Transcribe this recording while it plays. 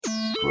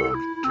Oh,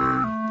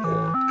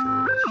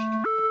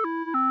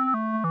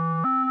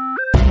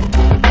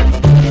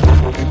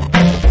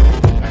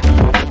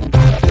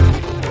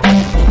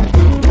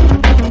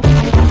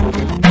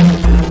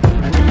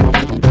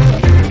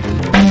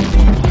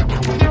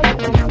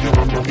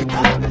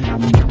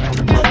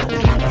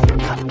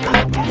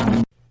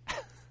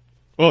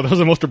 that was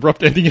the most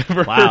abrupt ending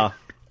ever. Wow.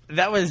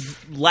 That was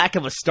lack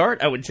of a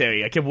start, I would tell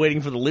you. I kept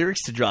waiting for the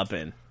lyrics to drop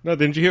in. No,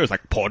 didn't you hear? It was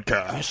like,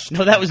 podcast.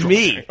 No, that was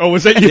me. Oh,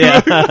 was that you?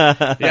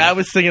 Yeah, yeah, I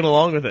was singing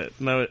along with it.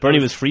 No, Bernie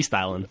was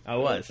freestyling. I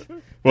was.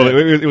 Well,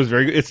 it was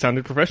very good. It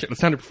sounded professional. It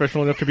sounded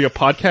professional enough to be a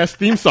podcast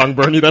theme song,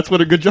 Bernie. That's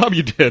what a good job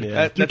you did.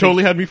 Yeah. You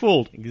totally had me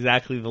fooled.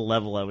 Exactly the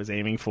level I was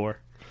aiming for.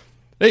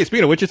 Hey,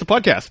 speaking of which, it's a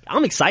podcast.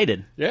 I'm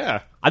excited.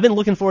 Yeah. I've been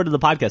looking forward to the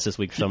podcast this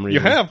week for some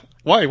reason. You have?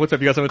 Why? What's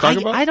up? You got something to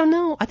talk about? I don't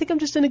know. I think I'm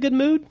just in a good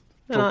mood.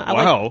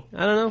 Wow.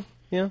 I don't know.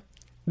 Yeah.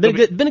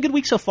 Been a good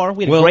week so far.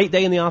 We had a great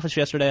day in the office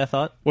yesterday, I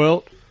thought.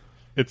 Well,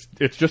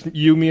 it's just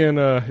you, me, and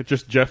it's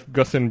just Jeff,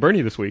 Gus, and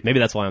Bernie this week. Maybe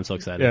that's why I'm so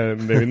excited.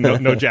 Yeah, maybe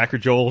no Jack or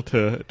Joel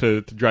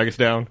to drag us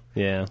down.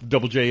 Yeah.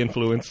 Double J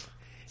influence.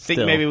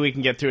 Think maybe we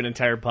can get through an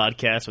entire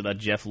podcast without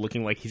Jeff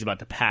looking like he's about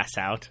to pass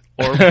out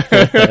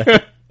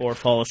or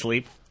fall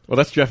asleep. Well,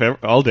 that's Jeff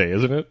all day,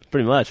 isn't it?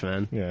 Pretty much,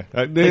 man. Yeah.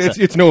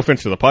 It's no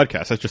offense to the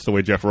podcast. That's just the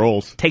way Jeff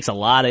rolls. Takes a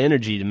lot of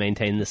energy to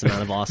maintain this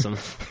amount of awesome.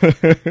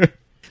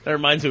 That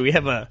reminds me, we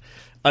have a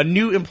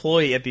new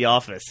employee at the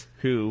office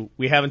who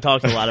we haven't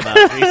talked a lot about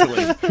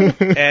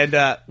recently.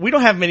 And we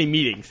don't have many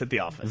meetings at the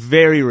office.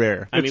 Very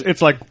rare.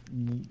 It's like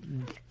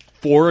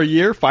 4 a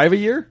year, 5 a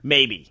year?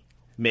 Maybe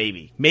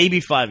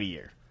 5 a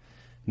year.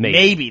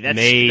 Maybe.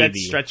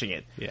 That's stretching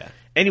it. Yeah.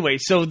 Anyway,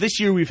 so this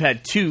year we've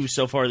had 2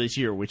 so far this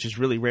year, which is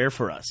really rare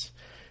for us.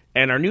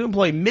 And our new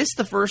employee missed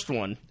the first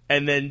one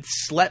and then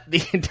slept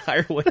the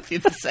entire way through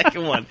the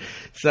second one.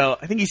 So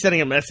I think he's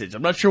sending a message.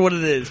 I'm not sure what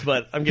it is,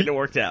 but I'm getting it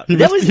worked out. He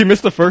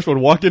missed the first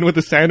one, walked in with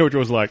the sandwich and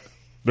was like,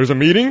 there's a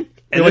meeting?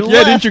 And you're like,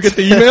 yeah, didn't you get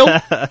the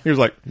email? He was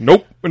like,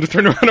 nope, and just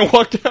turned around and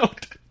walked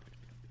out.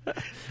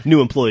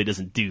 New employee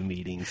doesn't do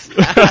meetings.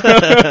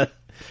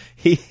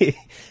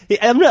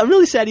 I'm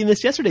really sad he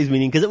missed yesterday's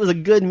meeting because it was a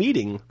good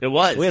meeting. It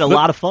was. We had a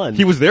lot of fun.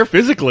 He was there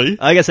physically.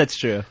 I guess that's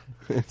true.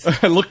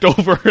 I looked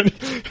over and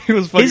he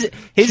was fucking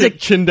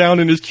chin down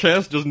in his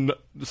chest, just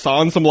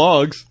sawing some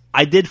logs.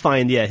 I did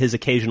find, his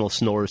occasional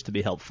snores to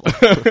be helpful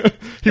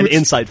and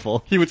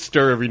insightful. He would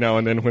stir every now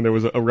and then when there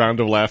was a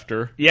round of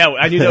laughter. Yeah,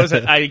 I knew that was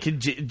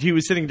he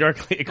was sitting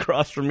directly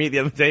across from me at the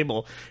other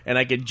table, and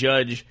I could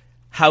judge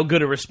how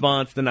good a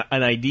response an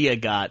idea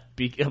got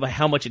by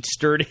how much it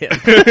stirred him.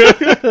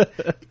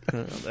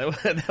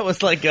 That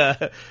was like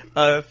a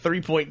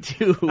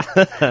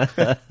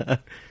 3.2.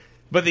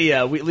 But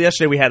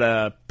yesterday we had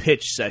a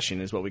pitch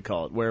session, is what we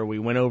call it, where we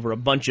went over a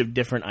bunch of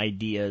different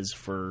ideas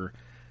for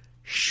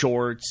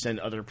shorts and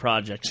other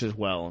projects as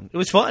well. It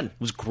was fun. It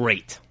was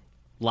great.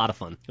 A lot of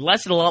fun. It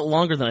lasted a lot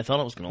longer than I thought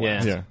it was going to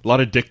last. Yeah, a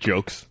lot of dick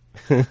jokes,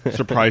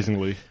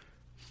 surprisingly.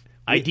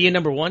 Idea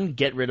number 1,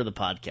 get rid of the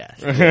podcast.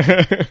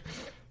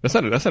 That's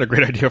not a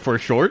great idea for a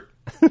short.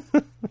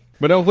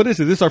 But what is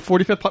it? This is our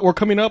 45th. We're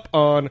coming up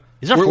on...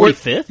 Is our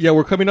 45th? Yeah,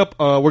 we're coming up...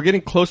 we're getting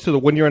close to the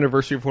 1-year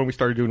anniversary of when we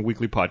started doing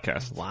weekly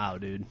podcasts. Wow,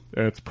 dude.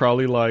 It's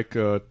probably like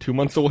 2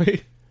 months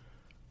away.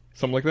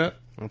 Something like that.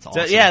 That's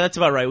awesome. So, yeah, that's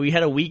about right. We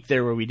had a week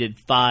there where we did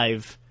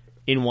 5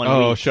 in 1 week.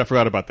 Oh, shit, I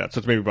forgot about that. So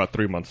it's maybe about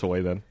 3 months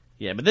away then.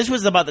 Yeah, but this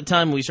was about the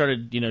time we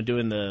started,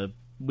 doing the...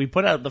 We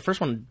put out the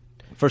first one...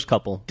 First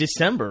couple.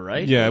 December,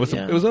 right? Yeah, it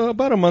was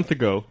about a month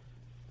ago.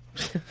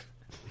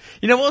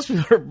 Most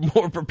people are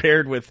more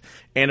prepared with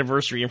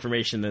anniversary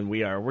information than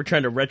we are. We're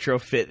trying to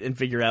retrofit and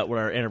figure out what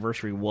our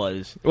anniversary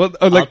was. Well,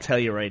 I'll tell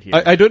you right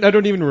here. I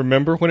don't even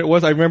remember when it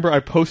was. I remember I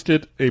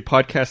posted a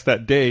podcast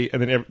that day,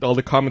 and then all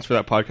the comments for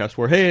that podcast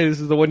were, "Hey, this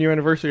is the 1-year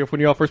anniversary of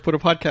when y'all first put a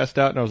podcast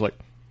out." And I was like,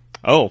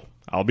 "Oh,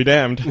 I'll be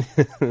damned."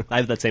 I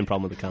have that same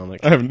problem with the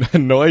comic. I have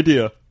no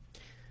idea.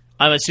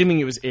 I'm assuming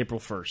it was April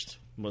 1st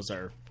was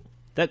our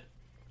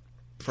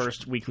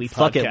first weekly podcast.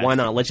 Fuck it, why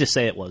not? Let's just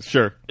say it was.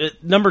 Sure.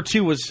 Number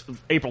 2 was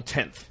April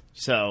 10th.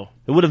 So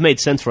it would have made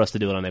sense for us to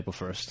do it on April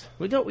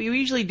 1st. We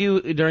usually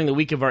do during the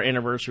week of our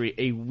anniversary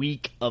a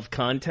week of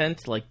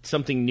content, like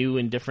something new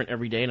and different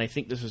every day, and I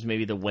think this was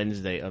maybe the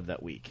Wednesday of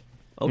that week.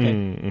 Okay.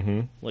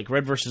 Mm-hmm. Like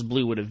Red vs.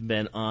 Blue would have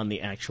been on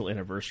the actual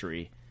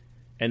anniversary,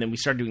 and then we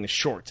started doing the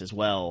shorts as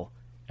well,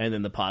 and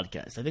then the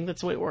podcast. I think that's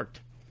the way it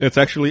worked. It's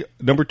actually,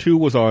 number 2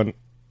 was on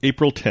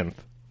April 10th.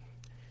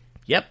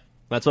 Yep.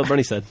 That's what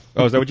Bernie said.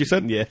 Oh, is that what you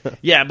said? Yeah.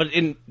 Yeah, but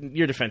in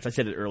your defense, I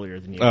said it earlier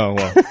than you. Oh,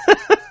 well.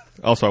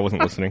 Also, I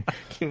wasn't listening.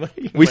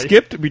 We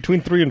skipped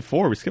between 3 and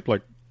 4. We skipped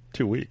like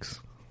 2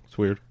 weeks. It's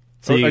weird.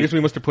 So I guess we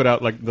must have put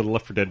out like the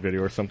Left 4 Dead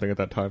video or something at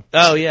that time.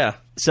 Oh, yeah.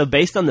 So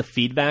based on the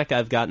feedback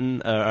I've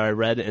gotten, I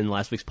read in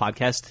last week's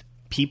podcast,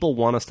 people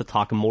want us to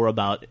talk more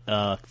about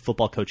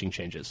football coaching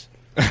changes.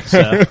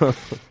 So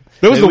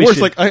That was maybe the we worst.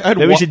 should- Like I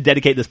maybe we should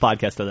dedicate this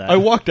podcast to that. I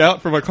walked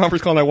out from a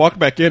conference call and I walked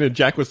back in, and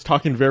Jack was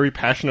talking very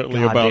passionately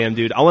God about damn,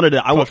 dude.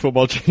 college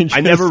football changes.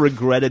 I never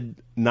regretted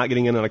not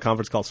getting in on a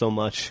conference call so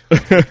much.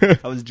 I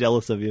was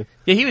jealous of you.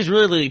 Yeah, he was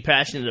really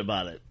passionate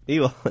about it. He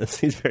was.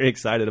 He's very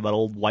excited about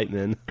old white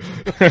men.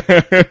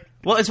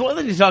 Well, it's one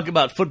thing to talk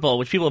about football,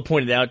 which people have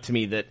pointed out to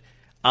me that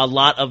a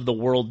lot of the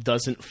world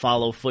doesn't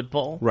follow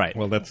football. Right.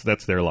 Well, that's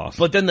their loss.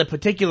 But then the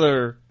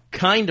particular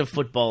kind of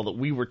football that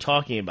we were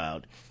talking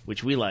about,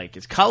 which we like,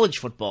 is college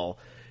football.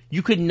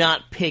 You could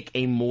not pick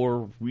a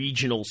more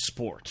regional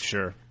sport.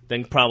 Sure.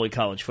 Than probably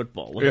college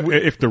football.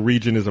 If the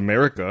region is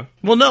America.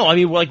 Well, no, I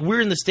mean, we're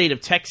in the state of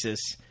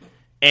Texas,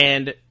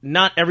 and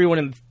not everyone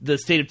in the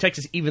state of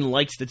Texas even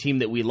likes the team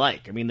that we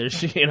like. I mean,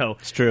 there's,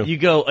 It's true. You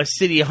go a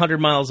city 100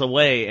 miles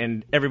away,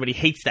 and everybody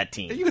hates that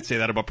team. You could say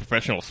that about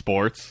professional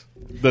sports.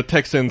 The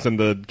Texans and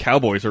the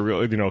Cowboys are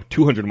really,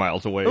 200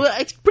 miles away. Well,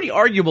 it's pretty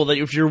arguable that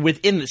if you're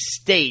within the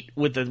state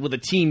with a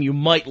team, you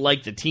might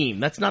like the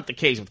team. That's not the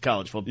case with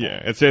college football.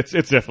 Yeah, it's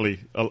definitely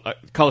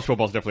college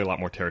football is definitely a lot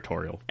more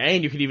territorial.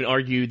 And you could even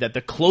argue that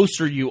the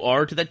closer you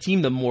are to that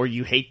team, the more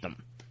you hate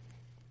them.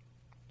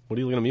 What are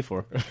you looking at me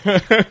for?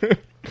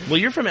 Well,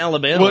 you're from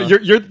Alabama. Well,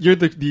 you're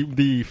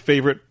the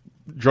favorite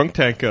drunk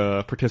tank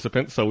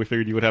participant, so we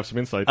figured you would have some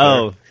insight.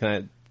 Oh,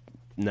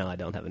 no, I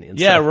don't have any insight.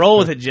 Yeah, roll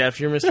with it, Jeff.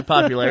 You're Mr.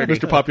 Popularity.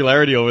 Mr.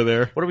 Popularity over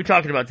there. What are we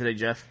talking about today,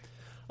 Jeff?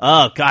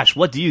 Oh, gosh,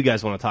 what do you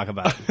guys want to talk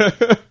about?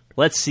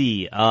 Let's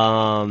see.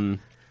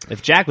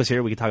 If Jack was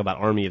here, we could talk about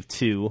Army of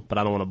Two, but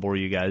I don't want to bore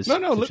you guys. No,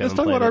 let's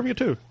talk about Army of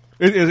Two.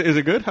 Is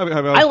it good?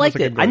 I liked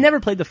it. I never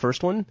played the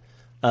first one.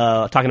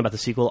 Talking about the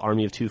sequel,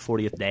 Army of Two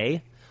 40th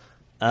Day.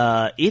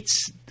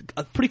 It's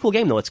a pretty cool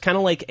game, though. It's kind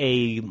of like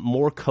a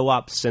more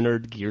co-op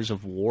centered Gears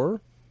of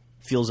War.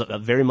 Feels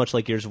very much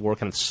like Gears of War,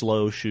 kind of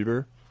slow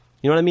shooter.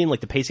 You know what I mean? Like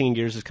the pacing in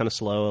Gears is kind of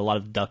slow, a lot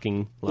of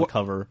ducking, a lot of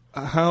cover.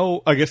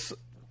 How, I guess,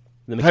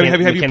 The have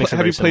you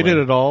mechanics played it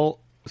at all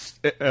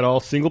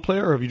single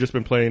player, or have you just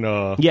been playing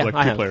Yeah, like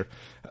I two have. player?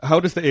 How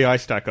does the AI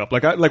stack up?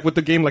 Like with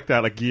the game like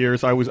that, like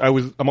Gears, I'm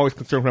always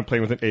concerned when I'm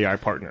playing with an AI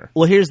partner.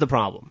 Well, here's the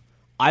problem.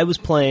 I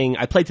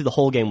played through the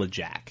whole game with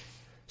Jack.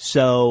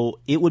 So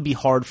it would be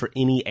hard for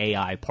any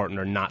AI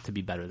partner not to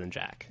be better than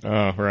Jack.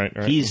 Oh,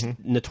 right. He's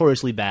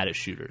notoriously bad at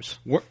shooters.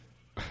 What?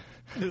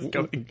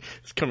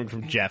 It's coming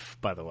from Jeff,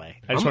 by the way.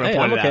 I just want to Hey,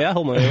 point I'm it okay. I out.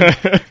 hold my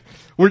own.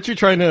 Weren't you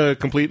trying to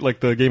complete like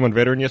the game on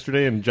Veteran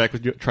yesterday, and Jack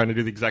was trying to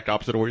do the exact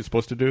opposite of what you're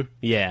supposed to do?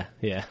 Yeah.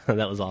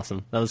 That was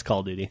awesome. That was Call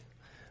of Duty.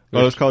 Oh,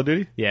 that was Call of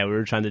Duty? Yeah, we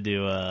were trying to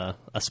do a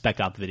Spec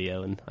Op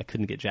video, and I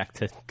couldn't get Jack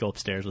to go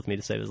upstairs with me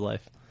to save his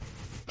life.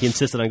 He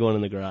insisted on going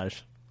in the garage.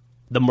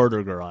 The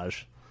murder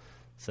garage.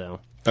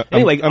 So,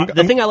 anyway,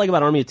 the thing I like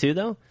about Army of Two,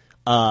 though,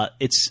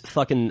 it's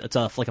like a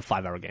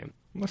 5-hour game.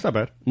 That's not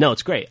bad. No,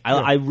 it's great.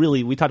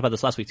 We talked about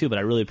this last week, too, but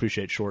I really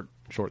appreciate short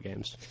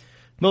games.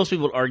 Most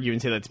people would argue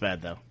and say that's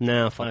bad, though.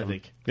 No, fuck I 'em.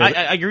 think. Yeah,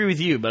 I agree with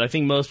you, but I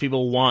think most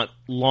people want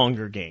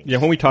longer games. Yeah,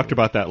 when we talked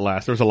about that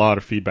last, there was a lot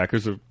of feedback.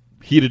 There's a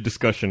heated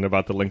discussion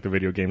about the length of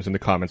video games in the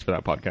comments for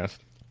that podcast.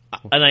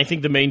 And I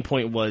think the main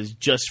point was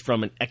just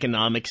from an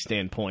economic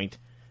standpoint,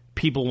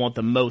 people want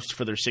the most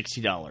for their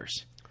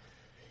 $60.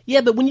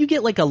 Yeah, but when you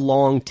get like a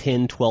long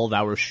 10,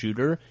 12-hour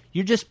shooter,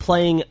 you're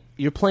playing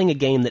a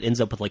game that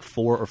ends up with like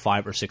 4 or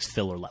 5 or 6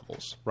 filler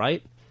levels,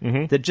 right?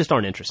 Mm-hmm. That just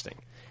aren't interesting.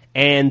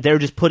 And they're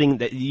just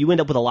you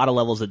end up with a lot of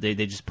levels that they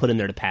just put in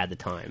there to pad the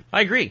time. I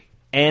agree.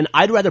 And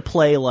I'd rather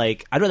play a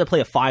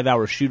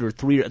 5-hour shooter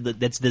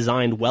that's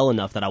designed well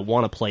enough that I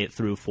want to play it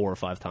through 4 or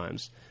 5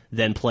 times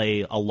than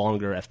play a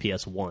longer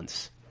FPS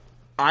once.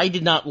 I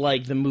did not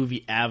like the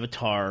movie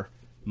Avatar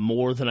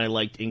more than I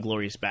liked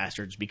Inglourious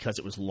Bastards because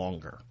it was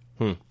longer.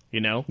 You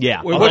know?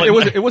 Yeah. Well,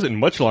 it wasn't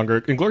much longer.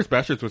 Inglourious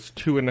Bastards was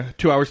 2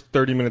 hours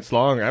 30 minutes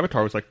long.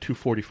 Avatar was like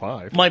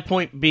 2:45. My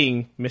point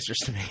being, Mr.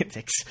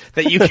 Semantics,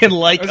 that you can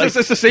like... It's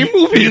the same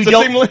movie. It's the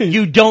same length.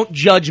 You don't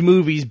judge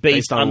movies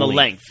based on the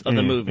length of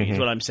the movie, Mm-hmm. is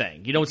what I'm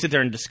saying. You don't sit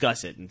there and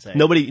discuss it and say...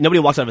 Nobody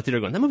walks out of a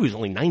theater going, that movie was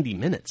only 90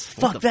 minutes.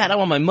 Fuck that, I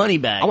want my money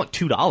back. I want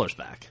 $2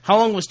 back. How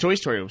long was Toy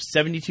Story? It was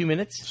 72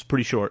 minutes? It's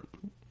pretty short.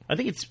 I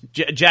think it's...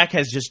 Jack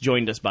has just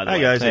joined us, by the way.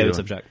 Hi, guys. Hey, How what's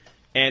you up, doing? Jack?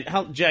 And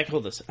Jack,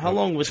 hold this. How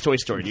long was Toy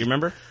Story? Do you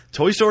remember?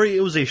 Toy Story,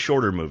 it was a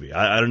shorter movie.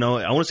 I don't know.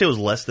 I want to say it was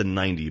less than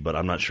 90, but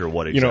I'm not sure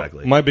what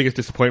exactly. My biggest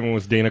disappointment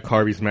was Dana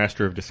Carvey's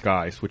Master of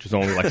Disguise, which is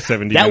only like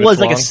 70 That minutes was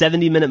like long. a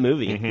 70-minute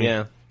movie.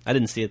 Yeah. I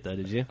didn't see it, though,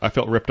 did you? I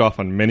felt ripped off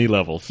on many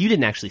levels. You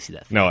didn't actually see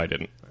that film. No, I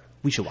didn't.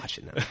 We should watch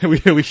it now.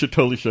 we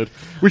should.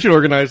 We should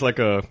organize like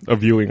a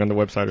viewing on the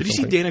website or Did you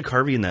something. see Dana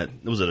Carvey in that?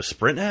 Was it a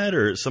Sprint ad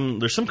or some?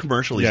 There's some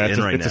commercial he's in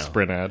right now. It's a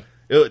Sprint ad.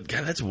 God,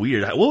 that's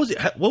weird. What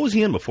was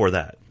he in before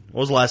that? What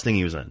was the last thing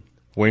he was in?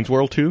 Wayne's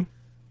World 2?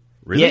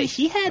 Really? Yeah,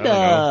 he had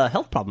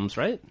health problems,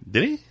 right?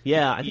 Did he?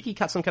 Yeah, I think he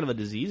got some kind of a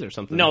disease or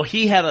something. No,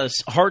 he had a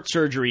heart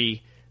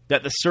surgery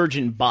that the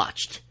surgeon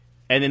botched,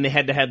 and then they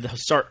had to have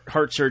the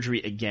heart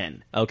surgery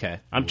again. Okay.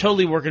 I'm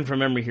totally working from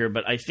memory here,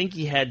 but I think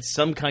he had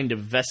some kind of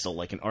vessel,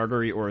 like an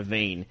artery or a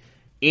vein,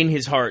 in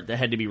his heart that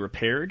had to be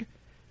repaired.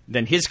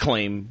 then his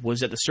claim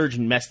was that the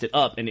surgeon messed it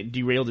up and it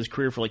derailed his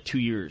career for like 2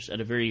 years at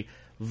a very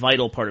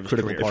vital part of his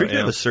career. If you're going to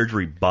have a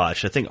surgery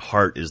botched, I think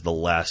heart is the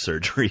last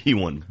surgery he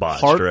won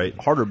botched, right?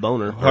 Heart or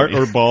boner. Heart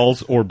or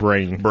balls or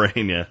brain.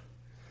 Brain, yeah.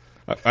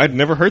 I'd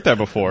never heard that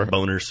before.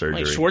 Boner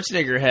surgery. Like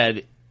Schwarzenegger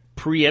had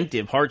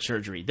preemptive heart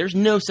surgery. There's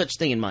no such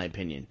thing in my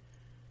opinion.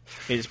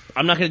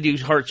 I'm not going to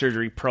do heart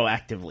surgery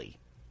proactively.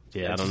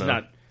 Yeah, I don't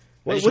know.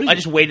 I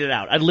just wait it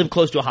out. I'd live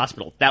close to a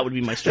hospital. That would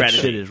be my strategy.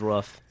 That shit is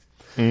rough.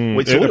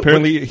 Wait, so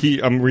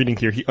apparently, I'm reading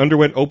here, he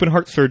underwent open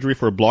heart surgery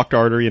for a blocked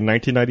artery in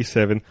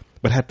 1997,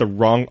 but had the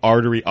wrong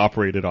artery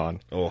operated on.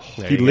 Oh,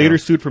 he later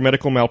sued for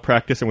medical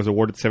malpractice and was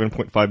awarded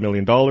 $7.5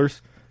 million.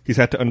 He's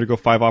had to undergo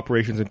 5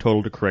 operations in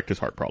total to correct his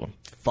heart problem.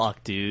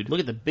 Fuck, dude. Look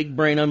at the big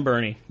brain on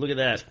Bernie. Look at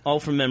that. All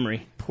from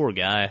memory. Poor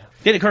guy.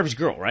 Dana Carvey's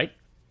girl, right?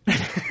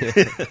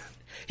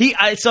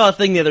 I saw a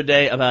thing the other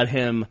day about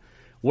him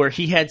where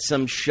he had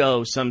some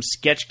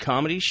sketch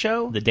comedy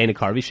show. The Dana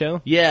Carvey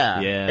show?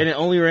 Yeah. Yeah. And it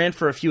only ran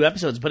for a few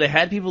episodes, but it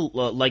had people,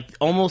 like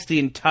almost the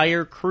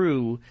entire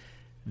crew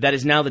that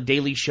is now The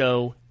Daily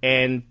Show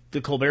and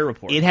The Colbert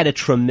Report. It had a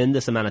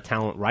tremendous amount of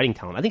talent, writing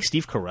talent. I think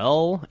Steve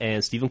Carell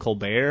and Stephen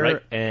Colbert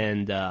Right.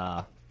 and,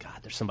 God,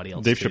 there's somebody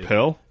else Dave too.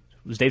 Chappelle?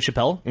 Was Dave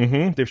Chappelle?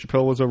 Mm-hmm. Dave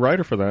Chappelle was a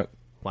writer for that.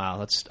 Wow,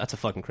 that's a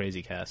fucking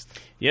crazy cast.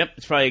 Yep.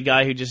 It's probably a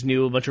guy who just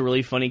knew a bunch of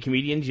really funny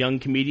comedians, young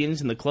comedians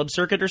in the club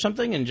circuit or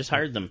something, and just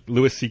hired them.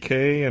 Louis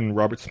C.K. and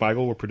Robert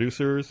Smigel were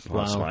producers.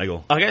 Wow.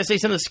 Smigel. I gotta say,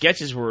 some of the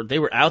sketches were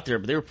out there,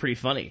 but they were pretty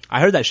funny. I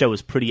heard that show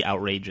was pretty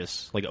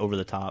outrageous, like over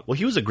the top. Well,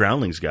 he was a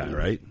Groundlings guy,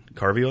 right?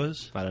 Carvey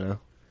was? I don't know.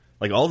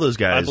 Like all those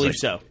guys. I believe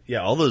so. Yeah,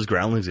 all those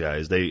Groundlings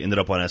guys, they ended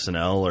up on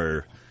SNL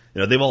or...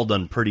 they've all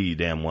done pretty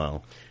damn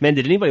well. Man,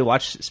 did anybody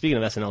watch? Speaking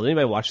of SNL, did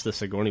anybody watch the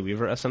Sigourney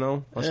Weaver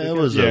SNL? It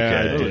was Yeah,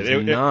 okay. It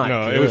was not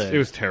good. it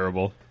was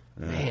terrible.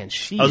 Man,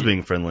 I was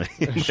being friendly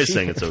by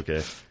saying it's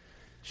okay.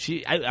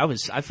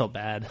 I felt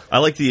bad. I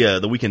like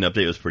the Weekend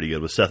Update was pretty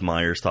good with Seth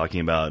Meyers talking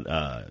about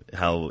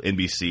how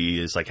NBC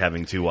is like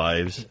having 2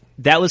 wives.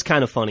 That was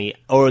kind of funny.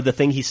 Or the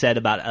thing he said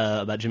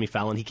about Jimmy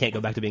Fallon, he can't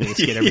go back to being a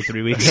skit every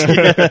 3 weeks.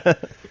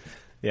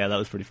 Yeah, that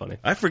was pretty funny.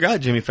 I forgot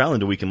Jimmy Fallon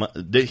did Weekend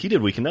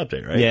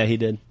Update, right? Yeah, he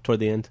did toward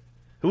the end.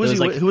 Who was he?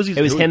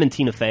 It was him and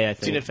Tina Fey, I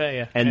think. Tina Fey,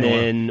 yeah. And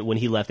then when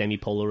he left, Amy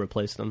Poehler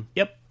replaced him.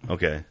 Yep.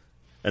 Okay,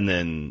 and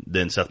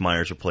then Seth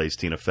Meyers replaced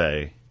Tina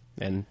Fey,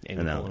 And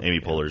now Amy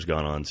Poehler's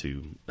gone on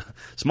to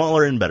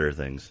smaller and better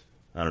things.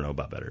 I don't know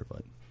about better,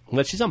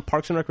 but she's on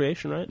Parks and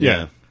Recreation, right?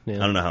 yeah. Yeah. I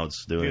don't know how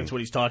it's doing. That's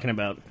what he's talking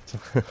about.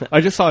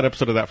 I just saw an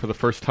episode of that for the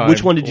first time.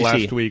 Which one did you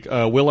last see? week?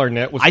 Will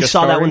Arnett was. I guest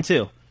saw that starring. one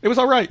too. It was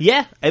all right.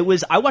 Yeah, it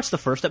was. I watched the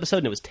first episode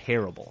and it was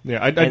terrible.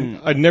 Yeah,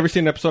 I'd never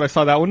seen an episode. I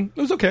saw that one. It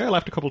was okay. I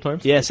laughed a couple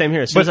times. Yeah, same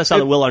here. As soon But as I saw it-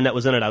 that Will Arnett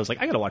was in it, I was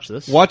like, I gotta watch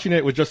this. Watching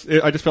it was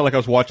I just felt like I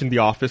was watching The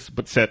Office,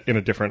 but set in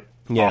a different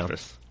Yeah.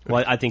 office.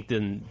 Well, I think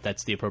then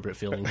that's the appropriate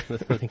feeling. I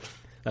think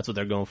that's what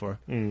they're going for.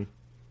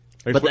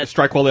 But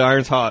strike while the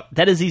iron's hot.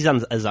 That Aziz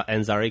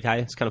Ansari guy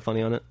is kind of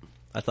funny on it,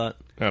 I thought.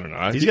 I don't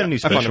know. He's got a new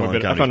special on I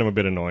comedy. found him a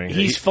bit annoying.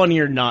 He's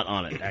funnier not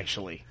on it,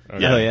 actually.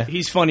 Yeah. Oh, yeah?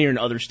 He's funnier in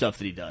other stuff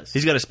that he does.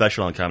 He's got a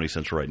special on Comedy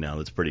Central right now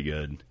that's pretty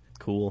good.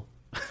 Cool.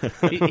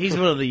 He's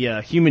one of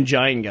the human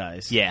giant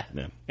guys. Yeah.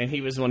 Yeah. And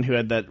he was the one who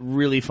had that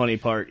really funny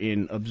part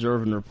in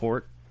Observe and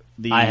Report.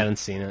 The I haven't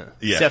seen it.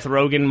 Yeah. Seth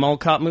Rogen mall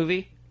cop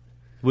movie.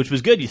 Which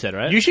was good, you said,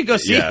 right? You should go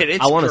see Yeah. it.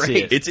 It's I wanna great.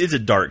 see it. It's a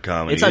dark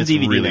comedy. It's on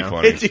DVD really now.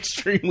 funny. It's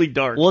extremely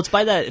dark. Well, it's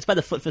by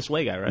the Foot Fist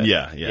Way guy, right?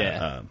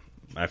 Yeah.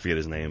 I forget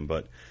his name,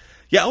 but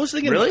yeah, I was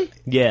thinking. Really?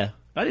 Yeah.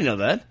 I didn't know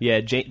that. Yeah,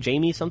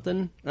 Jamie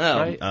something. Oh.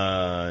 right?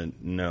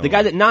 No. The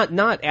guy that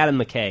not Adam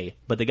McKay,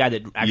 but the guy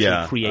that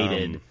actually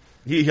created.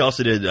 He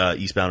also did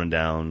Eastbound and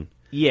Down,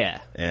 Yeah,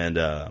 and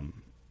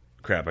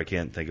crap, I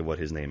can't think of what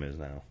his name is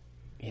now.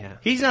 yeah.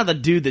 He's not the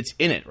dude that's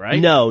in it, right?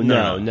 No.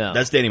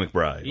 That's Danny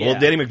McBride. Yeah. Well,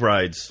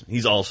 Danny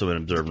he's also an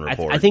Observe and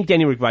Report. I think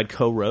Danny McBride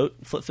co-wrote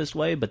Foot Fist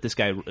Way, but this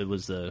guy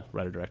was the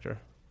writer-director.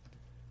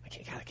 I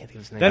can't think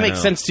of his name. That makes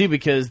know. sense too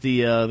because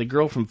the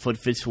girl from Foot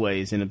Fits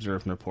Way is in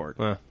Observe and Report.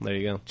 Well, there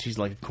you go. She's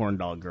like a corn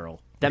dog girl.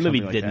 That or movie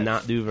something like did that.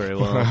 not do very I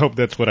well. hope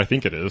that's what I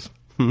think it is.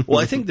 Well,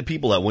 I think the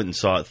people that went and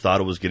saw it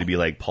thought it was going to be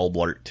like Paul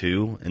Blart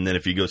 2, and then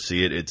if you go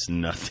see it, it's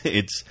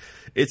nothing.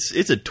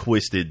 It's a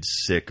twisted,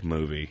 sick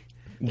movie.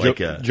 Like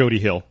Jody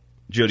Hill.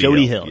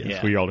 Jody Hill, yes. yeah.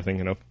 That's what y'all are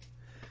thinking of.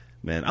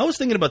 Man, I was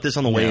thinking about this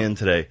on the way in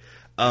today.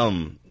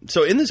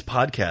 So in this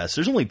podcast,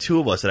 there's only 2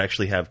 of us that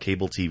actually have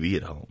cable TV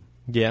at home.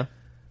 Yeah.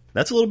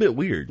 That's a little bit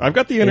weird. I've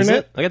got the Is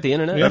internet. it? I got the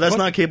internet. No, that's fuck-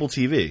 not cable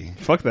TV.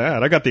 Fuck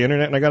that. I got the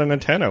internet and I got an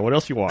antenna. What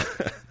else you want?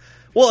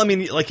 Well, I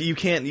mean, like you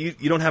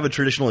don't have a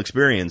traditional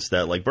experience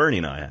that like Bernie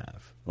and I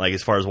have. Like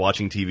as far as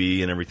watching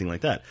TV and everything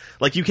like that.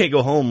 Like you can't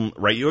go home,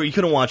 right? You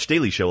couldn't watch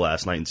Daily Show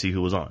last night and see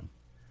who was on.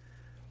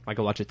 I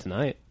could watch it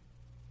tonight.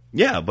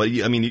 Yeah, but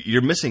I mean,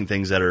 you're missing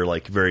things that are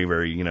like very,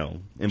 very,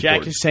 important.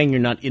 Jack is saying you're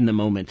not in the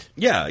moment.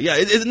 Yeah.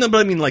 No, but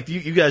I mean, like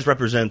you guys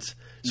represent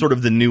sort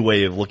of the new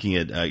way of looking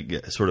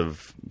at sort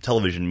of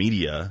television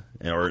media,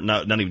 or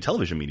not even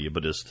television media,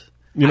 but just.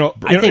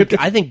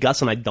 I think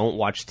Gus and I don't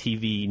watch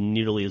TV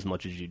nearly as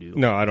much as you do.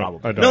 No, I don't.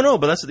 Probably. I don't. No,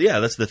 but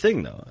that's the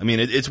thing, though. I mean,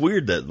 it's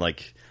weird that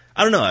like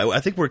I don't know. I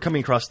think we're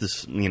coming across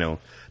this,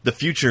 the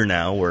future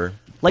now where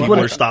Like people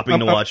when- are stopping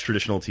to watch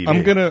traditional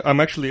TV. I'm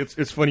actually.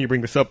 It's funny you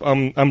bring this up.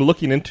 I'm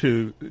looking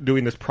into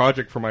doing this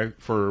project for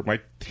my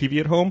TV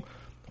at home,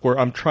 where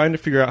I'm trying to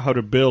figure out how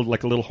to build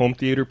like a little home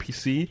theater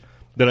PC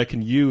that I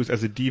can use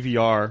as a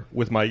DVR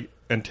with my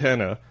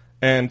antenna,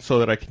 and so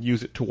that I can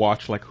use it to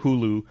watch like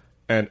Hulu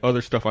and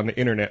other stuff on the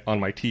internet on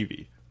my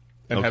TV,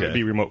 and have it Okay.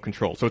 be remote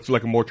control. So it's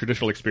like a more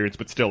traditional experience,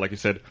 but still, like you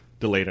said,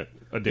 delayed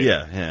a day.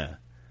 Yeah.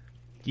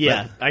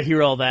 Yeah, I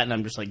hear all that, and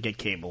I'm just like, get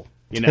cable.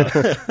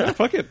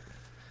 Fuck it.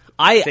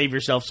 Save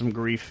yourself some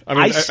grief. I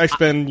mean, I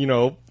spend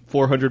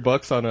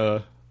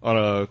 $400 on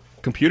a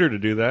computer to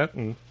do that,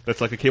 and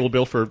that's like a cable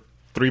bill for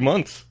 3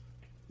 months.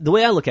 The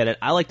way I look at it,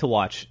 I like to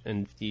watch,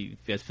 and you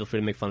guys feel free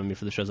to make fun of me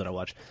for the shows that I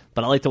watch,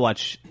 but I like to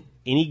watch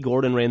any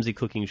Gordon Ramsay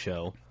cooking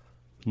show,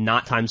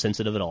 not time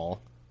sensitive at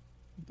all.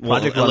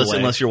 Project Runway.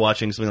 Unless you're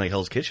watching something like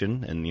Hell's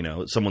Kitchen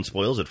and someone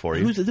spoils it for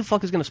you. Who the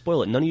fuck is going to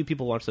spoil it? None of you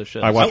people watch those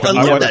shows. I love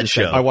that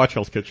show. I watch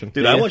Hell's Kitchen.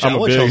 Dude, I watch I'm a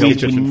Hell's big Kitchen. we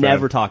Kitchen fan.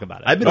 never talk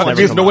about it. I've been It's watching- never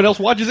Because come no up. one else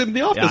watches it in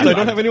the office. Yeah, I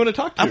don't have anyone to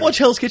talk to. I've watched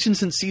Hell's Kitchen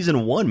since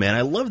season 1, man.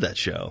 I love that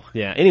show.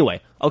 Yeah,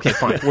 anyway. Okay,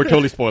 fine. We're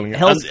totally spoiling it.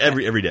 Hell's,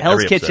 Every day.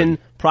 Hell's every Kitchen,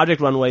 episode.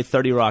 Project Runway,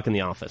 30 Rock, and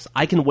The Office.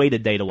 I can wait a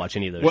day to watch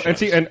any of those Well, shows. and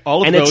see, and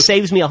all of and those, it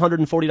saves me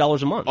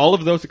 $140 a month. all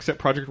of those except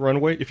Project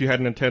Runway. If you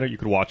had an antenna, you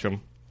could watch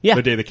them. Yeah.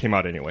 The day they came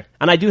out, anyway.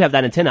 And I do have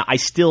that antenna. I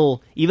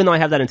still, even though I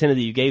have that antenna that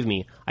you gave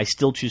me, I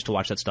still choose to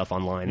watch that stuff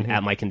online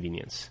at my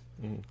convenience.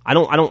 I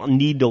don't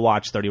need to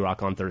watch 30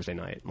 Rock on Thursday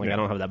night. Like I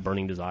don't have that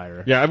burning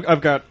desire. Yeah, I've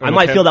got. I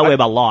might feel that way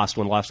about Lost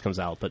when Lost comes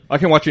out, but I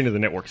can watch any of the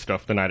network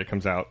stuff the night it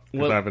comes out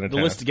because Well, I have an the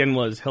antenna. list again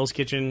was Hell's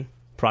Kitchen.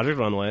 Project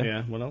Runway,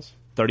 Yeah, what else?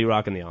 30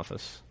 Rock, and The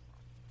Office.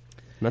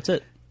 And that's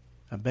it.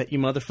 I bet you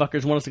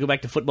motherfuckers want us to go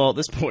back to football at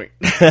this point.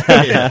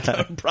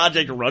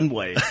 Project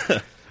Runway.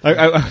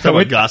 Talk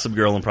about Gossip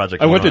Girl and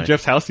Project I went to Runway.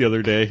 Jeff's house the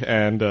other day,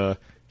 and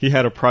he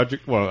had a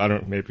project. Well, I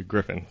don't know, maybe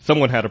Griffin.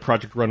 Someone had a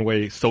Project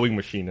Runway sewing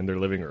machine in their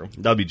living room.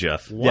 That'd be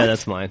Jeff. Yeah,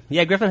 that's mine.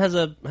 Yeah, Griffin has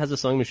a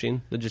sewing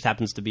machine that just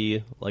happens to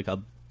be like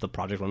the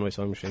Project Runway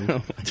sewing machine.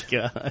 Oh my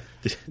god.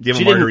 Do you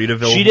have a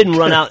Margaritaville? She didn't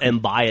run out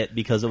and buy it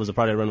because it was a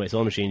Project Runway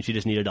sewing machine. She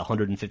just needed a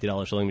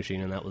 $150 sewing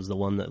machine, and that was the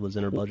one that was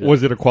in her budget.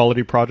 Was it a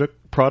quality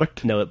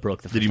product? No, it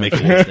broke the first Did you time make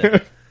she it used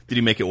it? Did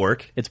you make it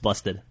work? It's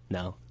busted.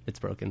 No, it's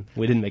broken.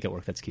 We didn't make it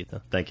work. That's cute,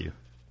 though. Thank you.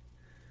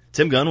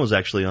 Tim Gunn was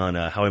actually on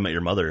How I Met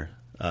Your Mother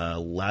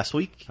last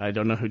week. I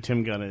don't know who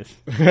Tim Gunn is.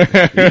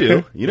 You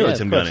do. You know Yeah, who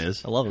Tim of course. Gunn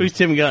is. I love him. Who's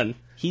Tim Gunn?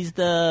 He's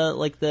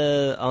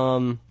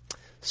the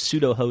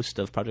pseudo-host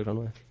of Project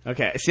Runway.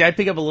 Okay, see, I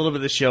pick up a little bit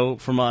of the show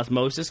from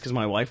osmosis because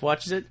my wife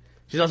watches it.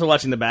 She's also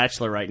watching The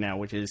Bachelor right now,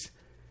 which is,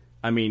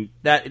 I mean,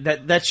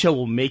 that show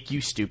will make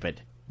you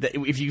stupid.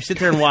 If you sit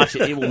there and watch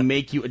it, it will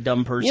make you a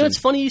dumb person. You know, it's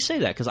funny you say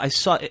that because I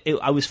saw it,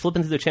 I was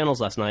flipping through the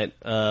channels last night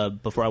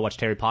before I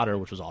watched Harry Potter,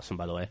 which was awesome,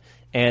 by the way.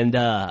 And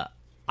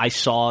I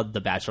saw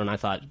The Bachelor, and I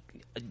thought,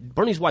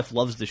 Bernie's wife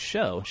loves this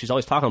show. She's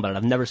always talking about it.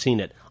 I've never seen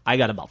it. I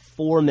got about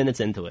 4 minutes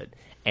into it,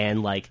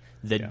 and like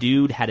the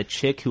dude had a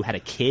chick who had a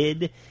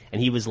kid,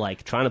 and he was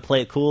like trying to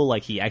play it cool,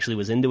 like he actually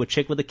was into a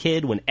chick with a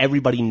kid when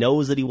everybody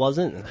knows that he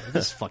wasn't.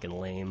 This is fucking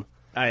lame.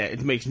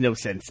 It makes no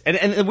sense.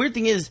 And the weird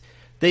thing is,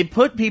 they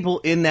put people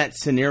in that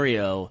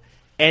scenario,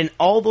 and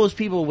all those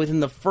people within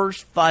the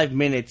first 5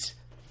 minutes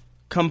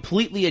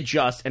completely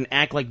adjust and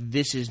act like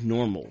this is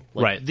normal.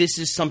 Like, Right. this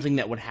is something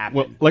that would happen.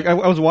 Well, like I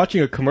was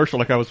watching a commercial.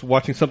 Like I was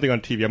watching something on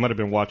TV. I might have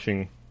been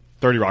watching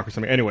 30 Rock or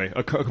something. Anyway,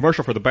 a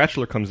commercial for The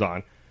Bachelor comes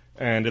on,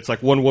 and it's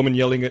like one woman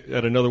yelling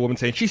at another woman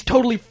saying, "She's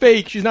totally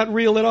fake. She's not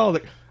real at all."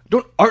 Like,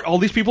 aren't all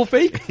these people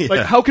fake?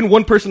 Like, how can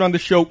one person on the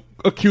show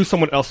accuse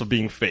someone else of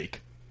being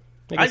fake?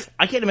 I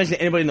can't imagine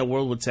anybody in the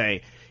world would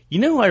say, you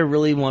know who I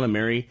really want to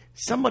marry?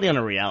 Somebody on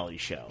a reality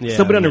show. Yeah.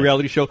 Somebody on a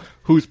reality show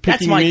who's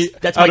picking me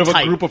that's out my of a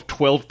type. group of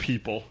 12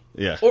 people.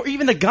 Yeah. Or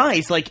even the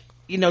guys, like,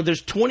 you know,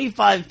 there's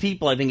 25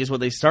 people, I think is what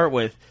they start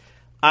with.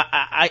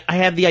 I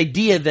have the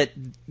idea that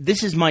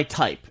this is my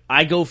type.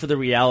 I go for the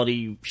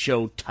reality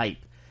show type.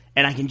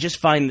 And I can just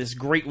find this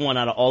great one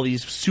out of all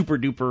these super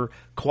duper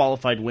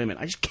qualified women.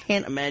 I just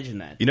can't imagine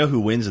that. You know who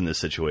wins in this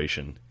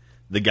situation?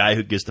 The guy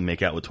who gets to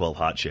make out with 12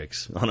 hot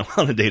chicks on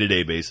a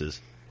day-to-day basis.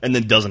 And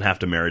then doesn't have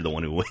to marry the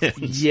one who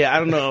wins. Yeah, I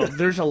don't know.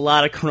 There's a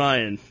lot of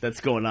crying that's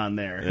going on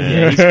there.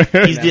 Yeah,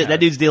 that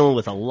dude's dealing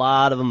with a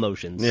lot of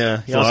emotions.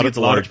 Yeah, he also gets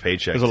a large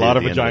paycheck. There's a too, lot at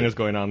of the end vaginas it.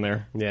 going on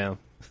there. Yeah.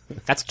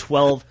 That's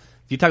 12.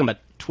 If you're talking about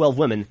 12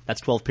 women,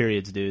 that's 12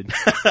 periods, dude.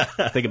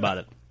 Think about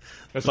it.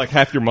 That's like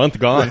half your month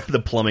gone. The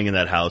plumbing in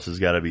that house has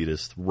got to be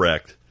just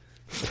wrecked.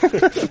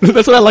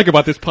 That's what I like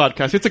about this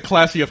podcast. It's a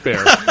classy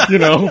affair. You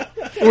know,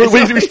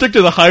 we stick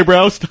to the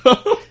highbrow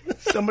stuff.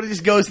 Somebody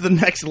just goes to the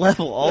next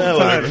level all the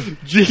time.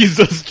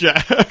 Jesus,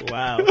 Jack.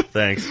 Wow.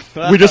 Thanks.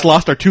 We just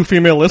lost our 2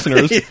 female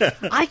listeners.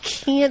 I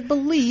can't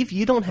believe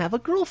you don't have a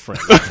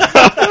girlfriend.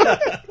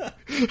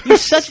 You're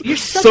such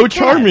So a catch.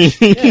 charming.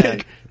 Can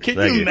Thank you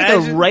you. Like a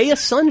imagine? ray of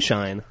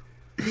sunshine.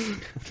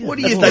 What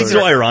do you think? That's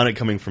so ironic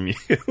coming from you.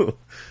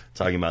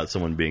 Talking about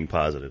someone being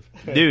positive.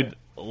 Dude,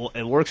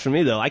 it works for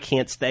me though. I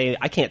can't stay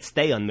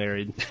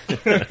unmarried.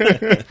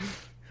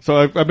 So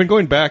I've been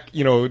going back.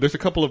 There's a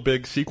couple of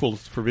big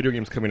sequels for video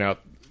games coming out.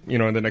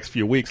 In the next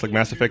few weeks, like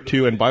Mass Effect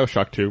 2 and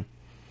BioShock 2.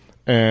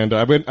 And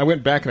I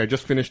went back and I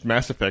just finished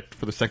Mass Effect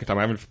for the second time.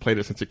 I haven't played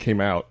it since it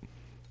came out.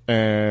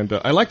 And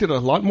I liked it a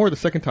lot more the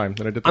second time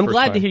than I did the first time. I'm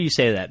glad to hear you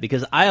say that,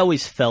 because I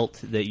always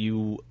felt that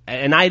you,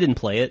 and I didn't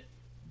play it,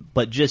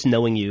 but just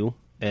knowing you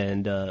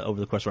and over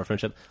the course of our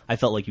friendship, I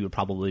felt like you were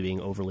probably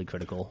being overly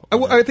critical.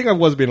 I think I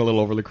was being a little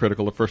overly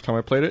critical the first time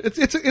I played it.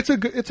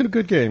 It's a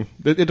good game.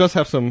 It does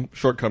have some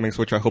shortcomings,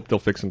 which I hope they'll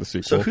fix in the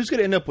sequel. So who's going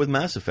to end up with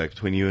Mass Effect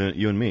between you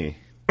and me?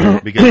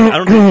 Because I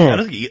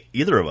don't think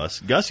either of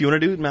us. Gus, you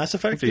want to do Mass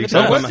Effect? Are you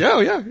excited about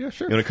Yeah,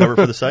 sure. You want to cover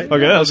for the site?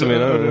 Okay, I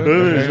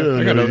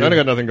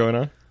got nothing going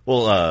on.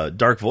 Well,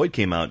 Dark Void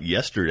came out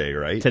yesterday,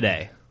 right?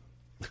 Today.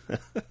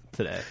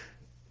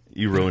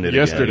 You ruined it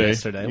yesterday.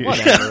 Yesterday.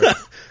 Whatever.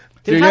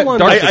 Dude, how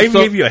long I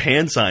gave you a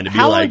hand sign to be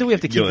like, how long do we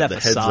have to keep that the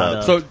heads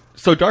facade up? up?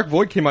 So Dark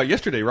Void came out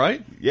yesterday,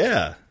 right?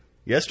 Yeah,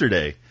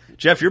 yesterday.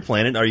 Jeff, you're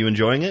playing it. Are you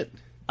enjoying it?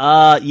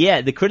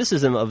 Yeah, the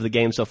criticism of the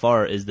game so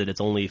far is that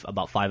it's only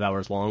about 5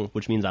 hours long,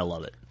 which means I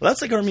love it. Well,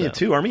 that's like Army of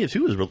 2. Army of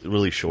 2 is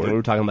really short. We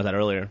were talking about that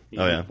earlier.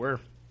 Oh, yeah.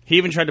 He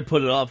even tried to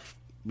put it off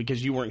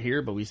because you weren't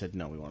here, but we said,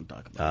 no, we want to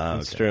talk about it.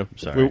 That's true.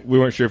 Sorry. We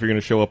weren't sure if you're going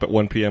to show up at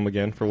 1 p.m.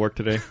 again for work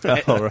today.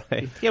 Oh,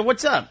 right. Yeah,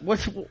 what's up?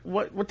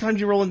 What time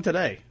did you roll in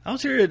today? I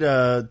was here at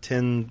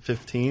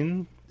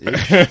 10:15.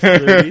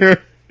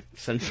 30.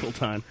 Central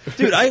Time.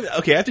 Dude, I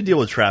have to deal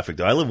with traffic,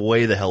 though. I live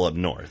way the hell up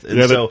north. And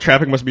Yeah, so the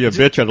traffic must be a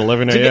bitch at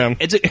 11 a.m.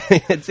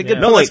 It's a good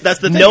No, point. that's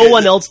the thing. No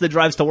one else that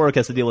drives to work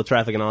has to deal with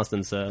traffic in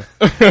Austin, so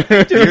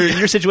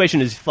your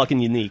situation is fucking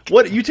unique.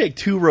 What, you take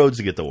 2 roads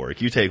to get to work.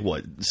 You take,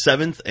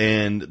 7th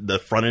and the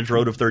frontage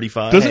road of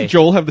 35? Doesn't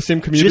Joel have the same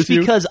commute Just as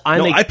you? because I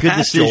No, make I good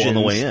passed Joel decisions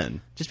on the way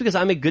in. Just because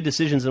I make good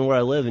decisions in where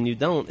I live and you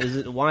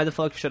don't, why the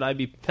fuck should I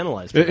be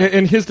penalized?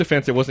 In his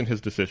defense, it wasn't his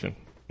decision.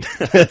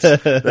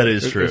 That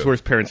is true. It's where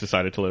his parents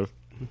decided to live.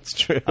 It's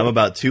true. I'm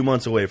about 2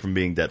 months away from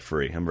being debt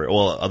free.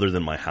 Other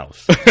than my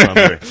house.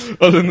 Other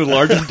than the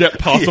largest debt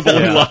possible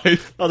in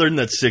life. Other than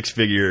that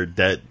 6-figure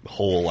debt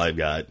hole I've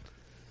got.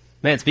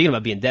 Man, speaking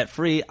about being debt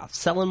free, I'm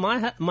selling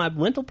my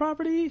rental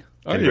property.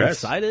 I'm Congrats.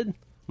 excited. I'm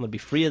gonna be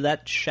free of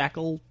that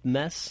shackle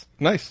mess.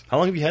 Nice. How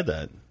long have you had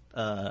that?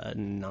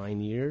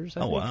 9 years.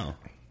 I Oh, think.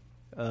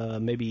 wow.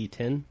 Maybe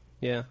 10.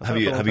 Yeah. Have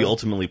you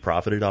ultimately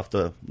profited off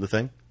the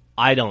thing?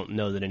 I don't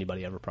know that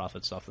anybody ever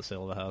profits off the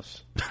sale of a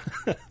house.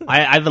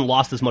 I haven't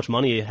lost as much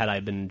money had I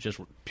been just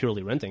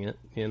purely renting it,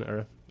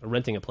 or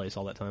renting a place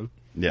all that time.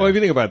 Yeah. Well, if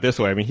you think about it this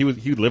way, I mean,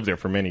 he lived there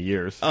for many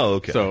years. Oh,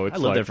 okay. So it's I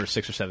lived there for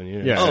 6 or 7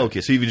 years. Yeah. Oh,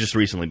 okay. So you've just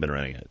recently been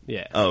renting it?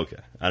 Yeah. Oh, okay.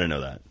 I didn't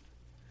know that.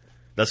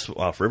 That's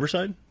off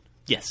Riverside?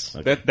 Yes.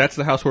 That's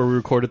the house where we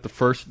recorded the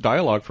first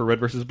dialogue for Red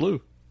versus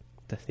Blue.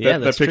 Yeah,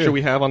 that that's picture true.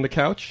 we have on the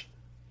couch.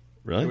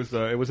 Really? It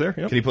was there.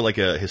 Yep. Can you put like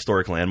a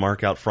historic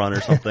landmark out front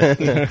or something?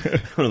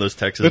 One of those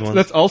Texas ones?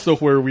 That's also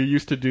where we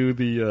used to do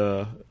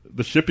the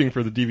shipping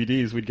for the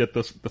DVDs. We'd get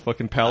the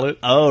fucking pallet.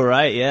 Oh,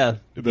 right, yeah.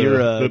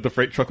 The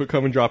freight truck would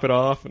come and drop it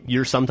off.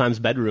 Your sometimes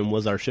bedroom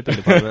was our shipping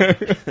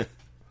department.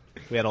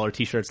 We had all our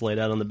T-shirts laid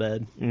out on the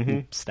bed,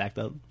 stacked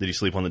up. Did you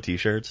sleep on the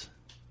T-shirts?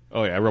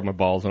 Oh yeah, I rubbed my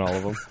balls on all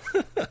of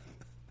them.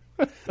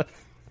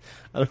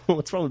 I don't know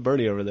what's wrong with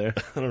Bernie over there.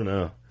 I don't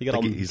know. He got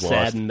all he's sad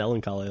lost. and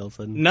melancholy all of a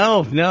sudden.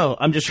 No,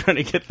 I'm just trying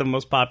to get the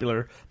most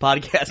popular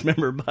podcast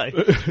member by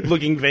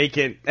looking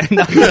vacant. And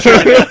not trying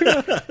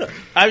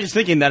I was just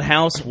thinking that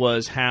house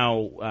was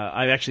how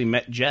I actually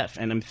met Jeff,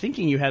 and I'm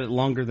thinking you had it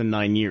longer than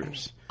 9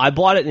 years. I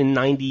bought it in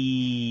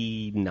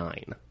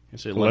 99.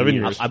 So 11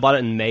 years. I bought it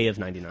in May of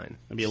 99.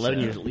 It'll be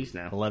 11 years at least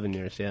now. 11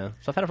 years, yeah.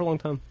 So I've had it for a long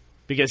time.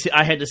 Because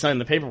I had to sign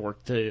the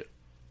paperwork to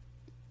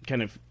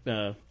kind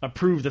of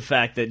approve the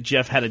fact that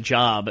Jeff had a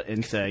job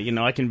and say,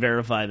 I can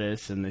verify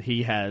this and that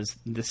he has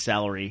this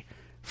salary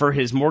for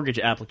his mortgage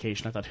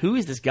application. I thought, who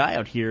is this guy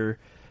out here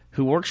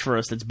who works for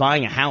us that's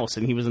buying a house?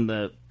 And he was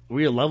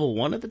were you level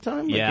 1 at the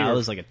time? Yeah, I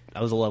was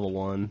a level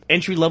 1.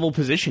 Entry level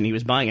position. He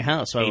was buying a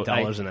house. So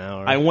 $8 an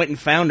hour. I went and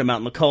found him out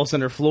on the call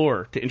center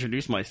floor to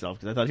introduce myself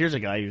because I thought, here's a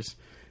guy who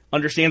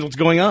understands what's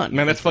going on.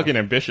 Man, that's fucking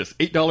ambitious.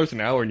 $8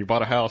 an hour and you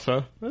bought a house,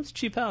 huh? That's a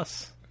cheap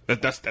house.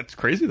 That's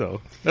crazy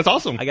though. That's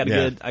awesome. I got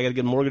a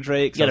good mortgage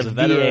rate. You got I was a a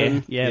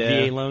veteran.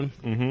 VA loan.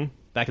 Mm-hmm.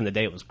 Back in the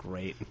day, it was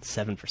great.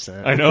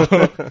 7%. I know.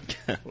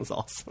 It was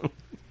awesome.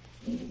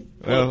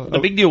 Well, The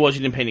big deal was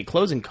you didn't pay any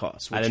closing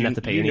costs. Which I didn't have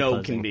to pay any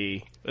closing. Can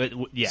be Yeah,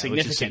 which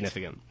significant. is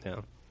significant.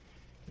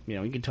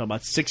 Yeah, you can talk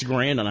about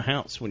 $6,000 on a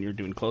house when you're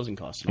doing closing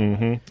costs.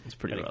 it's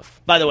pretty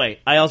rough. By the way,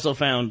 I also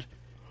found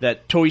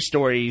that Toy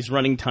Story's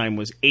running time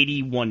was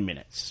 81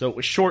 minutes. So it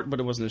was short, but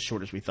it wasn't as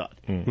short as we thought.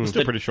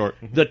 Still pretty short.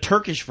 The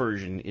Turkish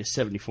version is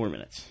 74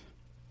 minutes.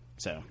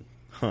 So,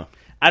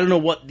 I don't know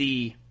what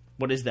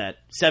is that,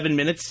 7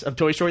 minutes of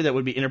Toy Story that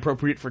would be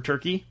inappropriate for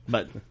Turkey,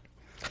 but...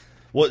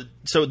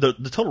 So the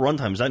total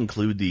runtime, does that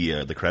include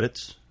the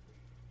credits?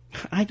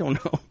 I don't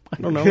know.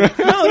 No,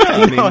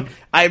 I mean,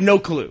 I have no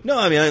clue. no,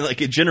 I mean, like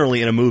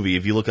generally in a movie,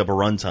 if you look up a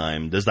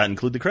runtime, does that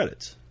include the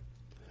credits?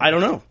 I don't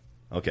know.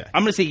 Okay.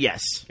 I'm going to say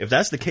yes. If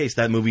that's the case,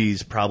 that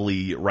movie's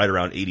probably right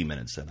around 80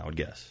 minutes then, I would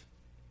guess.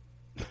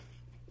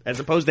 as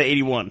opposed to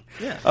 81.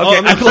 Yeah. Okay, Oh,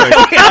 I'm sorry.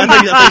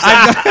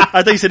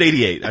 I thought you said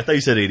 88. I thought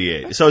you said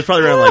 88. So it's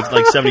probably around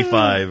like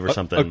 75 or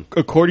something.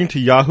 According to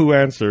Yahoo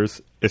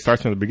Answers, it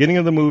starts from the beginning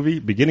of the movie,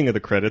 beginning of the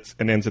credits,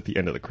 and ends at the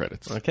end of the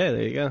credits. Okay,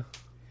 there you go.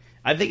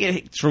 I think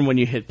it's from when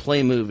you hit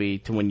play movie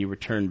to when you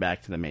return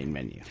back to the main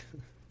menu.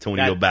 To when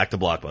you go back to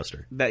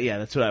Blockbuster.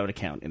 That's what I would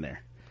account in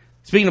there.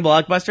 Speaking of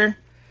Blockbuster,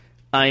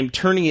 I'm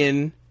turning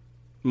in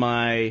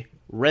my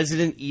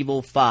Resident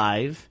Evil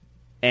 5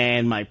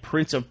 and my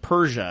Prince of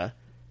Persia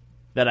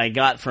that I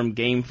got from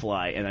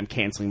GameFly, and I'm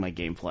canceling my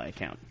GameFly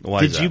account.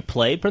 Why Did is you that?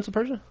 play Prince of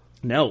Persia?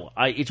 No,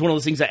 it's one of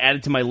those things I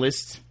added to my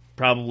list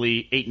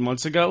probably 8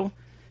 months ago,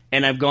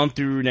 and I've gone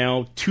through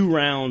now 2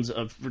 rounds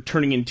of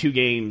returning in 2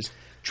 games,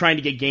 trying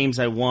to get games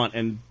I want,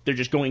 and they're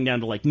just going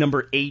down to like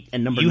number 8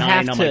 and number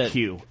 9 on my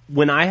queue.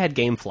 When I had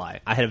GameFly,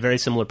 I had a very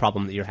similar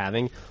problem that you're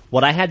having.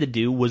 What I had to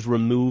do was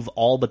remove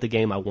all but the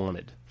game I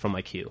wanted from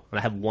my queue, and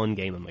I have 1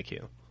 game in my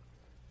queue,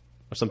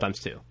 or sometimes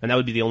 2, and that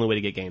would be the only way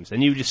to get games.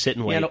 And you just sit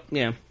and wait.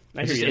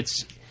 I hear you.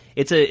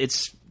 It's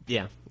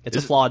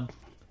a flawed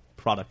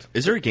product.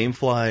 Is there a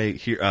GameFly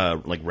here,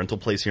 like rental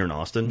place here in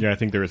Austin? Yeah, I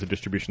think there is a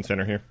distribution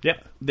center here.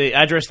 Yep. The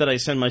address that I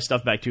send my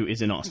stuff back to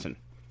is in Austin.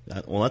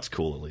 Well, that's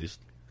cool at least.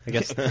 I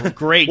guess.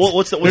 Great.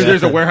 What's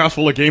There's a warehouse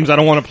full of games I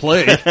don't want to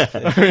play.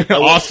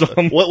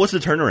 Awesome. What's the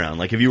turnaround?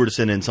 Like, if you were to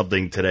send in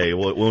something today,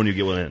 when would you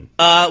get one in?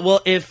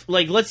 Well, if,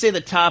 like, let's say the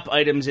top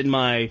items in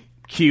my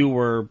queue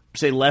were,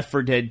 say, Left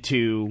 4 Dead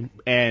 2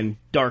 and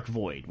Dark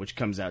Void, which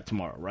comes out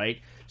tomorrow, right?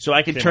 So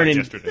I could turn in...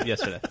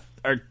 Yesterday.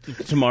 Or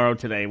tomorrow,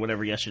 today,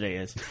 whatever yesterday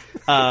is.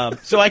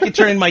 So I could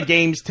turn in my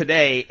games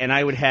today, and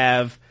I would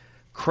have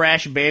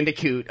Crash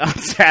Bandicoot on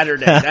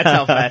Saturday. That's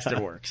how fast it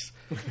works.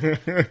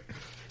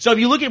 So if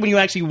you look at when you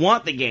actually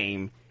want the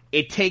game,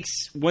 it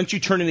takes, once you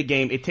turn in the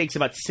game, it takes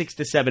about 6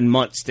 to 7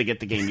 months to get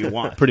the game you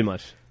want. Pretty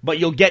much. But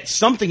you'll get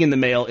something in the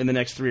mail in the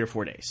next 3 or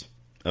 4 days.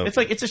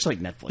 Okay. It's just like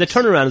Netflix. The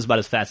turnaround is about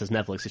as fast as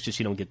Netflix. It's just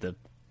you don't get the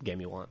game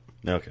you want.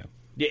 Okay.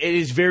 It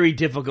is very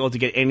difficult to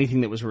get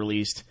anything that was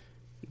released.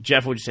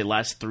 Jeff, would you say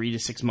last 3 to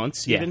 6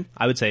 months? Yeah, even?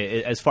 I would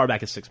say as far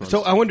back as 6 months.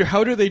 So I wonder,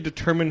 how do they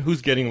determine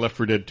who's getting Left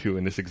 4 Dead 2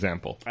 in this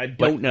example? I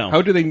don't know.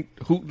 How do they?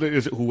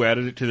 Is it who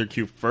added it to their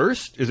queue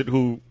first? Is it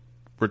who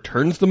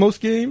returns the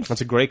most games?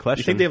 That's a great question.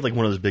 You think they have like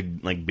one of those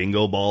big like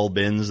bingo ball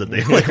bins that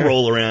they like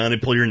roll around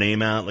and pull your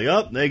name out? Like,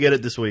 oh, they get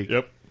it this week.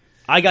 Yep.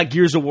 I got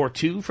Gears of War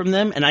 2 from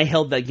them, and I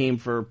held that game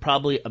for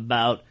probably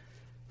about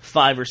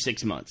 5 or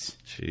 6 months.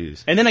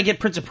 Jeez. And then I get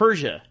Prince of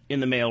Persia in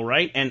the mail,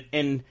 right?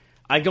 And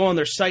I go on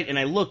their site and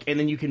I look, and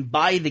then you can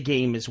buy the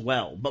game as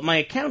well. But my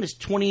account is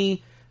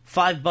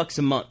 $25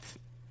 a month,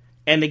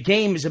 and the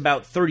game is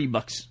about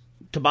 $30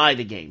 to buy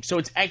the game.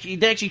 So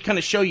they actually kind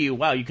of show you,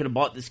 wow, you could have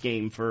bought this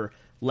game for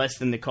less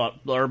than the cost,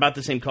 or about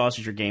the same cost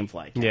as your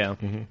GameFly account. Yeah.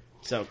 Mm-hmm.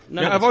 So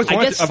I've always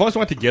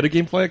wanted to get a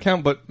GameFly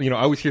account, but I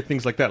always hear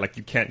things like that, like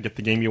you can't get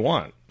the game you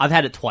want. I've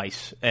had it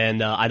twice,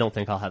 and I don't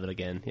think I'll have it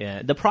again.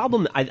 Yeah, the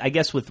problem, I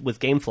guess, with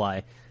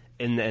GameFly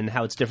and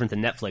how it's different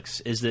than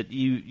Netflix is that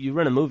you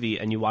rent a movie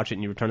and you watch it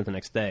and you return it the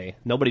next day.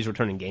 Nobody's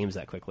returning games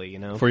that quickly,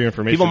 For your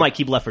information, people might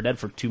keep Left 4 Dead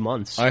for 2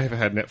 months. I have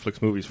had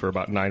Netflix movies for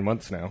about 9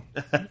 months now.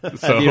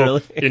 So you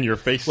really? In your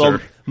face, well,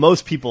 sir.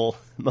 most people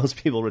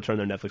return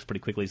their Netflix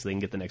pretty quickly so they can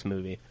get the next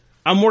movie.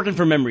 I'm working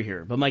from memory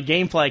here, but my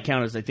GameFly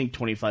account is, I think,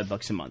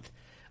 $25 a month.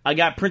 I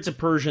got Prince of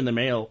Persia in the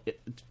mail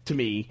to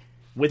me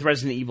with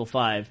Resident Evil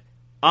 5.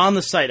 On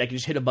the site, I can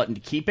just hit a button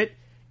to keep it.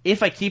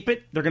 If I keep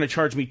it, they're going to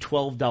charge me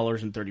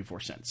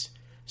 $12.34.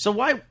 So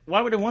why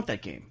would I want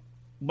that game?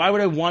 Why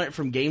would I want it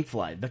from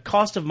GameFly? The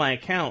cost of my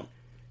account,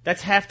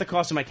 that's half the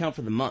cost of my account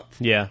for the month.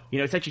 Yeah.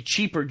 It's actually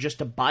cheaper just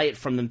to buy it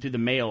from them through the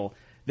mail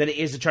than it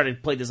is to try to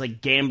play this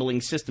like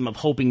gambling system of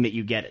hoping that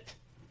you get it.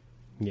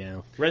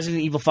 Yeah.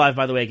 Resident Evil 5,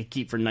 by the way, I could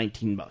keep for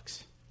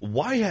 $19.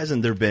 Why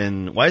hasn't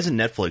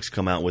Netflix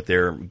come out with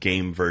their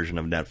game version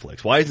of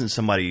Netflix? Why isn't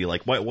somebody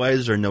like why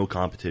is there no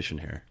competition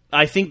here?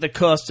 I think the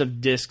cost of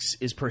discs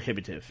is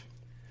prohibitive.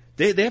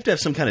 They have to have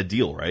some kind of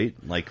deal, right?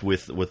 Like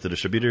with the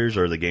distributors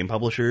or the game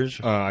publishers?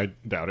 I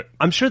doubt it.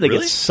 I'm sure they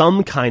Really? get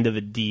some kind of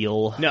a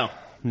deal. No.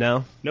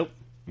 No? Nope.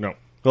 No.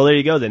 Well, there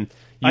you go then.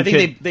 I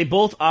think they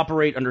both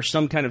operate under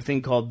some kind of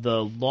thing called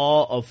the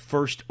law of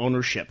first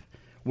ownership,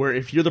 where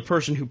if you're the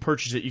person who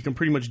purchased it, you can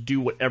pretty much do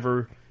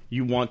whatever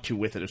you want to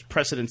with it. There's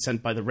precedent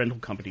set by the rental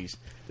companies,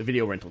 the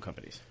video rental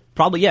companies.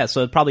 Probably, yeah.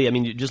 So probably,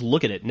 you just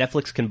look at it.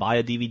 Netflix can buy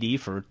a DVD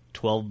for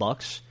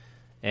 $12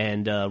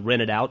 and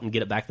rent it out and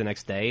get it back the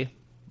next day,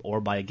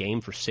 or buy a game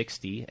for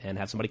 $60 and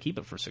have somebody keep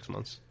it for 6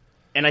 months.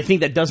 And I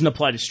think that doesn't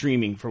apply to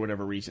streaming for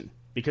whatever reason,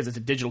 because it's a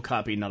digital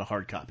copy, not a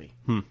hard copy.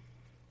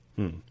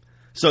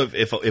 So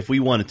if we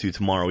wanted to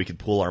tomorrow, we could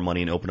pool our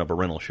money and open up a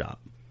rental shop.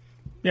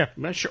 Yeah.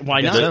 I'm not sure.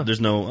 Why not? There's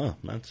no.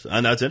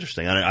 That's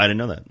interesting. I didn't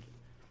know that.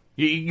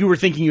 You were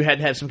thinking you had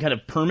to have some kind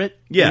of permit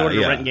in order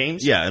to rent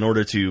games? Yeah, in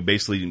order to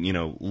basically,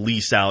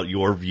 lease out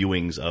your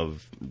viewings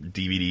of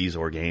DVDs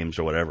or games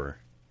or whatever.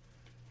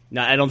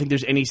 No, I don't think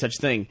there's any such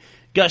thing.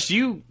 Gus,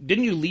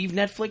 didn't you leave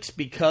Netflix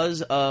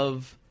because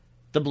of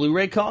the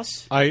Blu-ray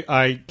costs?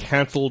 I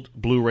canceled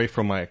Blu-ray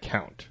from my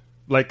account.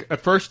 like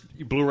at first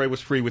Blu-ray was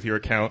free with your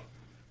account,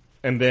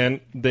 and then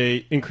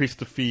they increased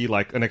the fee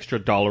like an extra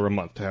 $1 a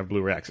month to have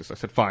Blu-ray access. I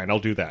said, fine, I'll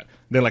do that.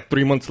 Then like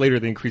 3 months later,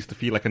 they increased the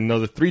fee like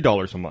another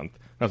 $3 a month.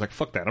 I was like,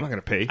 fuck that, I'm not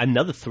going to pay.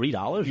 Another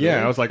 $3? Really?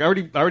 Yeah, I was like, I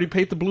already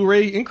paid the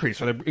Blu-ray increase.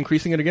 So they're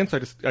increasing it again,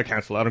 so I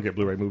cancel. I don't get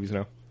Blu-ray movies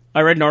now.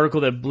 I read an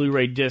article that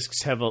Blu-ray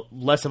discs have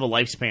less of a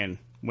lifespan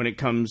when it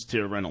comes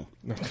to rental.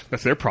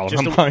 That's their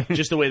problem. I'm fine.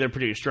 Just the way they're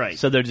produced, right?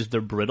 So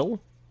they're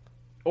brittle?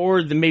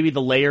 Or maybe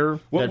the layer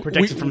that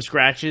protects it from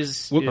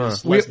scratches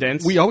is less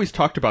dense. We always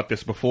talked about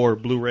this before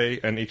Blu-ray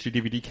and HD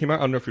DVD came out.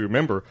 I don't know if you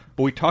remember,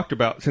 but we talked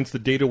about since the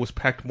data was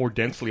packed more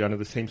densely onto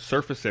the same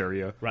surface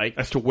area, right,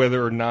 as to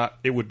whether or not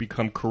it would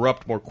become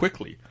corrupt more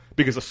quickly.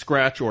 Because a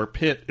scratch or a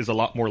pit is a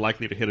lot more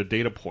likely to hit a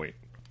data point,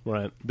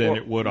 right, than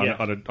it would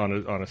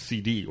on a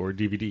CD or a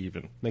DVD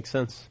even. Makes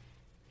sense.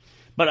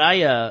 But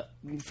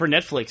for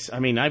Netflix, I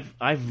mean,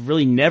 I've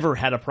really never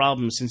had a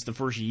problem since the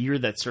first year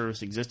that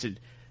service existed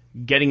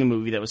getting a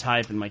movie that was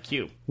high up in my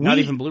queue. Not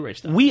even Blu-ray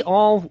stuff. We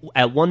all,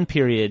 at one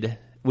period,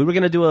 we were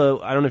going to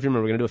do I don't know if you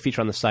remember, we were going to do a feature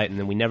on the site, and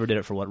then we never did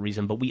it for what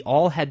reason, but we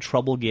all had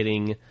trouble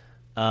getting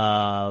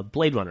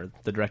Blade Runner,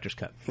 the director's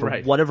cut. For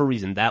whatever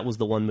reason, that was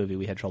the one movie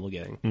we had trouble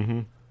getting. Mm-hmm.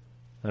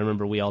 I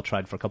remember we all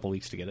tried for a couple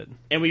weeks to get it.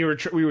 And we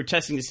were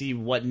testing to see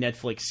what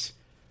Netflix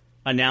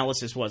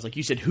analysis was. Like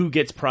you said, who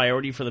gets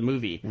priority for the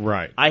movie?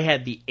 Right. I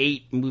had the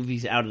 8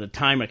 movies out of the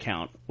time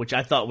account, which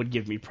I thought would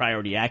give me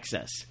priority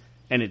access.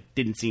 And it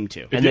didn't seem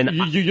to. And then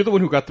you're the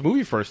one who got the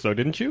movie first, though,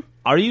 didn't you?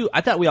 Are you?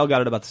 I thought we all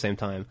got it about the same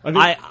time.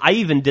 I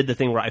even did the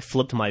thing where I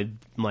flipped my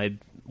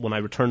when I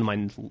returned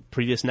my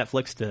previous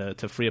Netflix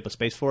to free up a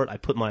space for it. I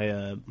put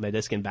my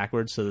disc in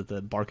backwards so that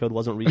the barcode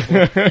wasn't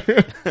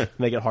readable,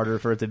 make it harder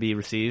for it to be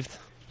received.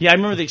 Yeah, I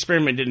remember the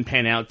experiment didn't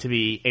pan out to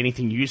be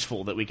anything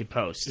useful that we could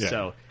post, yeah.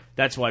 So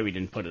that's why we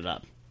didn't put it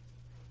up.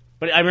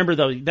 But I remember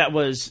though that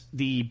was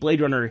the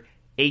Blade Runner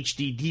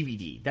HD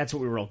DVD. That's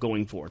what we were all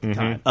going for at the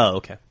time. Oh,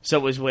 okay. So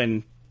it was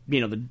when, the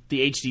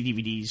HD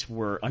DVDs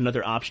were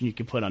another option you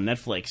could put on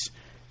Netflix,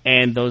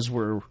 and those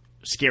were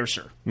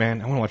scarcer.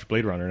 Man, I want to watch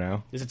Blade Runner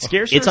now. Is it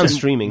scarcer? It's on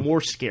streaming.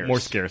 More scarce. More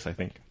scarce, I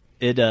think.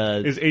 It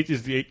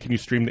is the 8, can you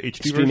stream the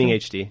HD streaming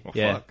version? HD. Oh,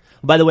 yeah. fuck.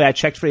 By the way, I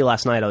checked for you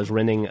last night. I was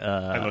renting.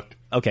 I looked.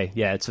 Okay,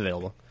 yeah, it's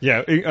available.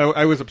 Yeah,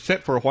 I was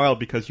upset for a while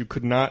because you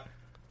could not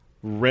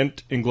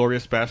rent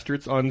Inglourious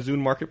Bastards on Zune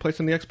Marketplace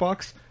on the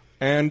Xbox,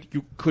 and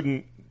you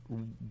couldn't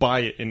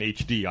buy it in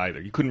HD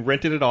either. You couldn't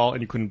rent it at all,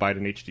 and you couldn't buy it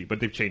in HD. But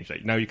they've changed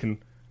that. Now you can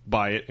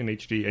buy it in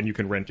HD, and you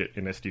can rent it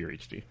in SD or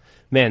HD.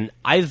 Man,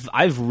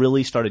 I've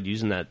really started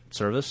using that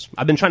service.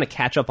 I've been trying to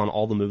catch up on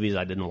all the movies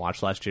I didn't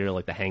watch last year,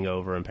 like The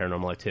Hangover and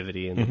Paranormal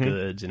Activity and The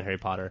Goods and Harry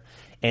Potter.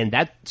 And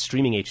that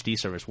streaming HD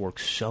service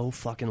works so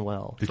fucking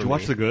well. Did you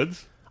watch The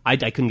Goods? I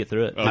couldn't get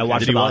through it. Okay. I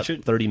watched Did you about watch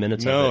it? 30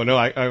 minutes of it. No,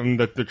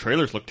 the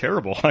trailers look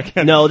terrible. I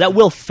can't. No, that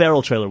Will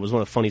Ferrell trailer was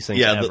one of the funniest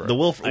things ever. The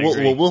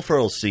Will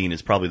Ferrell scene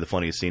is probably the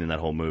funniest scene in that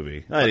whole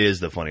movie. That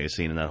is the funniest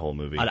scene in that whole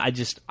movie.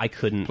 I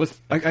couldn't. Plus,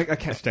 I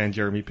can't stand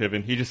Jeremy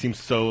Piven. He just seems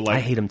so I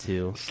hate him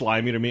too.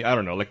 slimy to me. I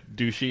don't know, like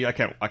douchey. I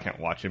can't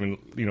watch him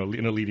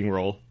in a leading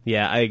role.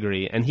 Yeah, I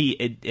agree. And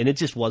it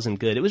just wasn't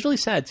good. It was really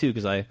sad too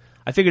because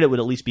I figured it would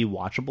at least be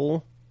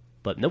watchable,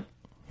 but nope.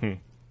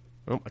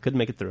 Nope, I couldn't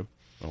make it through.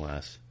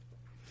 Alas.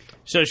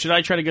 So should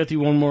I try to go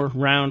through one more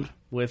round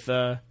with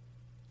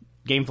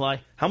GameFly?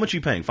 How much are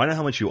you paying? Find out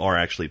how much you are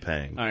actually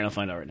paying. All right, I'll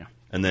find out right now.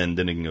 And then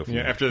you can go from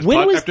Yeah, there.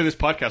 after this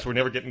podcast, we're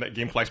never getting that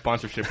GameFly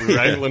sponsorship we were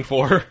angling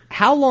for.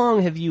 How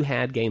long have you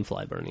had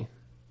GameFly, Bernie?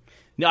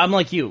 No, I'm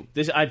like you.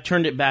 I've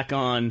turned it back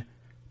on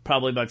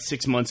probably about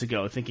 6 months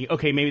ago, thinking,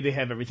 okay, maybe they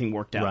have everything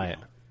worked out. Right.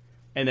 Now.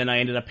 And then I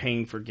ended up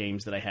paying for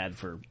games that I had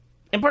for,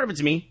 and part of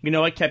it's me.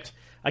 I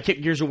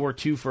kept Gears of War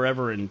 2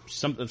 forever and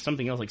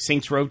something else like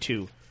Saints Row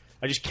 2.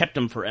 I just kept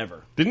them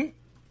forever. Didn't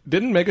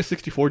Mega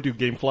 64 do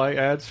GameFly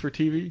ads for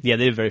TV? Yeah,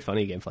 they have very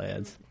funny GameFly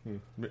ads.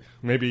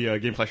 Maybe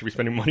GameFly should be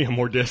spending money on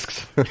more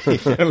discs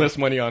and less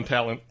money on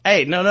talent.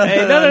 Hey, no.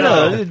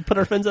 Put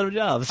our friends out of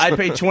jobs. I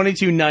pay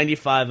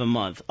 $22.95 a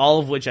month, all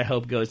of which I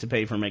hope goes to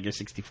pay for Mega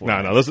 64.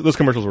 No, those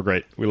commercials were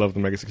great. We love the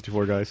Mega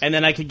 64 guys. And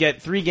then I could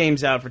get 3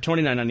 games out for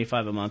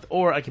 $29.95 a month,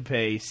 or I could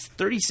pay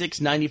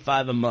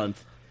 $36.95 a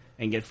month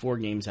and get 4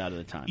 games out at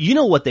a time. You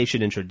know what they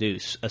should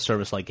introduce, a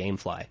service like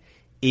GameFly,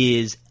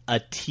 is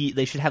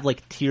they should have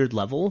like tiered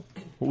level.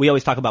 We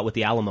always talk about with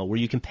the Alamo, where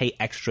you can pay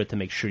extra to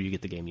make sure you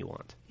get the game you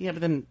want. Yeah,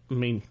 but then,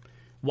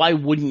 why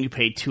wouldn't you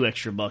pay $2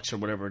 extra or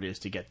whatever it is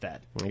to get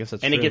that? I guess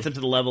that's and true. It gets up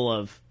to the level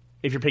of,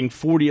 if you're paying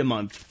 $40 a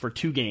month for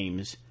 2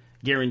 games,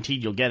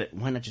 guaranteed you'll get it.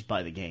 Why not just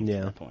buy the game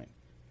at that point?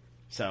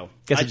 So,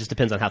 guess it just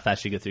depends on how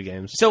fast you get through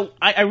games. So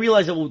I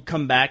realize it will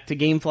come back to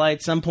GameFly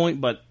at some point,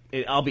 but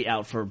I'll be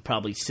out for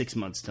probably 6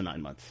 months to 9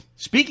 months.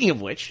 Speaking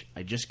of which,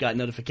 I just got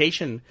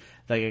notification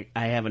that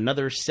I have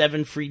another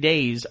 7 free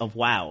days of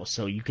WoW,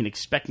 so you can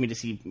expect me to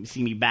see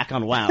me back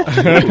on WoW.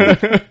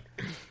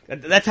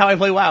 That's how I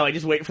play WoW. I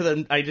just wait for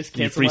them. I just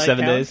cancel free my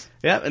 7 account. days?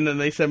 Yeah, and then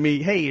they send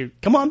me, hey,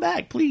 come on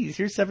back, please.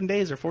 Here's 7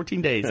 days or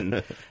 14 days.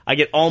 And I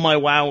get all my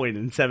WoW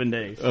in 7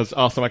 days. That's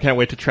awesome. I can't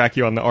wait to track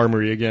you on the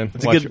armory again.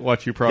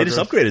 Watch you They progress.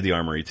 just upgraded the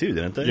armory too,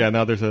 didn't they? Yeah,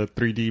 now there's a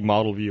 3D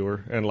model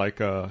viewer and like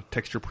a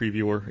texture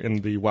previewer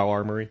in the WoW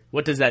armory.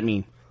 What does that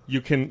mean?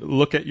 You can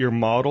look at your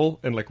model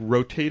and like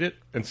rotate it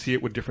and see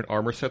it with different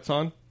armor sets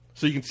on.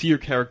 So you can see your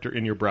character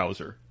in your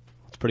browser,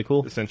 It's pretty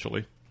cool,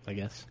 essentially. I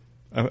guess.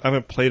 I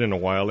haven't played in a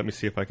while. Let me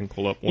see if I can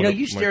pull up one of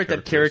You my stare at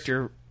that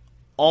character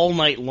all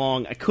night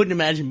long. I couldn't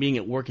imagine being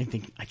at work and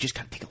thinking, I just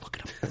got to take a look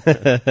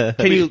at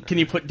him. Can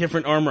you put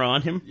different armor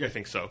on him? Yeah, I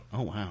think so.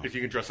 Oh, wow. If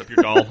you can dress up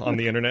your doll on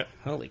the internet.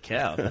 Holy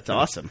cow, that's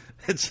awesome.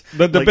 It's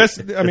The best,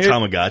 I mean,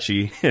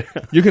 Tamagotchi.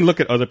 you can look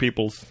at other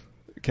people's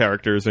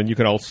characters, and you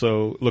can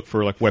also look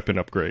for like weapon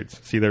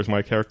upgrades. See, there's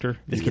my character.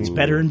 This gets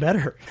better and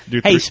better.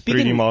 Do Hey,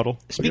 3D model.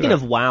 Speaking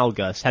of WoW,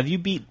 Gus, have you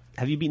beaten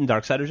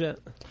Darksiders yet?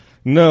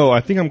 No, I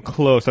think I'm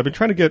close. I've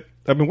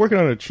been working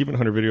on an Achievement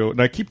Hunter video,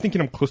 and I keep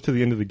thinking I'm close to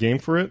the end of the game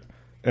for it,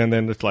 and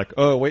then it's like,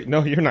 oh wait,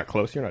 no, you're not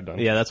close. You're not done.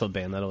 Yeah, that's what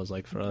Bayonetta was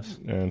like for us.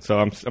 And so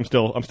I'm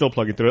still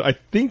plugging through it. I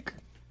think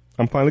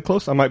I'm finally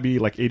close. I might be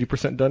like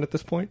 80% done at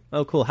this point.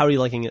 Oh, cool. How are you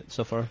liking it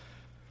so far?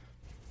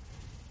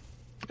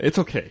 It's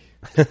okay.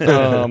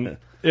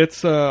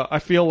 I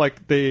feel like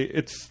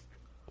it's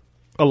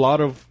a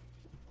lot of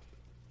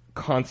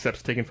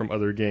concepts taken from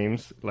other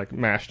games, like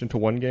mashed into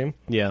one game.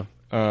 Yeah.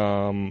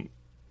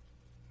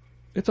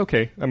 It's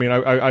okay. I mean,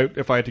 I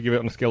if I had to give it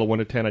on a scale of 1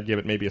 to 10, I'd give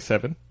it maybe a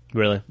 7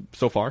 Really?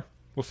 so far.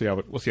 We'll see how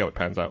it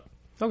pans out.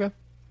 Okay.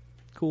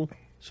 Cool.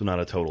 So not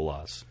a total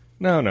loss.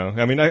 No.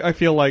 I mean, I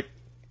feel like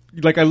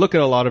I look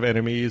at a lot of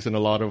enemies and a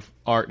lot of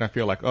art, and I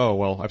feel like, oh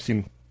well, I've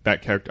seen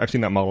that character, I've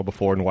seen that model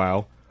before in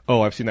WoW.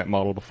 Oh, I've seen that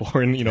model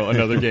before in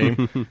another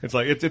game. It's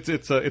like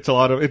it's a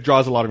lot of, it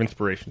draws a lot of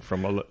inspiration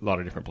from a lot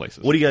of different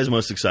places. What are you guys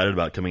most excited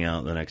about coming out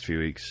in the next few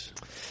weeks?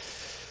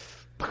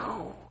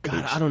 God,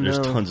 I don't know.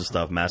 There's tons of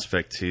stuff. Mass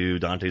Effect 2,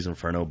 Dante's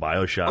Inferno,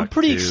 Bioshock. I'm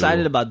pretty 2.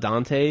 excited about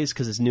Dante's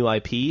because it's new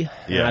IP, and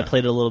Yeah. I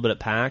played it a little bit at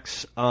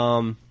PAX.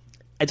 I'm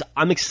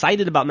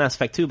excited about Mass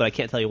Effect 2, but I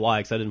can't tell you why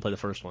because I didn't play the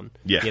first one.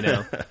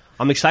 Yeah.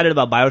 I'm excited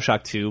about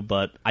Bioshock 2,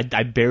 but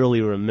I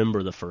barely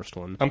remember the first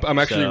one. I'm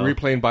actually So-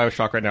 replaying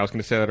Bioshock right now. I was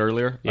going to say that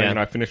earlier. Yeah. And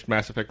I finished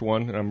Mass Effect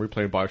 1, and I'm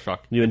replaying Bioshock.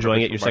 You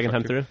enjoying it your Bioshock second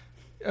time 2. through?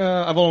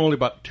 I've only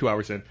about 2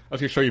 hours in. I was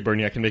going to show you,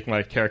 Bernie. I can make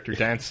my character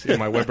dance in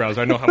my web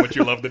browser. I know how much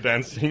you love the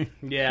dancing.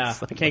 Yeah,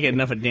 I can't get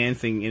enough of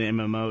dancing in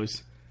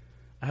MMOs.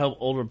 I hope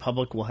Old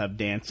Republic will have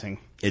dancing.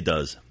 It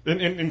does.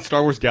 In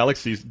Star Wars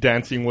Galaxies,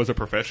 dancing was a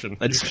profession.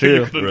 That's You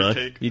true. could Really?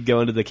 undertake. You'd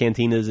go into the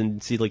cantinas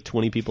and see like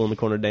 20 people in the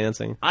corner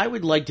dancing. I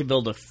would like to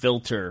build a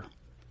filter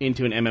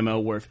into an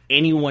MMO where if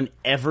anyone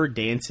ever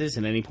dances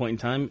at any point in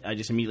time, I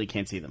just immediately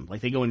can't see them. Like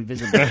they go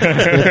invisible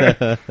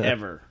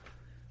ever.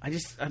 I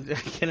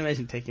can't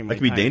imagine taking my That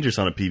could be time. dangerous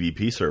on a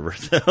PvP server,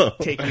 though.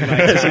 Taking my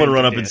time Someone to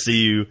run up and dance.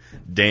 see you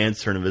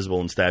dance, turn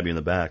invisible, and stab you in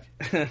the back.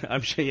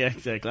 I'm sure. Yeah,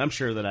 exactly. I'm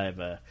sure that I've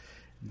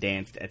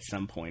danced at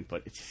some point,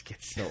 but it just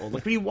gets so old.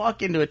 Like when you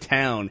walk into a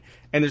town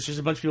and there's just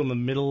a bunch of people in the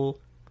middle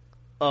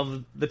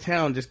of the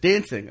town just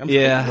dancing. I'm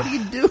Yeah. like, what are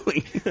you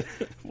doing?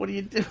 What are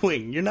you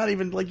doing? You're not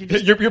even like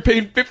You're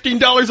paying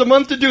 $15 a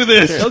month to do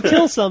this. Go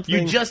kill something.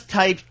 you just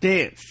typed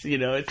dance.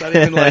 It's not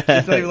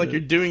even like you're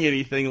doing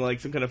anything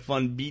like some kind of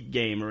fun beat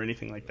game or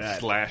anything like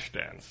that. Slash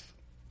dance.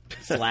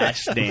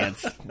 Slash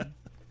dance.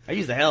 I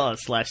use the hell out of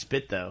slash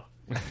spit though,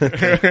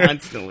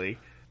 constantly.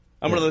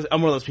 I'm one of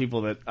those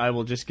people that I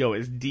will just go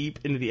as deep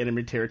into the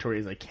enemy territory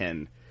as I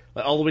can,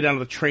 like, all the way down to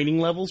the training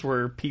levels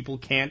where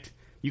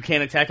you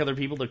can't attack other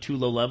people; they're too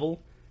low level.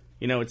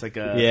 It's like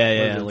a Yeah,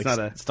 it's like not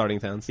a starting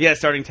towns. yeah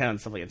starting town and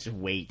stuff like that. Just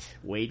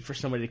wait for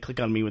somebody to click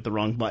on me with the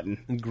wrong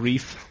button.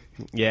 Grief.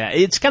 Yeah,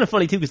 it's kind of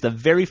funny too because the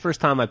very first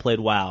time I played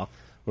WoW,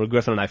 where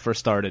Griffin and I first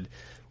started,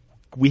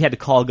 we had to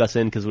call Gus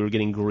in because we were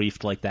getting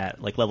griefed like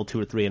that, like level 2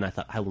 or 3, and I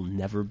thought, I will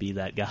never be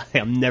that guy.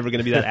 I'm never going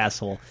to be that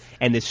asshole.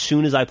 And as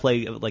soon as I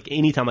play, like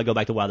anytime I go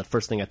back to WoW, the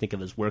first thing I think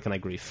of is where can I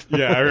grief?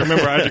 Yeah, I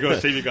remember I had to go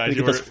save you guys.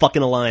 Get this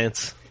fucking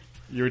alliance.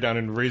 You were down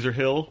in Razor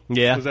Hill.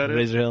 Yeah, Was that it?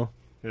 Razor Hill,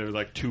 There were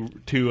like two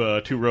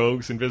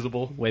rogues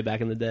invisible. way back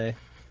in the day.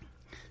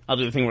 I'll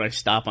do the thing where I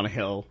stop on a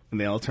hill and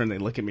they all turn, they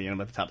look at me, and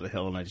I'm at the top of the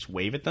hill, and I just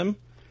wave at them.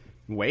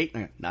 Wait,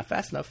 not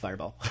fast enough,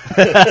 fireball.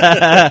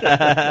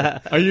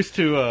 I used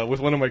to, with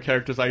one of my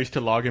characters, I used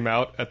to log him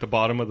out at the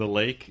bottom of the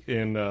lake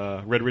in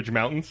Red Ridge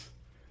Mountains.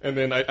 And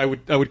then I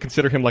would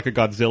consider him like a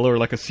Godzilla or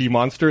like a sea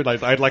monster.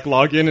 Like I'd like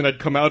log in and I'd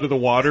come out of the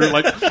water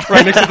like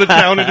right next to the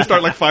town and just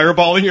start like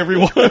fireballing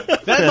everyone.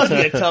 That must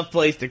be a tough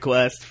place to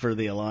quest for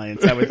the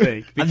Alliance, I would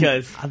think,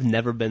 because I've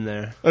never been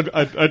there.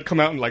 I'd come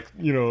out and like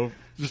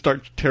just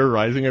start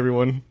terrorizing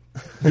everyone.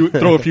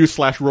 Throw a few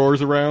slash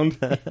roars around.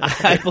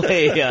 I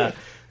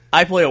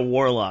play a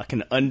warlock,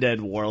 an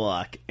undead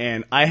warlock,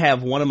 and I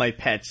have one of my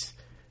pets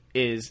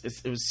it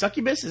was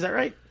succubus. Is that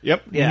right?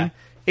 Yep. Yeah,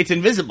 It's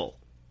invisible.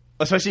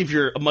 especially if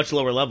you're a much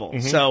lower level.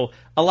 So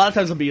a lot of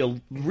times I'll be a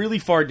really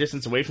far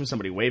distance away from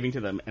somebody waving to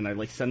them, and I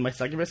like send my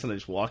succubus, and I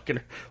just watching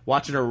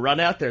her run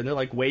out there, and they're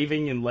like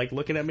waving and like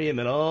looking at me, and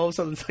then all of a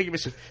sudden the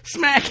succubus just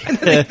smack, and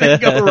then they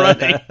go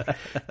running.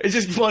 It's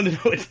just fun to know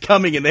it's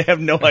coming, and they have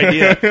no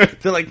idea.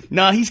 They're like,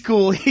 "Nah, he's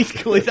cool. He's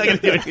cool. He's not gonna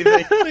do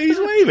anything." He's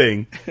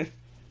waving.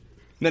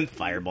 Then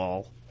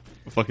fireball.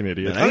 Fucking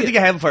idiot. I don't think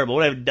I have a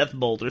fireball. I have a death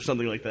bolt or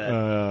something like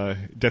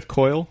that. Death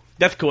Coil.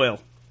 Death coil.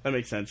 That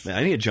makes sense. Man,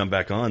 I need to jump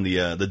back on.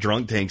 The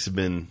drunk tanks have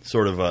been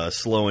sort of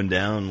slowing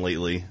down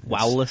lately.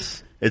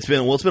 Wowless. It's been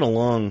a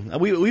long.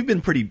 We've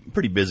been pretty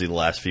busy the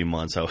last few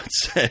months, I would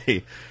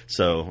say.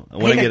 So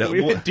when I get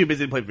We've been too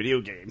busy to play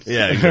video games.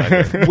 yeah,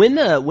 exactly. When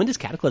does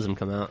Cataclysm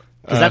come out?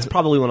 Because that's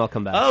probably when I'll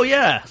come back. Oh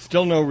yeah.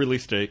 Still no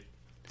release date.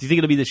 Do you think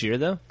it'll be this year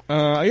though?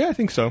 Yeah, I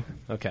think so.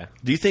 Okay.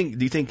 Do you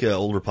think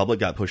Old Republic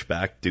got pushed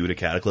back due to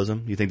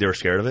Cataclysm? Do you think they were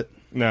scared of it?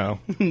 No.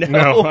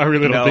 No, I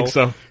really don't think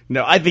so.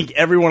 No, I think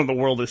everyone in the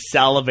world is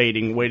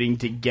salivating, waiting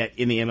to get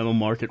in the MMO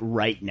market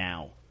right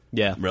now.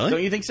 Yeah. Really?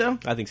 Don't you think so?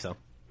 I think so.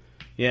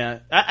 Yeah.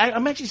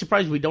 I'm actually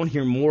surprised we don't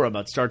hear more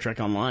about Star Trek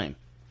Online.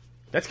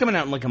 That's coming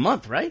out in like a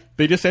month, right?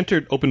 They just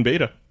entered open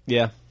beta.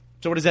 Yeah.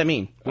 So what does that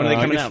mean? When are they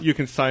coming out? You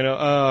can sign up.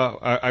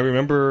 I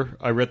remember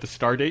I read the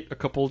start date a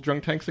couple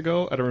drunk tanks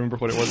ago. I don't remember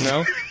what it was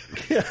now.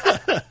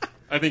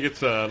 I think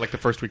it's like the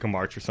first week of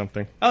March or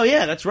something. Oh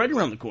yeah, that's right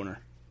around the corner.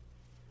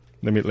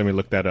 Let me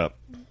look that up.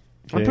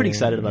 I'm pretty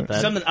excited about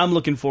that. Something I'm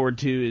looking forward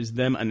to is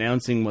them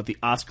announcing what the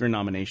Oscar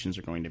nominations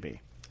are going to be.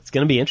 It's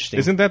going to be interesting.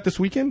 Isn't that this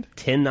weekend?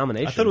 10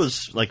 nominations. I thought it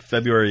was like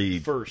February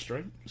First,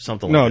 right?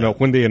 something. No, like no. that.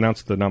 When they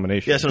announced the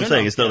nomination. Yeah, that's what I'm No,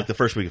 saying. no, It's like the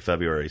first week of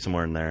February,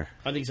 somewhere in there.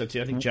 I think so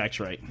too. I think Jack's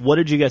right. What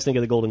did you guys think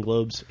of the Golden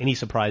Globes? Any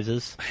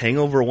surprises?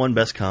 Hangover won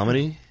Best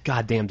Comedy.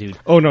 God damn, dude.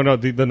 Oh no.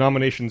 The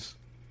nominations.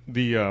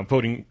 The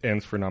voting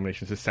ends for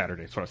nominations is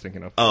Saturday. That's what I was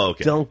thinking of. Oh,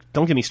 okay. Don't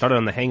get me started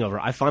on The Hangover.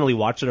 I finally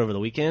watched it over the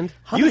weekend.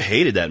 You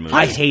hated that movie.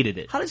 I hated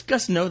it. How does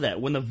Gus know that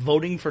when the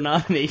voting for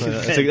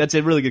nominations? That's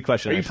a really good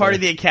question. Are you actually. part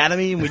of the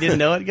Academy and we didn't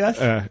know it,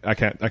 Gus? I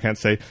can't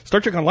say. Star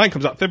Trek Online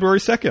comes out February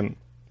 2nd.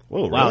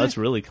 Whoa, Wow, really? that's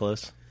really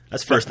close.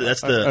 That's first.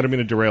 That's I don't the. mean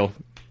to derail.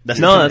 That's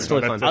No, the, that's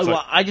totally fine. that's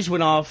like- I just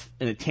went off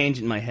in a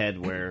tangent in my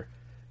head where...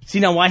 See,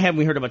 now, why haven't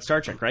we heard about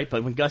Star Trek, right?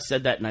 But when Gus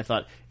said that, and I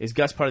thought, is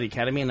Gus part of the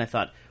Academy? And I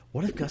thought,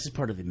 what if Gus is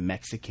part of the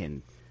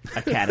Mexican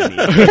Academy?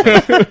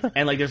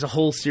 And, like, there's a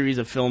whole series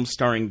of films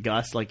starring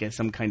Gus, like, as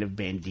some kind of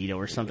bandito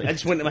or something. I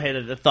just went in my head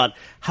and I thought,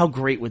 how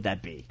great would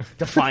that be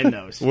to find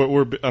those?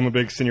 I'm a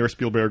big Senor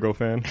Spielbergo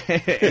fan.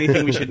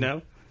 Anything we should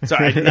know?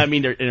 Sorry, I did not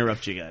mean to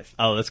interrupt you guys.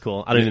 Oh, that's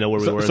cool. I don't even know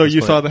where we were. So at this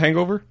you point. saw The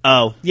Hangover?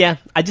 Oh, yeah.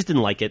 I just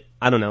didn't like it.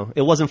 I don't know.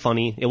 It wasn't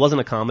funny. It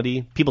wasn't a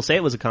comedy. People say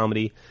it was a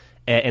comedy,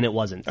 and it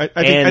wasn't.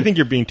 I think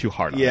you're being too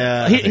hard on it.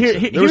 yeah. I think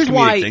so. There was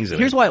comedic things in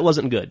here's it. why it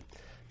wasn't good.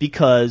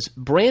 Because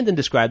Brandon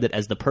described it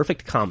as the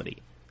perfect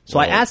comedy. So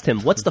I asked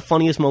him, what's the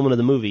funniest moment of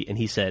the movie? And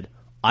he said,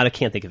 I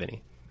can't think of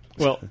any.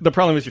 Well, the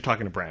problem is you're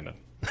talking to Brandon.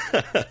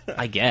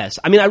 I guess.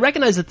 I mean, I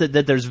recognize that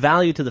there's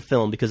value to the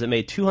film because it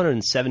made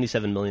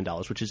 $277 million,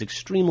 which is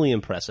extremely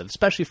impressive,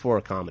 especially for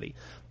a comedy.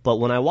 But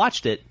when I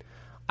watched it,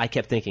 I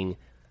kept thinking,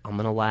 I'm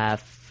going to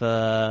laugh.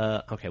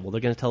 Okay, well,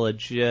 they're going to tell a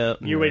joke.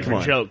 You're waiting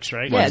for jokes,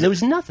 right? Yeah, there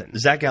was nothing.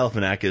 Zach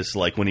Galifianakis,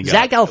 like when he got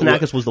Zach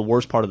Galifianakis was the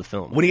worst part of the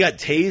film. when he got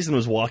tased and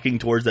was walking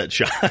towards that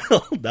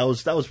child. that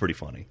was pretty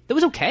funny. It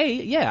was okay,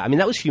 yeah. I mean,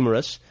 that was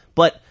humorous,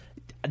 but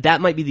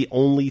that might be the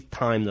only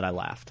time that I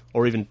laughed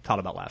or even thought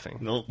about laughing.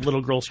 The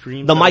little girl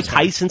screams. The That Mike was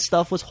funny. Tyson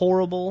stuff was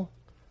horrible.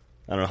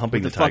 I don't know.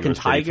 Humping The the tiger fucking was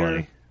pretty tiger.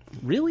 funny.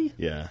 Really?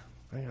 Yeah.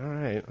 All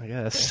right, I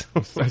guess.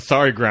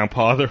 Sorry,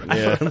 Grandpa.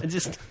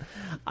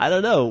 I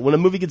don't know. When a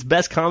movie gets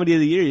best comedy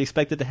of the year, you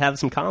expect it to have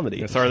some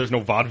comedy. Sorry, there's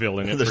no vaudeville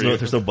in it.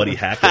 There's no Buddy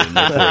Hackett in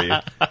there for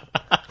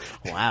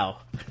you. Wow.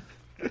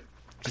 Just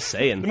The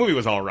saying. movie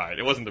was all right.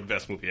 It wasn't the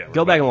best movie ever.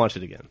 Go back and watch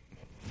it again.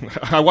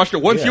 I watched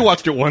it once. Yeah. You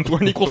watched it once. We're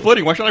on equal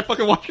footing. Why should I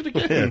fucking watch it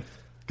again?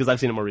 Because I've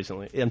seen it more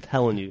recently. I'm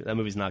telling you, that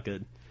movie's not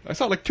good. I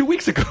saw it like 2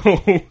 weeks ago.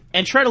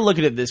 And try to look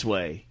at it this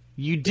way.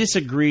 You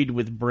disagreed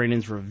with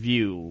Brandon's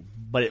review,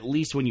 but at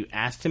least when you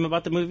asked him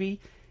about the movie,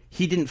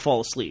 he didn't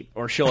fall asleep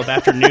or show up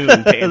after noon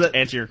to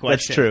answer your question.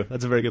 That's true.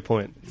 That's a very good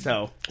point.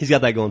 So He's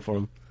got that going for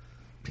him.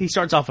 he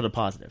starts off with a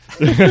positive.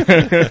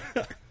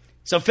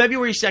 So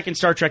February 2nd,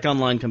 Star Trek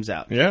Online comes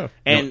out. Yeah.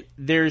 And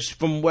there's,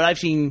 from what I've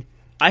seen,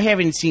 I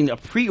haven't seen a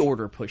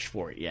pre-order push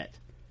for it yet.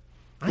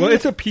 Well,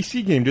 it's a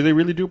PC game. Do they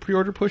really do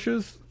pre-order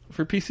pushes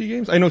for PC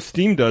games? I know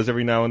Steam does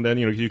every now and then.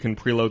 You can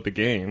preload the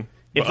game.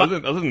 But other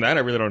than that,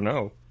 I really don't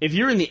know. If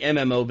you're in the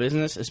MMO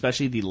business,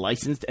 especially the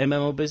licensed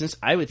MMO business,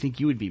 I would think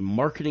you would be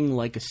marketing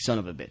like a son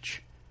of a bitch.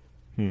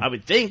 I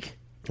would think.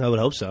 I would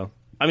hope so.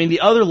 I mean, the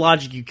other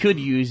logic you could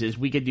use is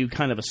we could do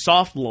kind of a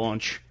soft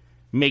launch,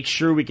 make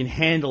sure we can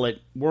handle it,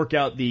 work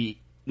out the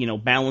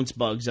balance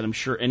bugs that I'm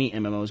sure any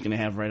MMO is going to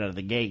have right out of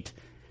the gate,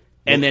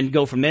 and then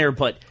go from there.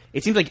 But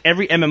it seems like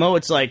every MMO,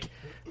 it's like,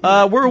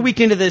 we're a week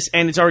into this,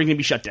 and it's already going to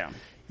be shut down.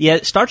 Yeah,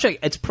 Star Trek.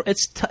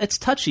 It's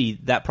touchy,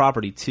 that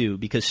property too,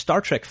 because Star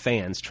Trek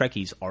fans,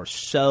 Trekkies, are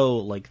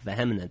so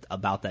vehement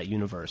about that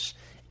universe,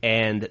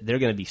 and they're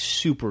going to be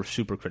super,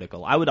 super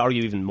critical. I would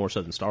argue even more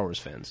so than Star Wars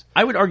fans.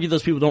 I would argue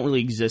those people don't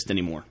really exist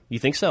anymore. You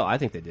think so? I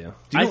think they do.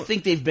 I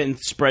think they've been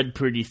spread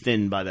pretty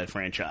thin by that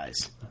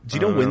franchise. Do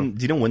you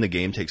know when the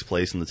game takes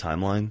place in the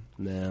timeline?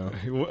 No.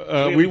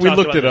 We talked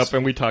looked about it this. up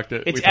and we talked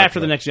it. It's we talked after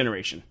the about next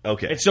generation.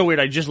 Okay. It's so weird.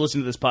 I just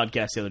listened to this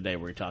podcast the other day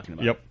where we were talking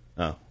about Yep. it.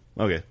 Oh,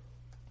 okay.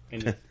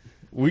 And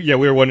We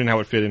were wondering how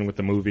it fit in with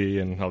the movie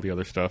and all the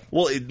other stuff.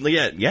 Well,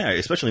 yeah,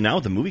 especially now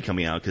with the movie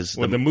coming out because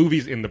Well, the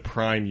movie's in the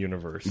Prime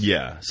universe.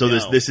 yeah. So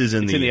No, this is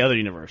in it's the in the other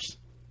universe.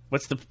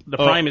 What's the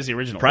Prime is the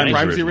original. Prime right? is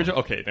Prime's the original.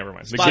 original? Okay, never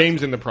mind. The Spock-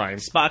 game's in the Prime.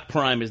 Spock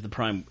Prime is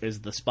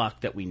the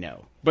Spock that we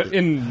know. But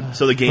in...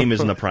 So the game is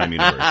in the Prime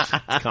universe.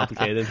 It's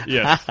complicated.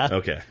 Yes.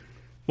 Okay.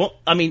 Well,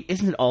 I mean,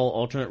 isn't it all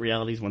alternate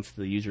realities once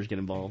the users get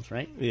involved,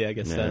 right? Yeah, I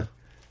guess Yeah. so.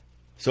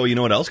 So you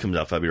know what else comes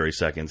out February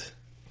 2nd?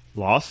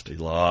 Lost?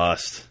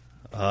 Lost.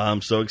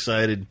 I'm so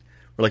excited.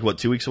 We're like, what,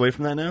 2 weeks away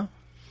from that now?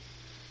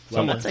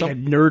 That's like a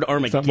nerd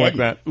Armageddon. Something like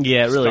that.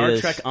 Yeah, it really Star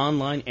is. Trek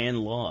Online and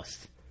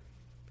Lost.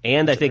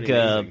 And I think pretty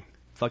amazing.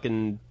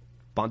 fucking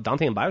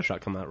Dante and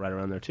Bioshock come out right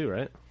around there too,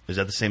 right? Is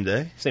that the same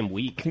day? Same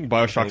week.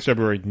 Bioshock's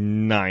February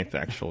 9th,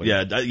 actually.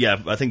 Yeah,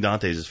 I think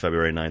Dante's is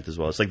February 9th as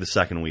well. It's like the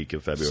second week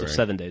of So February.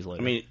 7 days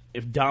later. I mean,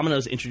 if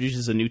Domino's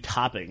introduces a new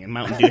topping and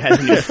Mountain Dew has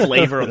a new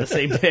flavor on the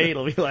same day,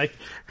 it'll be like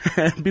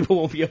people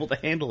won't be able to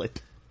handle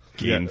it.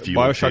 Game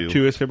Fuel Bioshock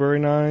 2 is February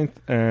 9th,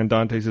 and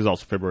Dante's is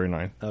also February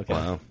 9th. okay.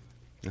 Wow.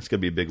 That's going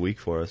to be a big week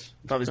for us.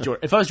 If I was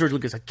George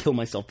Lucas, I'd kill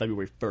myself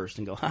February 1st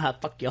and go, haha,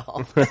 fuck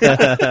y'all.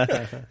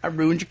 I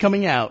ruined your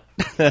coming out.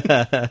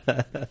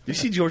 Did you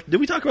see George? Did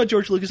we talk about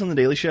George Lucas on The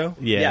Daily Show?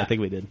 Yeah, Yeah. I think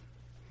we did.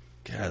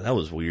 God, that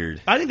was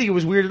weird. I didn't think it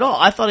was weird at all.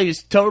 I thought he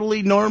was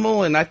totally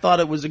normal, and I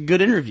thought it was a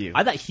good interview.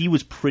 I thought he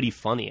was pretty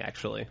funny,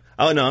 actually.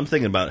 Oh, no, I'm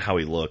thinking about how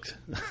he looked.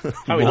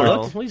 How he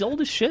Well, looked? well, he's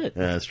old as shit.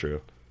 Yeah, that's true.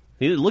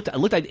 He looked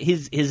like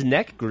his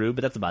neck grew,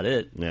 but that's about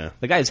it. Yeah.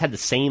 The guy's had the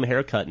same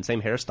haircut and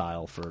same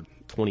hairstyle for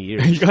 20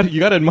 years. You got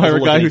to admire a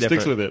Doesn't look guy any who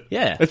sticks different. with it.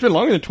 Yeah. It's been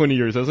longer than 20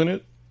 years, hasn't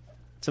it?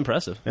 It's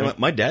impressive. Man,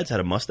 my dad's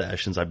had a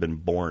mustache since I've been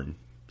born.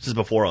 This is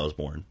before I was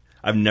born.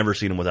 I've never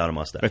seen him without a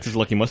mustache. That's his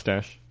lucky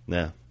mustache.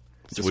 Yeah.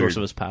 It's the source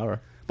of his power.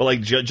 But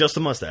like just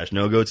a mustache.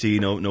 No goatee,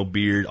 no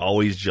beard,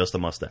 always just a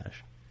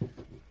mustache.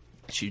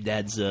 Your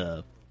dad's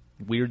a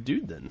weird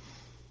dude then.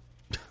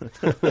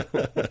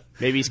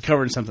 Maybe he's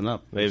covering something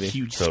up. Maybe. A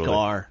huge Totally.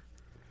 scar.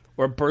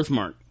 Or a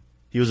birthmark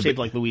He was a shaped big,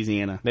 like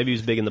Louisiana. Maybe he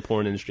was big in the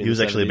porn industry. he in was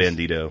the actually a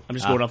 70s. bandito. I'm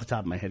just going off the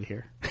top of my head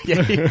here.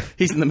 Yeah,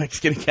 he's in the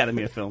Mexican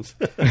Academy of Films.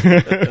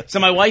 So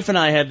my wife and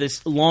I have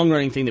this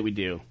long-running thing that we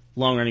do,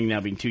 long-running now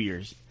being 2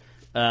 years,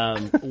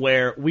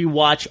 where we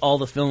watch all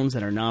the films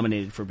that are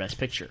nominated for Best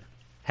Picture.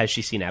 Has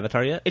she seen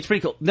Avatar yet? It's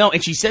pretty cool. No,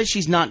 and she says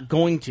she's not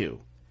going to.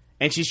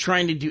 And she's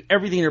trying to do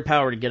everything in her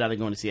power to get out of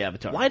going to see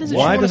Avatar. Why doesn't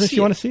Why she doesn't she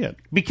want want to see it?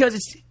 Because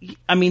it's,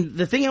 I mean,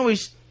 the thing I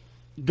always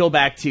go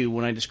back to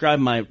when I describe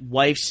my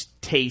wife's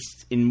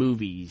taste in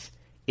movies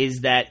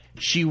is that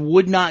she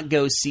would not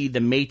go see The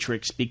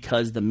Matrix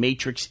because The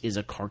Matrix is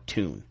a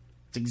cartoon.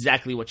 It's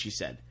exactly what she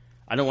said.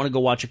 I don't want to go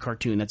watch a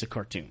cartoon. That's a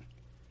cartoon.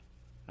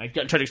 I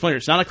tried to explain to her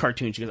it's not a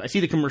cartoon. She goes, I see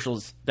the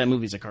commercials. That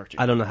movie's a cartoon.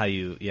 I don't know how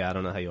you. Yeah, I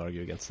don't know how you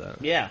argue against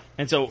that. Yeah.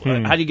 And so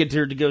how do you get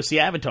her to go see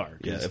Avatar? 'Cause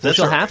Yeah, if Well,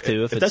 she'll her, have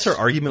to if If that's it's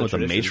her argument the with the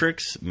tradition.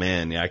 Matrix,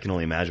 man, yeah, I can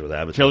only imagine with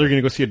Avatar. Tell her you're going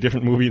to go see a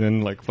different movie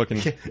than like fucking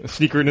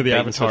sneak her into the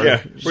Avatar.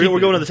 Yeah, we're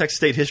going to the Texas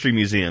State History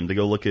Museum to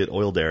go look at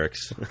oil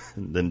derricks,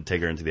 and then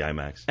take her into the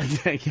IMAX.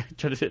 Yeah,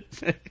 try to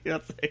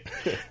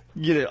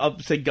I'll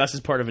say Gus is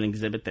part of an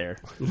exhibit there.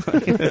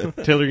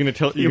 Tell her you're going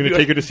to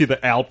take her to see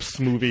the Alps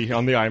movie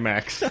on the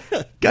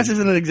IMAX. Gus is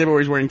in an exhibit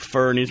where he's wearing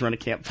fur and he's around a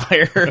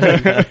campfire.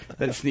 And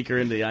then sneak her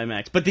into the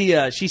IMAX. But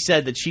she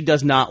said that she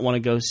does not want to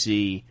go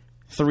see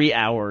 3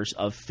 hours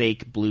of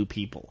fake blue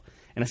people.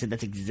 And I said,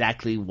 that's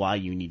exactly why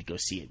you need to go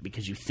see it,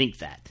 because you think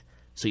that.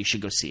 So you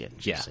should go see it.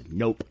 And she said,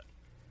 nope.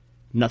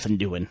 Nothing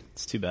doing.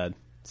 It's too bad.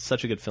 It's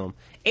such a good film,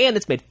 and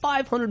it's made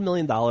 $500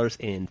 million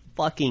in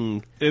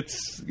fucking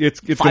It's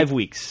 5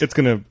 weeks. It's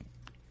going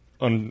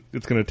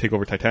to take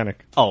over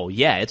Titanic. Oh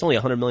yeah, it's only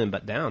 $100 million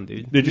down,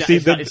 dude. Did you Yeah, see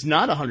it's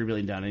not 100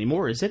 million down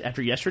anymore, is it?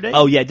 After yesterday?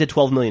 Oh yeah, it did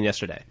 12 million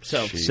yesterday.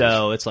 Jeez.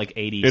 So it's like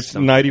 80. It's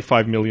something.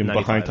 95 million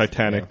 95, behind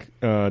Titanic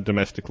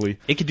domestically.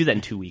 It could do that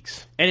in 2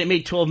 weeks. And it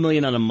made 12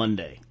 million on a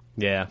Monday.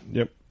 Yeah,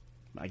 Yep.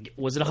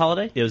 Was it a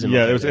holiday? it was.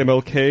 Yeah, it was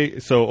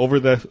MLK. So over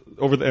the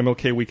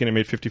MLK weekend, it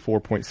made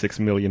 $54.6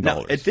 million.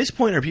 Now, at this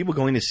point, are people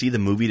going to see the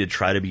movie to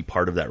try to be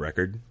part of that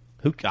record?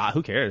 Who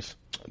cares?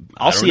 I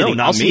I'll don't see know, it.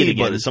 not I'll me, see it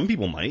again. but some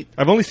people might.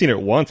 I've only seen it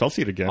once. I'll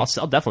see it again. I'll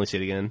definitely see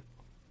it again.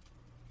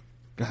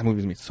 God, that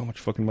movie's made so much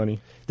fucking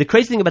money. The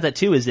crazy thing about that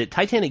too is that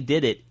Titanic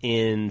did it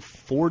in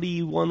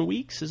 41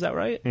 weeks. Is that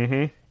right?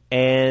 Mm-hmm.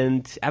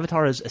 And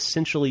Avatar has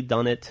essentially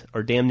done it,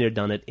 or damn near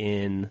done it,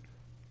 in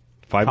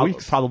 5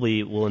 weeks.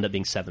 Probably will end up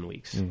being 7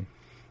 weeks.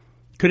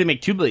 Could it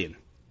make $2 billion?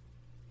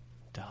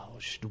 Oh,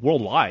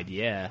 worldwide,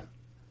 yeah,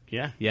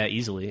 Yeah.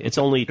 easily. It's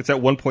only It's at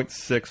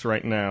 1.6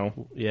 right now.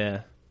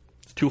 yeah.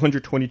 It's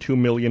 222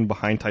 million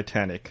behind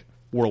Titanic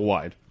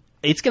worldwide.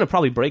 It's going to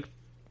probably break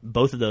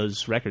both of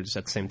those records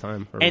at the same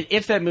time. And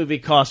if that movie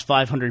cost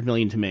 $500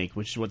 million to make,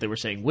 which is what they were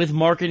saying, with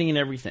marketing and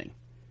everything,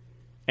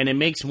 and it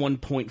makes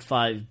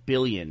 $1.5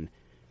 billion,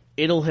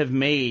 it'll have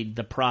made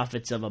the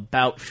profits of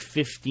about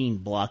 15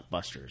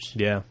 blockbusters.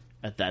 Yeah.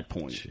 At that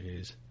point.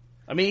 Jeez.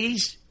 I mean,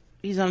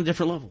 he's on a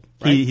different level.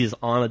 Right? He's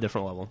on a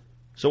different level.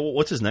 So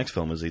what's his next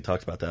film? Has he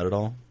talked about that at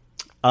all?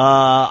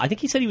 I think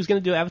he said he was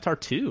going to do Avatar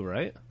 2,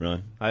 right?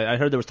 Really? I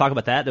heard there was talk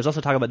about that. There's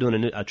also talk about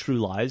doing a True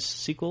Lies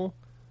sequel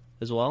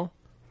as well.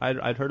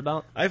 I'd heard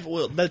about.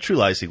 That True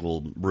Lies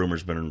sequel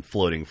rumor's been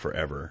floating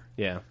forever.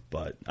 Yeah.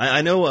 But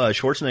I know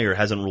Schwarzenegger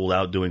hasn't ruled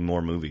out doing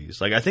more movies.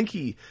 Like, I think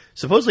he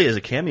supposedly has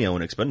a cameo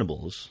in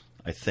Expendables.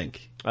 I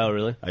think. Oh,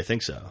 really? I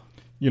think so.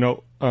 You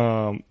know,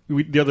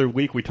 the other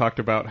week we talked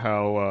about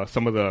how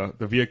some of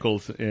the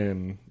vehicles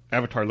in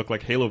Avatar look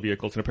like Halo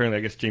vehicles, and apparently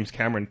I guess James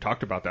Cameron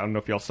talked about that. I don't know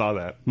if y'all saw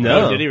that.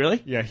 No. Did he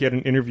really? Yeah, he had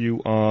an interview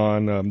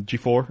on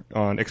G4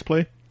 on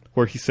X-Play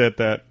where he said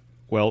that,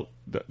 well,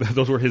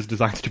 those were his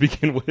designs to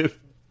begin with.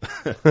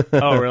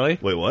 Oh, really?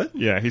 Wait, what?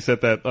 Yeah, he said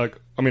that,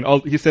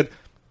 he said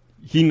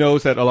he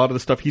knows that a lot of the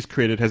stuff he's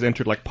created has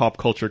entered, like, pop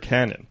culture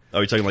canon. Oh,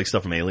 you're talking like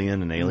stuff from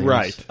Alien and Aliens?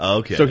 Right. Oh,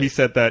 okay. So he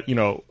said that,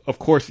 of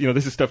course,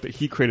 this is stuff that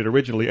he created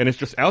originally, and it's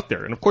just out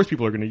there. And, of course,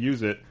 people are going to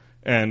use it.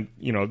 And,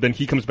 then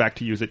he comes back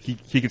to use it.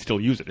 He can still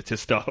use it. It's his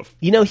stuff.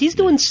 He's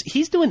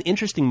doing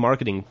interesting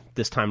marketing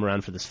this time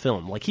around for this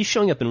film. Like, he's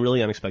showing up in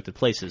really unexpected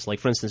places. Like,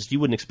 for instance, you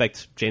wouldn't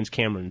expect James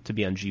Cameron to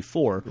be on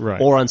G4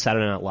 right. or on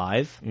Saturday Night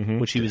Live,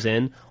 which he was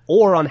in,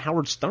 or on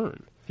Howard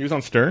Stern. He was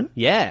on Stern?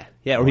 Yeah,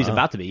 or he's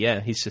about to be.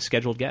 Yeah, he's a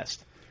scheduled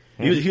guest.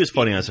 He was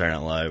funny on Saturday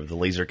Night Live, the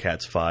Laser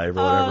Cats 5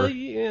 or whatever.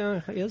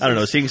 Yeah, I don't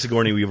know. Seeing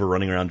Sigourney Weaver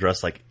running around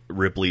dressed like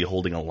Ripley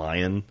holding a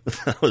lion,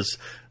 that was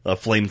a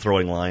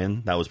flame-throwing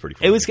lion. That was pretty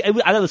funny. I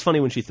thought it was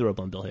funny when she threw up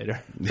on Bill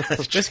Hader.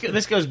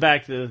 This goes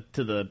back to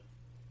the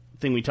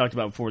thing we talked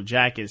about before.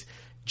 Jack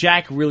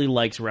really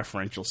likes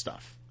referential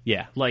stuff.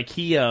 Yeah, like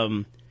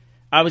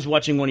I was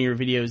watching one of your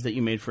videos that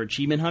you made for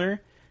Achievement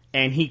Hunter,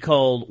 and he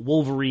called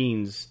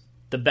Wolverines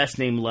the best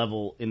named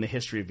level in the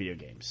history of video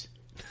games.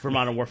 For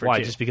Modern Warfare 2.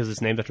 Why? Just because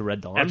it's named after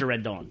Red Dawn? After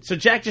Red Dawn. So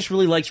Jack just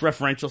really likes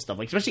referential stuff.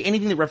 Like, especially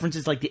anything that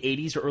references like the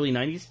 80s or early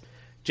 90s.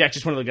 Jack's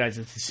just one of the guys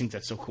that thinks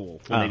that's so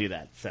cool when they do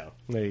that. So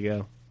there you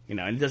go. And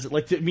it doesn't,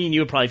 like, me and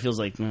you, it probably feels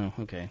like, oh,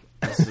 okay.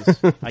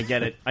 I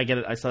get it.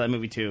 I saw that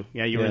movie too.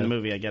 Yeah, you were in the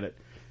movie. I get it.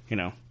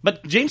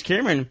 But James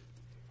Cameron,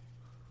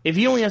 if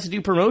he only has to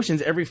do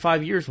promotions every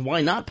 5 years,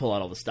 why not pull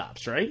out all the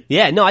stops, right?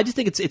 Yeah, no, I just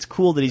think it's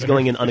cool that he's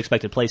going in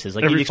unexpected places.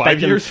 Like, every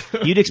 5 years?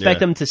 You'd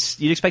expect him to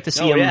see him.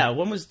 Oh, yeah.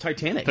 When was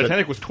Titanic?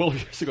 Titanic was 12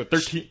 years ago.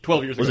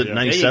 12 years ago. Was it yeah.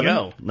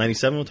 97?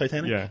 97 with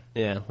Titanic? Yeah.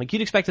 Yeah, like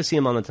you'd expect to see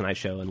him on The Tonight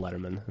Show and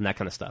Letterman and that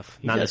kind of stuff.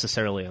 Not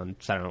necessarily on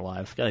Saturday Night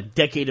Live. Got a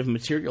decade of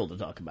material to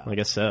talk about. I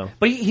guess so.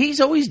 But he's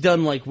always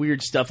done like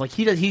weird stuff. Like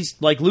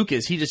he's like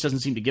Lucas. He just doesn't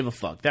seem to give a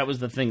fuck. That was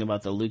the thing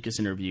about the Lucas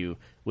interview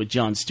with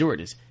Jon Stewart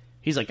is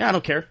he's like, I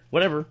don't care,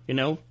 whatever.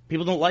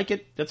 People don't like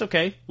it. That's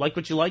okay. Like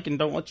what you like and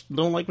don't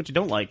like what you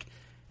don't like.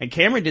 And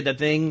Cameron did that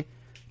thing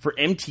for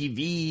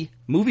MTV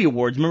Movie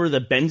Awards. Remember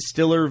the Ben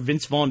Stiller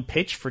Vince Vaughn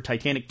pitch for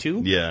Titanic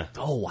 2? Yeah.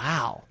 Oh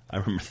wow. I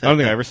remember that. I don't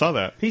think I ever saw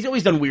that. He's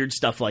always done weird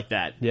stuff like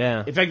that.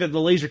 Yeah. In fact, the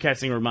Laser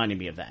Cats thing reminded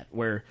me of that,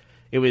 where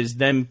it was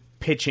them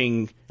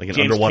pitching like an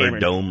James underwater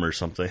Cameron. dome or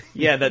something.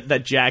 Yeah,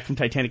 that Jack from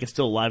Titanic is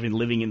still alive and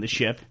living in the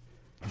ship.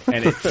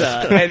 And it's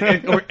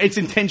or it's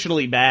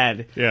intentionally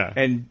bad. Yeah.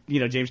 And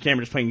James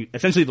Cameron is playing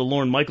essentially the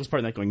Lorne Michaels part,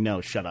 and that going,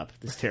 no, shut up,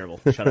 this is terrible,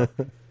 shut up.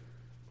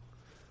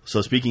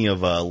 So speaking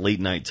of late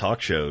night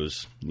talk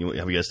shows,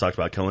 have you guys talked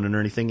about Conan or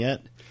anything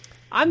yet?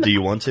 Do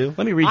you want to?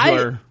 Let me read you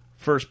our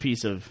first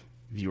piece of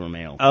viewer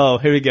mail. Oh,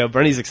 here we go.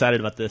 Bernie's excited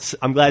about this.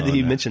 I'm glad that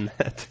you mentioned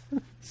that.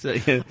 So,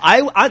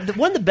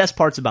 one of the best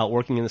parts about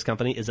working in this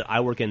company is that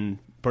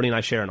Bernie and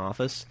I share an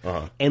office,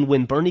 and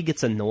when Bernie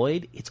gets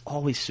annoyed, it's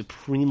always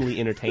supremely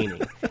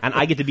entertaining, and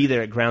I get to be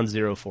there at ground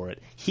zero for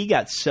it. He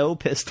got so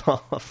pissed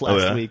off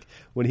last week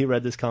when he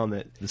read this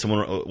comment.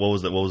 What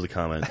was the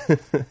comment?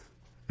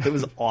 It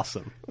was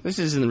awesome. This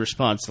is in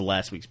response to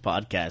last week's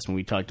podcast when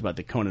we talked about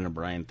the Conan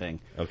O'Brien thing.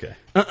 Okay.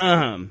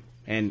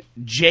 And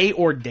Jay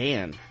or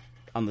Dan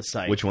on the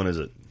site. Which one is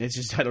it? It's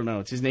just, I don't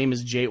know. His name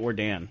is Jay or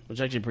Dan, which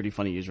is actually a pretty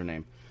funny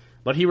username.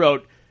 But he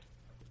wrote,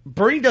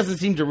 Bernie doesn't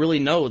seem to really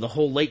know the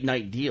whole late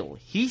night deal.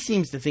 He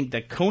seems to think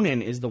that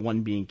Conan is the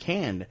one being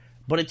canned,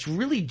 but it's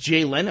really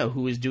Jay Leno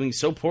who is doing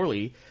so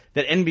poorly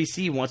that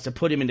NBC wants to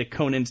put him into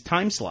Conan's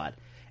time slot.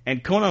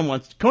 And Conan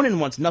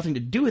wants nothing to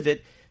do with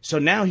it, so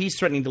now he's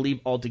threatening to leave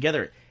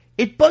altogether.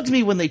 It bugs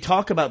me when they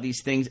talk about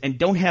these things and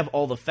don't have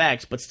all the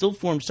facts, but still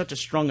form such a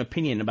strong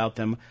opinion about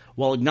them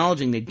while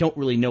acknowledging they don't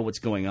really know what's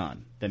going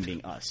on, them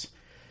being us.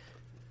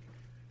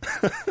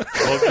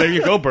 Well, there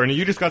you go, Bernie.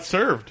 You just got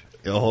served.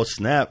 Oh,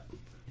 snap.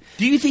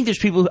 Do you think there's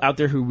people out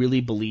there who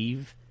really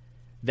believe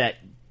that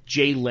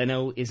Jay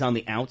Leno is on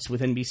the outs with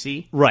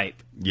NBC? Right.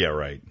 Yeah,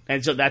 right.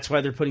 And so that's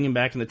why they're putting him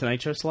back in the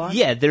Tonight Show slot?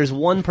 Yeah, there's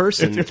one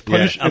person It's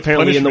apparently in the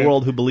punishment.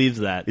 world who believes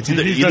that. It's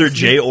either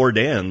Jay or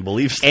Dan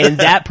believes that. And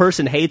that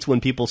person hates when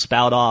people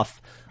spout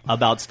off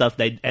about stuff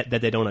that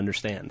they don't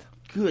understand.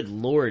 Good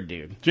Lord,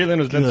 dude. Jay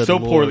Leno's done Good so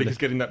poorly. Lord. He's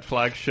getting that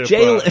flagship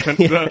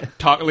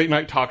late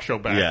night talk show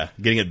back. Yeah,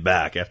 getting it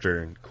back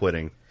after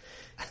quitting.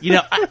 You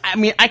know, I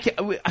mean,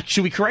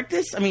 should we correct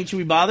this? I mean, should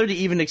we bother to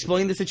even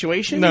explain the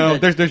situation? No,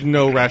 there's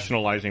no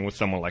rationalizing with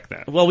someone like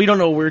that. Well, we don't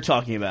know what we're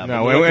talking about.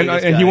 No,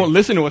 and he won't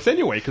listen to us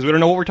anyway because we don't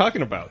know what we're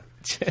talking about.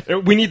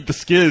 We need the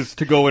Skiz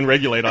to go and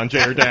regulate on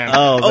Jay or Dan.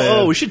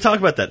 Oh, we should talk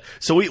about that.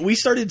 So we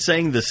started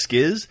saying the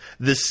Skiz.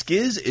 The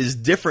Skiz is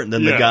different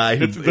than the guy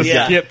who... It's the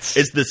skits.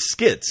 It's the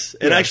skits.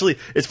 And actually,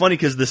 it's funny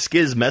because the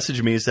Skiz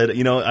messaged me and said,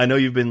 I know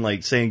you've been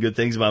like saying good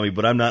things about me,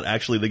 but I'm not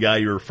actually the guy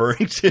you're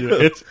referring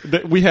to.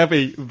 We have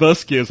the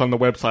Skiz on the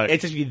website.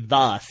 It's actually the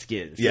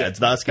Skiz. Yeah, it's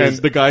the Skiz. And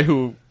the guy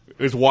who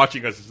is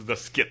watching us is the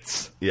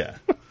Skits. Yeah.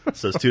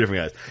 So it's two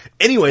different guys.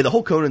 Anyway, the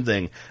whole Conan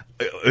thing,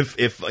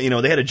 if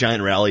they had a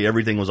giant rally,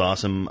 everything was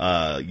awesome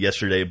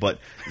yesterday, but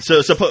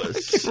so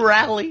suppose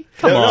Rally.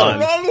 Come on.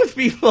 What's wrong with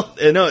people?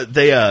 no,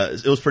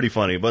 it was pretty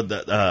funny,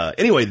 but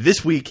anyway,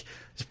 this week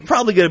is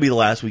probably going to be the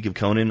last week of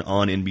Conan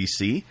on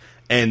NBC.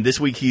 And this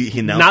week he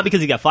announced... Not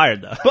because he got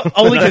fired, though.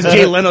 Only because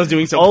Jay Leno's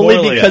doing so Only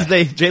poorly. because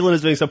Jay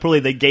Leno's doing so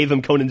poorly, they gave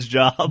him Conan's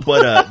job.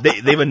 But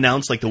they've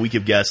announced like the week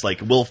of guests. Like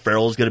Will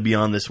Ferrell's going to be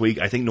on this week.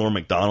 I think Norm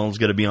Macdonald's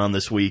going to be on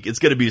this week. It's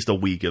going to be just a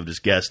week of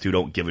just guests who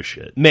don't give a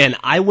shit. Man,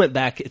 I went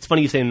back. It's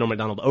funny you say Norm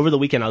Macdonald. Over the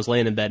weekend, I was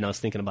laying in bed and I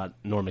was thinking about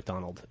Norm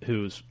Macdonald,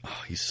 who's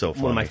He's so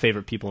funny. one of my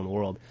favorite people in the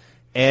world.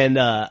 And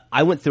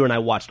I went through and I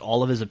watched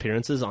all of his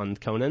appearances on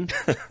Conan.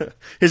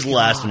 His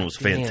last one was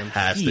Man,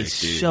 fantastic,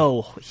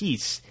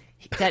 he's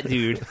that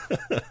dude.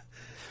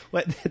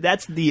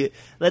 That's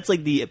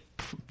like the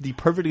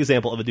perfect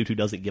example of a dude who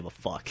doesn't give a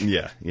fuck.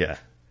 Yeah.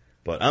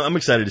 But I'm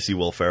excited to see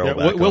Will Ferrell Yeah,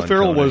 back Will on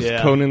Ferrell Conan.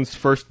 was Conan's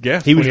first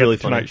guest. He was when really had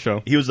the Tonight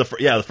Show. He was the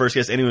first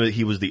guest. Anyway,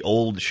 he was the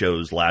old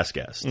show's last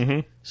guest.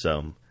 Mm-hmm.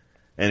 So,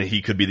 and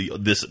he could be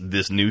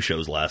this new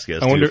show's last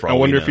guest. I wonder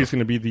know. if he's going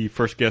to be the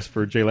first guest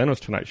for Jay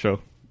Leno's Tonight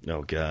Show.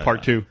 Oh God,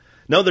 Part 2.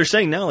 No, they're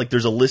saying now like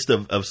there's a list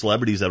of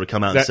celebrities that would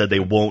come out and said they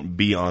won't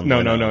be on.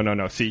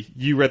 No. See,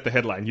 you read the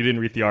headline. You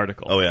didn't read the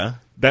article. Oh yeah.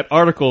 That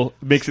article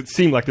makes it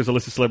seem like there's a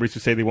list of celebrities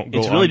who say they won't go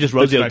on. It's really just the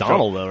Rosie Tonight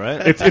O'Donnell, Show. though,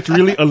 right? It's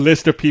really a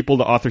list of people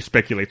the author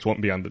speculates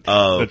won't be on the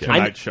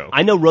Tonight Show.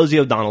 I know Rosie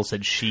O'Donnell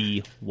said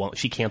she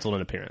canceled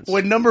an appearance.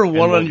 When number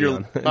one on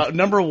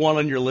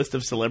won't your list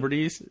of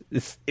celebrities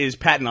is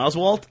Patton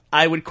Oswalt,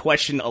 I would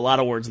question a lot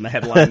of words in the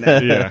headline.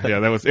 Now.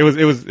 yeah.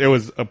 It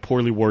was a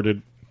poorly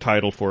worded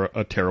title for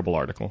a terrible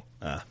article.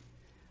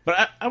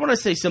 But I want to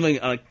say something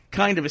on a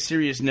kind of a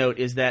serious note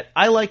is that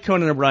I like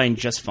Conan O'Brien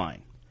just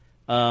fine.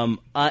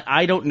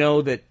 I don't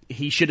know that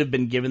he should have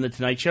been given the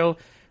Tonight Show.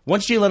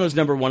 Once Jay Leno's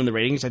number one in the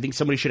ratings, I think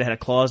somebody should have had a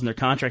clause in their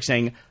contract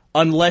saying,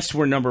 unless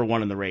we're number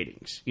one in the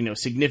ratings,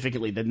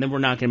 significantly, then we're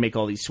not going to make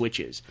all these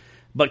switches.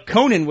 But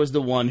Conan was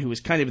the one who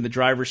was kind of in the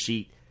driver's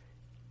seat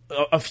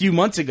a few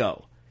months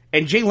ago.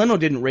 And Jay Leno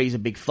didn't raise a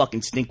big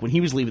fucking stink when he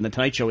was leaving the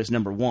Tonight Show as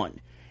number one.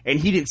 And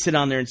he didn't sit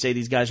on there and say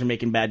these guys are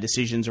making bad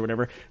decisions or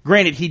whatever.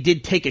 Granted, he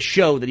did take a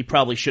show that he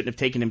probably shouldn't have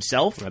taken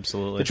himself.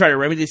 Absolutely. To try to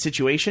remedy the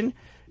situation.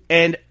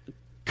 And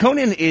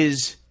Conan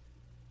is...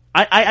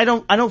 I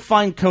don't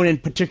find Conan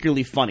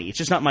particularly funny. It's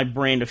just not my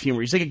brand of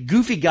humor. He's like a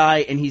goofy guy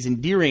and he's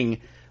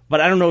endearing,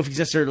 but I don't know if he's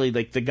necessarily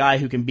like the guy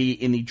who can be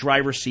in the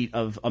driver's seat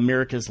of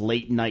America's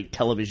late night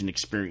television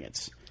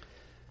experience.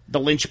 The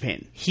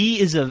linchpin.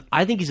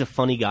 I think he's a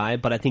funny guy,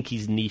 but I think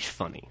he's niche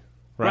funny.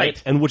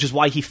 Right. And which is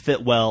why he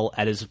fit well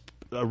at his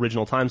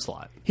original time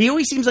slot. He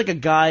always seems like a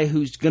guy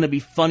who's going to be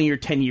funnier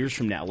 10 years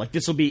from now. Like,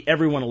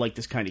 everyone will like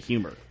this kind of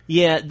humor.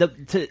 Yeah,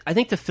 I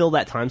think to fill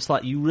that time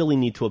slot, you really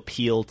need to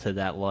appeal to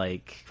that,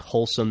 like,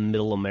 wholesome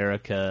middle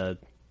America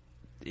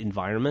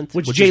environment.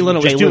 Which Jay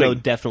Leno was doing.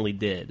 Definitely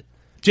did.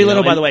 Jay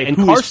Leno, by the way, and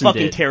who Carson is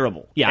fucking did.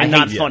 terrible. Yeah, and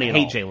not funny at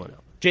all. I hate Jay Leno.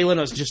 Jay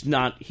Leno's just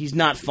not, he's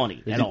not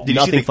funny at all. Did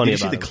Nothing you funny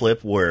see about the him.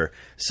 clip where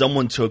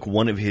someone took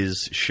one of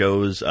his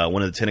shows,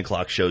 one of the 10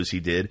 o'clock shows he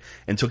did,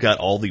 and took out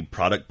all the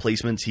product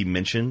placements he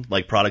mentioned,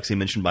 like products he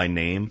mentioned by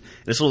name?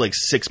 This was like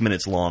 6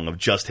 minutes long of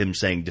just him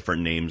saying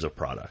different names of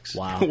products.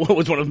 Wow. What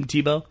was one of them,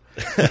 Tebow?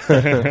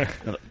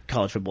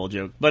 College football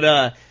joke.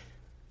 But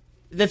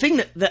the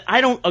thing that I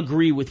don't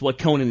agree with what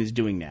Conan is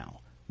doing now,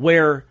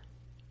 where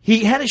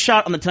he had a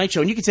shot on the Tonight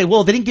Show, and you could say,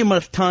 well, they didn't give him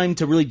enough time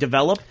to really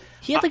develop.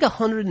 He had like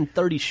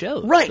 130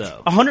 shows. Right,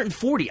 though.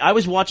 140. I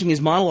was watching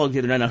his monologue the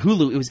other night on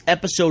Hulu. It was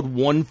episode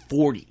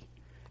 140.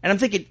 And I'm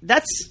thinking,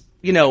 that's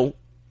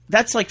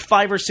like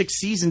 5 or 6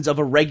 seasons of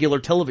a regular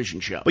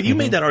television show. But you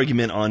made that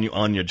argument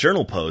on your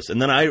journal post,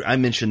 and then I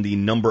mentioned the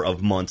number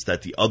of months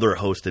that the other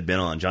host had been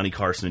on, Johnny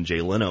Carson and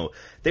Jay Leno.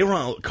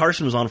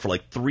 Carson was on for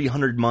like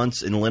 300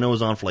 months, and Leno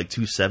was on for like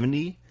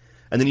 270.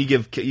 And then you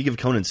give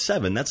Conan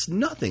 7. That's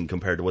nothing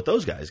compared to what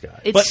those guys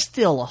got. It's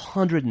still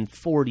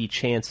 140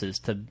 chances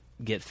to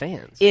get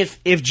fans.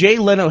 If Jay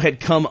Leno had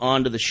come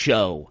onto the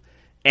show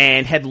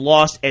and had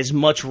lost as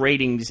much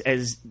ratings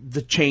as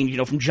the change,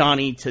 from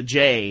Johnny to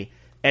Jay,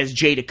 as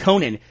Jay to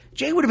Conan,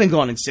 Jay would have been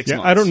gone in 6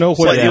 months. I don't know what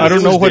Slightly. I don't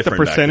It know was what the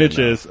different back then, percentage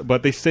though. is,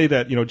 but they say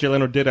that Jay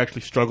Leno did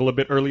actually struggle a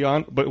bit early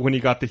on. But when he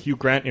got the Hugh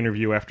Grant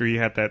interview after he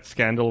had that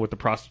scandal with the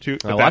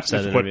prostitute, I watched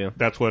that what, interview.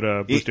 That's what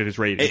boosted his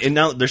ratings. And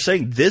now they're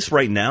saying this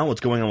right now,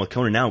 what's going on with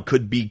Conan now,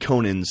 could be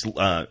Conan's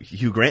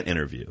Hugh Grant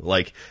interview.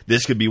 Like,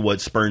 this could be what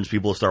spurns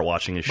people to start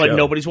watching his show. But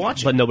nobody's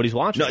watching. But nobody's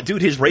watching. No,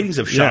 dude, his ratings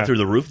have shot Yeah. through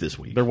the roof this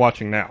week. They're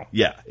watching now.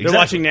 Yeah, exactly. They're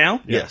watching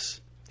now? Yes.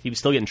 He was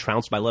still getting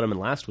trounced by Letterman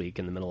last week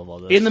in the middle of all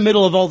this. In the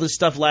middle of all this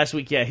stuff last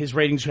week, yeah, his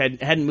ratings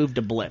hadn't moved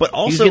a blip. But he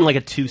was also, getting like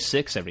a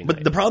 2.6 every night.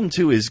 but the problem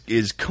too is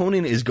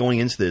Conan is going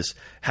into this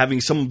having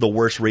some of the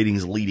worst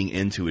ratings leading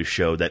into his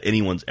show that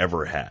anyone's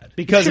ever had.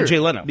 because of Jay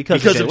Leno.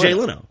 Because of Jay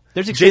Leno.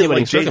 There's Jay-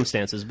 extenuating like, Jay-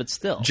 circumstances, but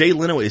still. Jay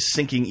Leno is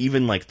sinking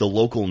even like the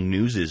local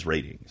news's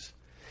ratings,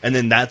 and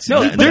then that's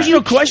No, that- there's that-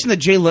 no question that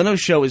Jay Leno's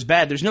show is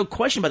bad. There's no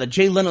question about that.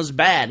 Jay Leno's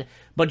bad,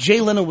 but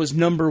Jay Leno was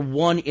number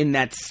one in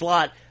that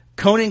slot.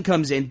 Conan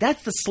comes in.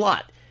 That's the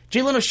slot.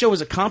 Jay Leno's show is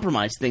a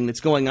compromise thing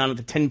that's going on at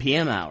the 10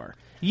 p.m. hour.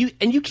 You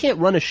can't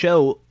run a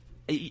show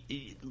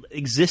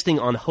existing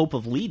on hope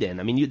of lead-in.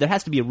 I mean, there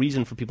has to be a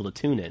reason for people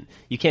to tune in.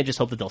 You can't just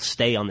hope that they'll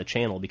stay on the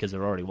channel because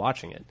they're already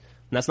watching it. And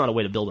that's not a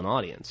way to build an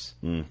audience.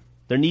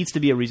 There needs to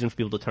be a reason for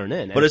people to turn in.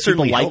 And But it if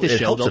people certainly like help- the it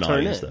show, helps they'll an turn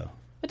audience, in. though.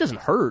 It doesn't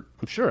hurt.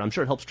 I'm sure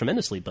it helps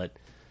tremendously, but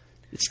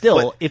still,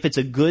 But- if it's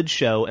a good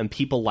show and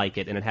people like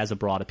it and it has a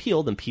broad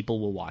appeal, then people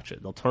will watch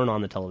it. They'll turn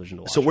on the television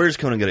to watch So it. where's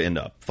Conan going to end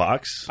up?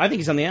 Fox? I think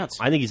he's on the outs.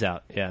 I think he's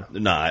out, yeah.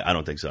 No, I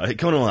don't think so.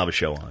 Conan will have a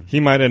show on. He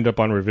might end up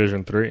on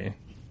Revision 3.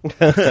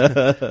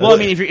 Well, I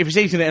mean, if you're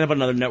saying he's going to end up on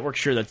another network,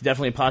 sure, that's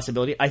definitely a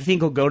possibility. I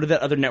think he'll go to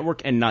that other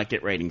network and not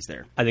get ratings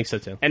there. I think so,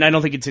 too. And I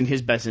don't think it's in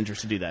his best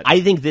interest to do that.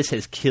 I think this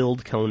has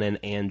killed Conan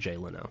and Jay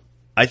Leno.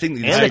 I think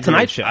And the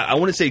Tonight Show. I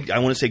want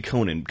to say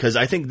Conan because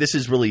I think this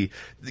is really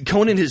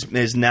Conan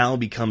has now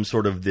become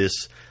sort of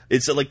this.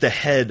 It's like the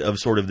head of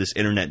sort of this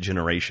internet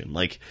generation.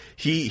 Like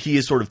he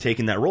is sort of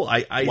taking that role.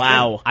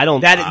 wow. I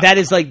don't- That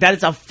is a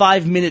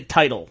 5-minute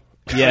title.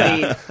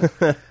 Yeah.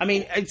 I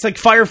mean, it's like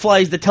Firefly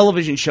is the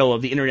television show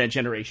of the internet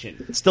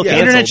generation. Still the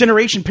canceled. internet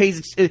generation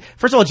pays.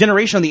 First of all, a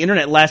generation on the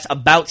internet lasts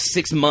about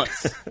 6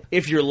 months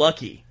if you're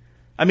lucky.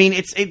 I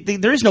mean,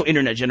 there is no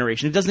internet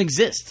generation. It doesn't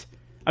exist.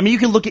 I mean, you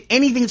can look at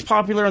anything that's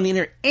popular on the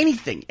internet,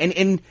 anything, and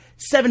in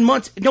 7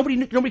 months,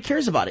 nobody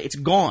cares about it. It's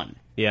gone.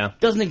 Yeah.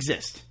 Doesn't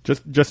exist.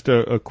 Just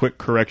a quick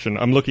correction.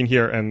 I'm looking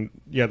here, and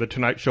yeah, the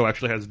Tonight Show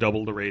actually has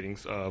double the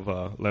ratings of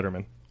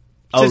Letterman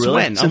Oh, Since really?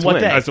 when? Since On what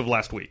when? day? as of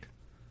last week.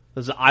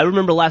 'Cause I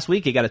remember last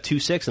week it got a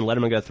 2.6 and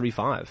Letterman got a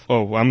 3.5.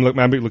 Oh, I'm looking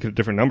at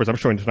different numbers. I'm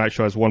showing Tonight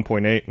Show has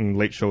 1.8 and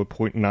Late Show at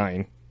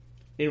 0.9.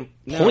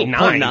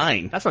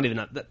 0.9. That's not even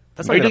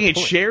that's Are you not looking even at a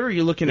point. share or are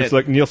you looking It's at...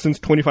 like Nielsen's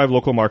 25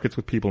 local markets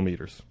with people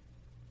meters.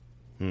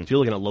 If you're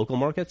looking at local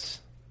markets,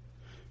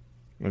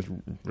 We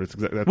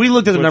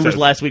looked at the numbers last.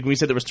 last week and we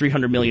said there was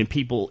 300 million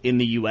people in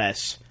the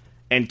U.S.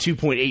 and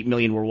 2.8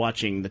 million were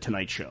watching The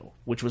Tonight Show,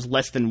 which was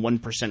less than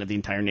 1% of the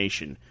entire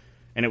nation.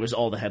 And it was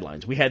all the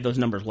headlines. We had those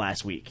numbers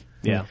last week.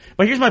 Yeah.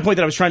 But here's my point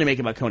that I was trying to make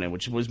about Conan,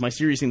 which was my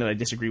serious thing that I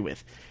disagree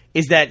with,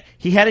 is that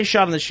he had his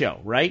shot on the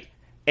show, right?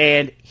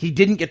 And he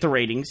didn't get the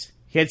ratings.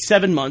 He had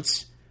 7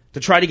 months to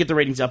try to get the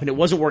ratings up, and it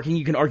wasn't working.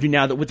 You can argue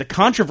now that with the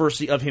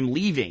controversy of him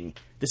leaving,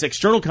 this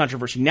external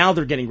controversy, now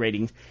they're getting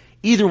ratings.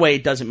 Either way,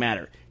 it doesn't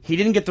matter. He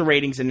didn't get the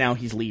ratings, and now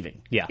he's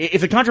leaving. Yeah.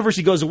 If the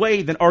controversy goes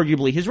away, then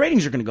arguably his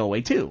ratings are going to go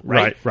away too,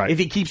 right? Right. If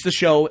he keeps the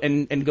show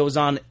and goes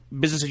on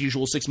business as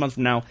usual 6 months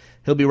from now,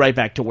 he'll be right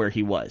back to where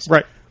he was.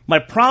 Right. My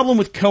problem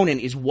with Conan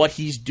is what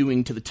he's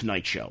doing to The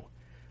Tonight Show,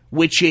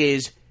 which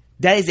is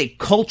that is a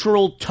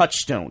cultural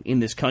touchstone in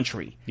this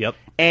country. Yep.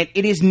 And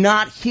it is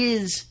not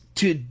his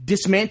to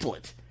dismantle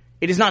it.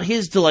 It is not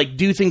his to like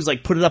do things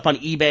like put it up on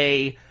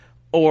eBay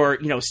or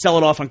sell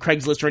it off on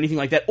Craigslist or anything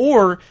like that,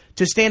 or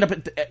to stand up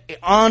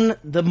on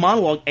the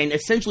monologue and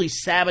essentially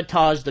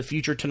sabotage the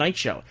future Tonight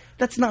Show.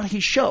 That's not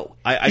his show.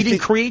 I he didn't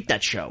think- create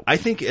that show. I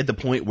think at the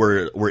point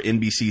where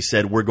NBC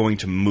said we're going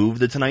to move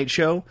the Tonight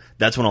Show,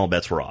 that's when all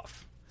bets were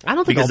off. I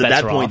don't think Because all at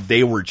bets that are point off.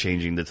 they were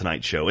changing the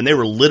Tonight Show, and they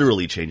were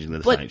literally changing the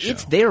But Tonight Show.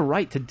 it's their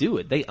right to do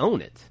it. They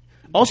own it.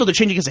 Also, they're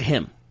changing because of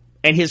him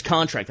and his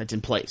contract that's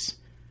in place.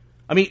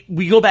 I mean,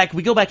 we go back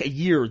a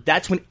year.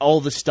 That's when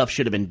all this stuff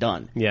should have been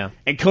done. Yeah.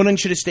 And Conan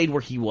should have stayed where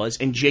he was,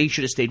 and Jay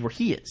should have stayed where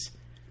he is.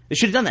 They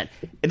should have done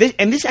that.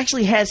 And this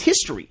actually has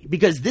history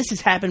because this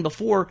has happened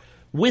before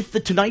with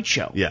the Tonight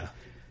Show. Yeah.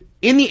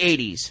 In the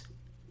 80s,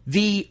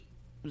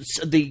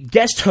 the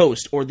guest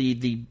host or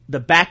the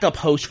backup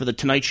host for the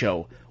Tonight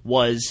Show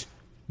was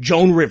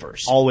Joan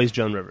Rivers. Always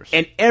Joan Rivers.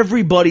 And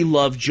everybody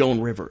loved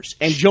Joan Rivers.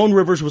 And Joan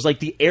Rivers was like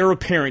the heir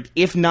apparent,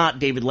 if not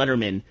David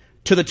Letterman,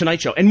 to the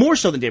Tonight Show, and more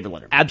so than David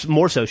Letterman.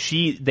 More so.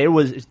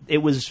 It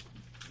was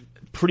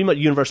pretty much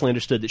universally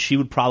understood that she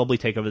would probably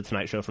take over the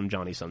Tonight Show from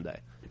Johnny someday.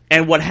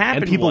 And what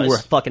happened And people was, were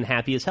fucking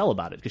happy as hell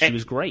about it because she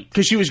was great.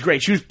 Because she was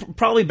great. She was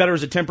probably better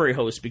as a temporary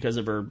host because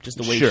of her, just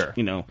the way Sure.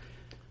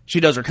 she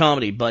does her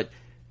comedy. But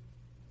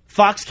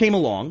Fox came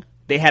along.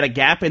 They had a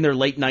gap in their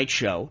late night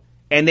show,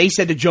 and they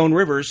said to Joan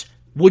Rivers,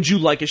 would you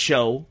like a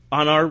show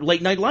on our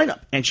late night lineup?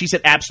 And she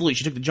said, absolutely.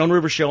 She took the Joan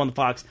Rivers show on the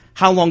Fox.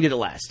 How long did it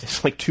last?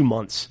 It's like 2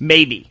 months.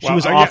 Maybe. She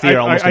was off the air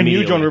almost I knew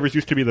immediately. Joan Rivers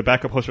used to be the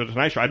backup host of The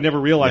Tonight Show. I'd never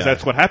realized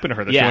that's what happened to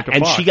her. That she Yeah, went to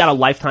and Fox. she got a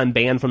lifetime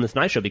ban from The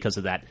Tonight Show because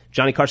of that.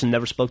 Johnny Carson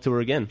never spoke to her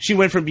again. She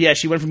went from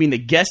being the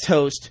guest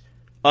host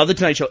of The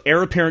Tonight Show,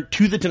 heir apparent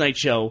to The Tonight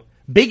Show,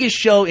 biggest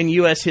show in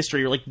U.S.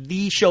 history, or like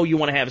the show you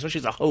want to have, especially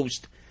as a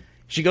host.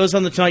 She goes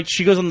on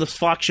the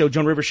Fox show,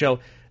 Joan Rivers show,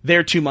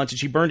 there 2 months, and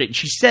she burned it. And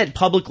she said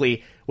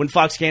publicly when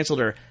Fox canceled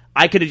her,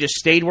 I could have just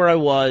stayed where I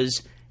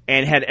was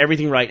and had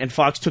everything right, and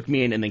Fox took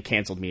me in and then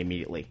canceled me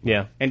immediately.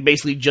 Yeah. And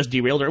basically just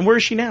derailed her. And where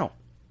is she now?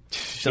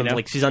 Sounds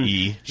like she's on.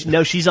 E.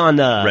 No, she's on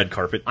Red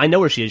carpet. I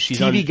know where she is.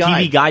 She's on TV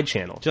Guide. TV Guide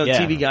channel. She's on the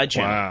TV Guide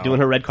channel. Wow. doing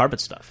her red carpet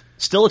stuff.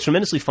 Still a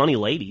tremendously funny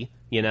lady,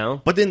 you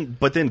know. But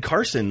then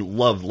Carson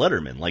loved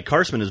Letterman. Like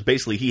Carson is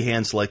basically he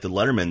hand selected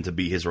Letterman to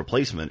be his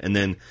replacement, and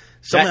then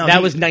somehow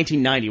That was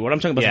 1990. What I'm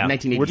talking about Yeah. is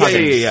 1980. We're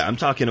talking- Yeah. I'm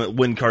talking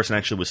when Carson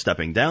actually was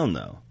stepping down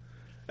though,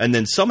 and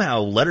then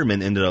somehow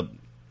Letterman ended up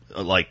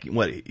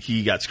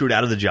he got screwed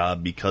out of the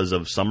job because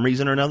of some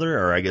reason or another,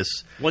 or I guess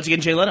Once again,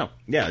 Jay Leno.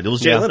 yeah, it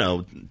was Jay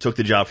Leno took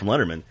the job from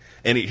Letterman.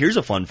 And here's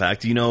a fun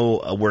fact: do you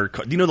know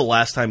do you know the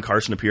last time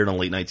Carson appeared on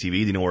late night TV? Do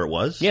you know where it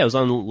was? Yeah, it was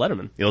on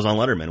Letterman. It was on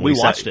Letterman. We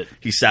watched it.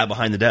 He sat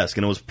behind the desk,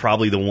 and it was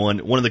probably one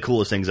of the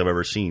coolest things I've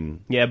ever seen.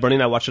 Yeah, Bernie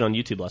and I watched it on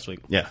YouTube last week.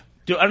 Yeah.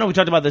 Dude, I don't know if we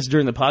talked about this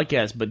during the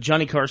podcast, but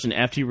Johnny Carson,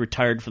 after he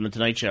retired from The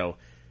Tonight Show,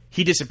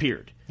 he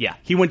disappeared. Yeah.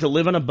 He went to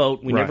live on a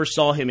boat. We Right. never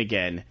saw him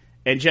again.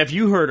 And, Jeff,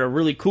 you heard a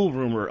really cool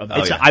rumor of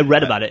Oh, yeah. I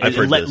read about it. I've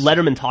heard this.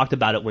 Letterman talked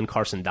about it when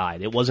Carson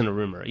died. It wasn't a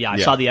rumor. Yeah, I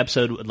Yeah. saw the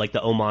episode, like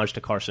the homage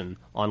to Carson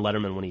on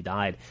Letterman when he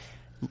died.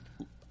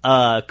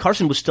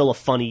 Carson was still a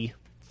funny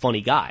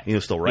guy. He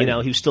was still writing. You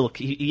know, he was still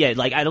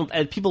I don't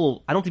think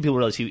people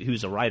realize he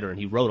was a writer and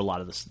he wrote a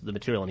lot of the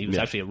material, and he was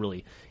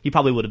actually he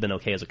probably would have been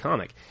okay as a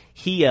comic.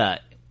 He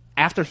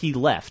after he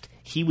left,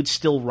 he would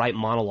still write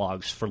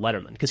monologues for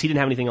Letterman because he didn't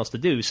have anything else to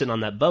do. He was sitting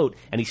on that boat,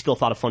 and he still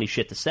thought of funny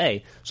shit to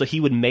say. So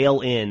he would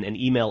mail in and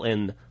email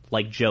in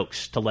like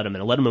jokes to Letterman,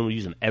 and Letterman would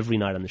use them every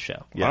night on the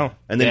show. Yeah. Wow.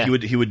 And then Yeah.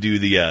 he would do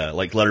the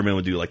like Letterman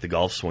would do like the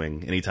golf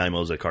swing anytime it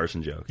was a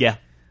Carson joke. Yeah.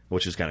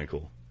 Which is kind of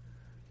cool.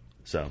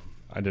 So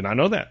I did not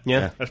know that.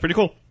 Yeah. That's pretty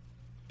cool.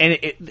 And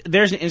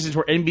there's an instance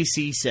where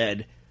NBC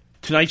said,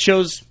 Tonight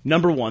Show's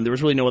number one. There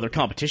was really no other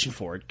competition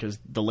for it because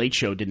The Late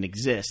Show didn't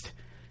exist.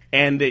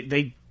 And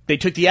they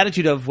took the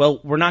attitude of, well,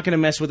 we're not going to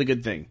mess with a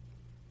good thing.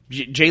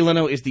 Jay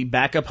Leno is the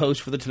backup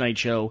host for The Tonight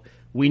Show.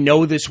 We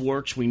know this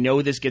works. We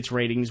know this gets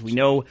ratings. We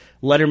know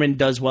Letterman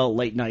does well at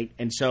late night.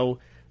 And so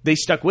they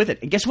stuck with it.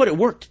 And guess what? It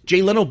worked.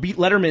 Jay Leno beat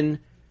Letterman,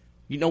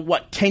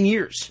 10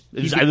 years.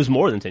 It was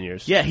more than 10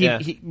 years. Yeah,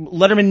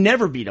 Letterman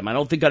never beat him. I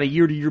don't think on a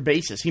year-to-year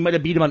basis. He might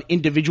have beat him on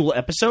individual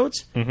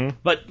epides,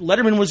 but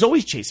Letterman was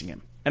always chasing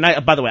him. And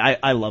by the way,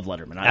 I love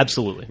Letterman.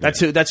 Absolutely.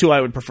 That's who I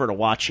would prefer to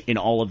watch in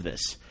all of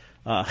this.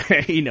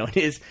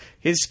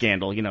 His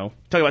scandal.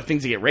 Talk about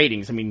things that get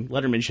ratings. I mean,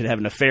 Letterman should have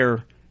an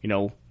affair.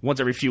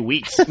 Once every few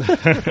weeks,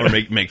 or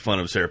make fun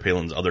of Sarah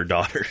Palin's other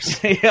daughters.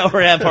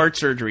 or have heart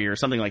surgery or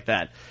something like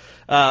that.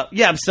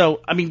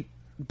 So I mean,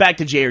 back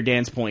to Jay or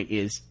Dan's point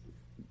is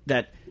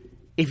that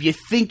if you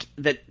think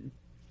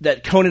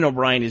that Conan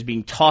O'Brien is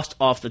being tossed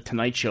off the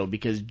Tonight Show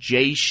because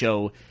Jay's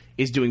show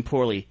is doing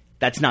poorly,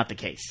 that's not the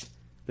case.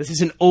 This is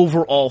an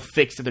overall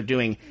fix that they're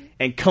doing,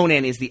 and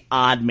Conan is the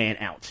odd man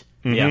out.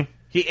 Yeah.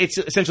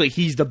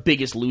 He's the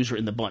biggest loser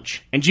in the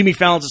bunch, and Jimmy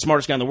Fallon's the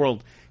smartest guy in the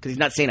world because he's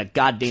not saying a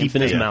goddamn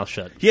Keeping thing. his mouth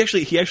shut. He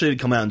actually did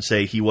come out and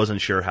say he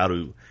wasn't sure how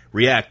to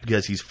react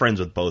because he's friends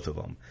with both of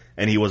them,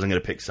 and he wasn't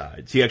going to pick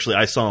sides.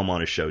 I saw him on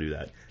his show do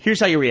that.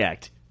 Here's how you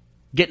react.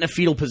 Get in a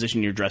fetal position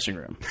in your dressing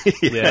room.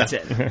 Yeah. That's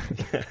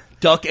it.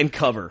 Duck and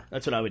cover.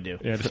 That's what I would do.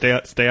 Yeah,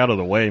 just stay out of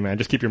the way, man.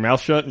 Just keep your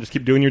mouth shut and just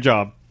keep doing your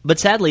job. But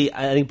sadly,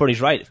 I think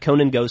Bernie's right. If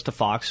Conan goes to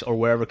Fox or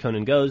wherever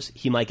Conan goes,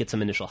 he might get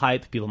some initial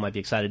hype. People might be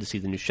excited to see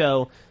the new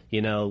show,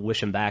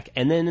 wish him back.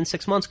 And then in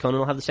 6 months, Conan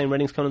will have the same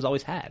ratings Conan's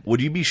always had.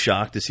 Would you be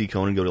shocked to see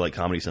Conan go to like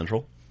Comedy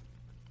Central?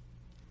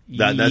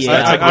 I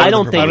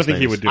don't think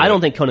he would do I it. don't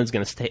think Conan's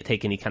going to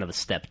take any kind of a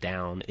step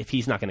down if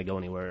he's not going to go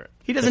anywhere.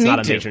 He doesn't it's not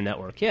need a to. major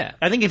network. Yeah.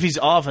 I think if he's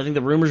off, I think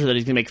the rumors are that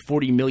he's going to make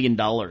 $40 million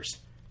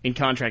in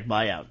contract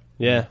buyout.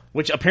 Yeah.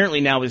 Which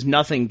apparently now is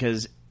nothing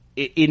because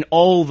in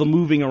all the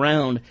moving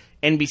around,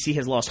 NBC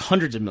has lost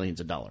hundreds of millions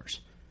of dollars.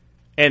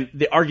 And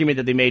the argument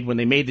that they made when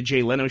they made the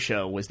Jay Leno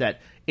show was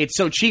that it's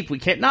so cheap we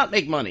can't not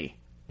make money.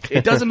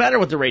 It doesn't matter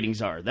what the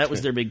ratings are. That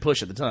was their big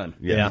push at the time.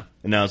 Yeah.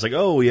 And now it's like,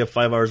 oh, we have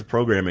 5 hours of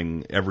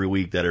programming every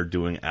week that are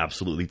doing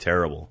absolutely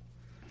terrible.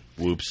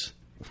 Whoops.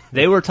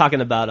 They were talking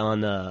about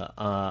on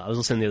I was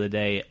listening the other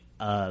day.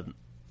 I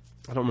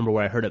don't remember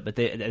where I heard it, but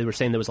they were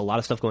saying there was a lot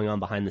of stuff going on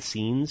behind the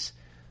scenes.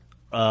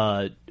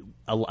 There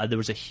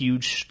was a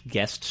huge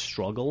guest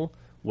struggle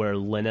where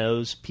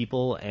Leno's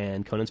people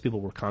and Conan's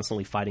people were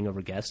constantly fighting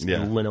over guests,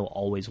 Yeah. and Leno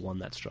always won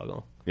that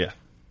struggle. Yeah.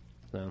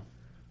 So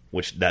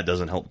which that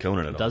doesn't help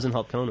Conan at all. Doesn't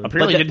help Conan.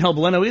 Apparently, it didn't help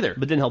Leno either.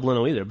 But didn't help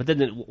Leno either. But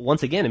then,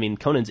 once again, I mean,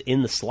 Conan's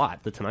in the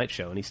slot, The Tonight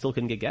Show, and he still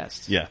couldn't get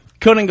guests. Yeah.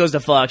 Conan goes to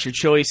Fox. Your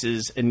choice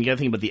is, and you got to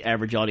think about the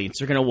average audience.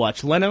 They're going to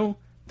watch Leno,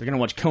 they're going to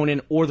watch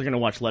Conan, or they're going to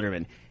watch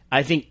Letterman.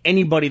 I think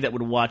anybody that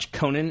would watch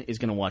Conan is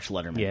going to watch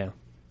Letterman. Yeah.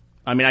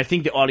 I mean, I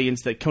think the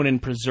audience that Conan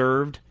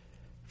preserved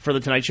for The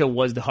Tonight Show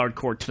was the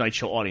hardcore Tonight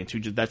Show audience,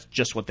 that's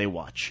just what they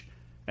watch.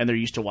 And they're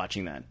used to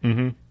watching that.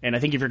 Mm-hmm. And I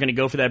think if you're going to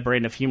go for that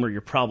brand of humor,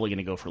 you're probably going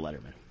to go for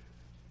Letterman.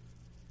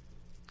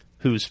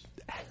 Who's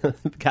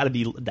got to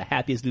be the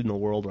happiest dude in the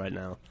world right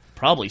now.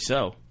 Probably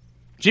so.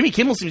 Jimmy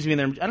Kimmel seems to be in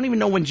there. I don't even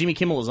know when Jimmy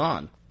Kimmel is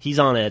on. He's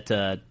on at,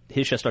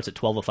 his show starts at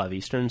 12:05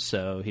 Eastern,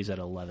 so he's at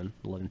 11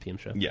 p.m.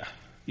 show. Yeah.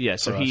 Yeah,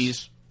 so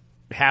he's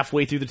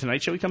halfway through The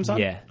Tonight Show he comes on?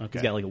 Yeah. Okay.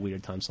 He's got like a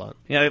weird time slot.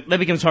 Yeah, that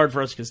becomes hard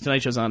for us because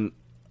Tonight Show's on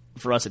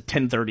for us at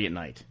 10:30 at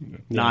night,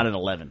 not at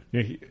 11.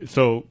 Yeah,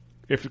 so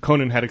if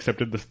Conan had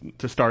accepted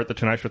to start The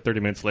Tonight Show 30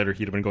 minutes later,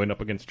 he'd have been going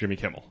up against Jimmy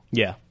Kimmel.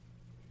 Yeah.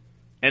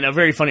 And a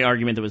very funny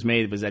argument that was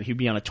made was that he'd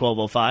be on at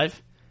 12:05,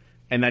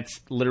 and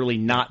that's literally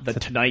not The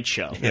Tonight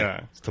Show.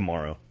 Yeah. It's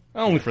tomorrow.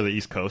 Only for the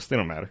East Coast. They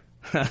don't matter.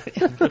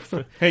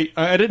 Hey,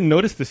 I didn't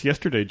notice this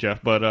yesterday,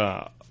 Jeff, but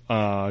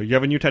you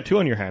have a new tattoo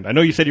on your hand. I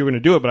know you said you were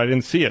going to do it, but I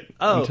didn't see it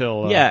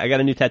until yeah, I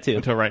got a new tattoo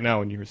until right now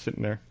when you were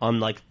sitting there. on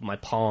like my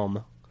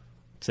palm.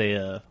 It's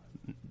a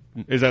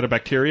Is that a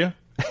bacteria?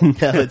 no,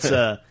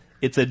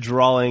 it's a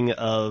drawing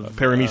of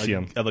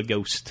Paramecium. of a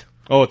ghost.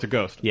 Oh, it's a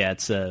ghost. Yeah,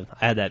 it's I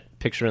had that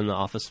picture in the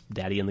office,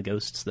 Daddy and the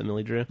Ghosts, that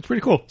Millie drew. It's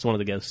pretty cool. It's one of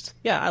the ghosts.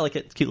 Yeah, I like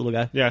it. It's a cute little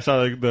guy. Yeah, I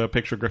saw the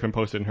picture Griffin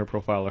posted in her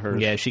profile of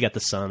hers. Yeah, she got the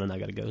sun, and I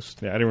got a ghost.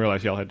 Yeah, I didn't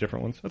realize y'all had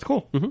different ones. That's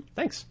cool. Mm-hmm.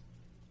 Thanks.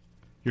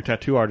 Your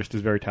tattoo artist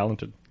is very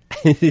talented.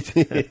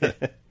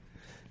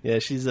 Yeah,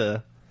 she's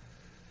a...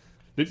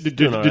 Did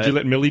you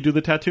let Millie do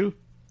the tattoo?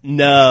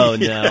 No.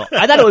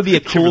 I thought it would be a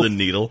Give her cool... the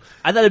needle.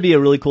 I thought it'd be a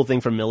really cool thing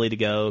for Millie to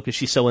go, because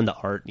she's so into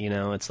art, you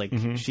know? It's like,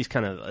 she's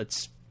kind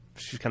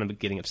of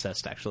getting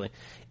obsessed, actually.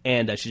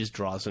 And she just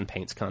draws and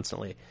paints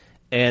constantly.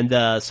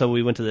 And so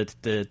we went to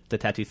the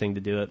tattoo thing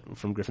to do it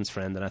from Griffin's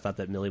friend, and I thought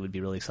that Millie would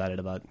be really excited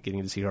about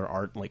getting to see her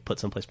art like put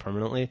someplace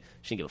permanently.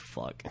 She didn't give a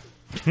fuck.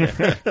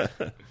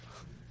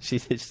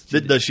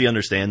 Does she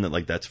understand that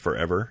like that's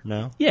forever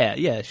now?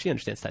 Yeah, she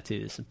understands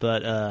tattoos,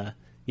 but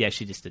yeah,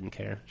 she just didn't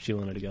care. She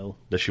wanted to go.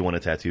 Does she want a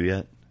tattoo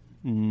yet?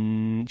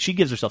 She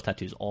gives herself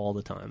tattoos all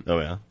the time. Oh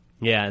yeah.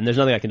 Yeah, and there's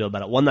nothing I can do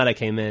about it. One night I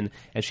came in,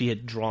 and she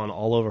had drawn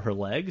all over her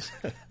legs,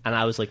 and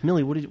I was like,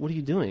 Millie, what are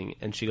you doing?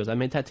 And she goes, I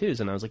made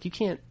tattoos. And I was like, you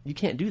can't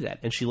do that.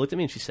 And she looked at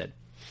me and she said,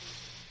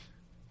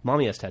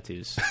 Mommy has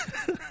tattoos.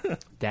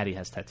 Daddy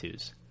has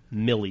tattoos.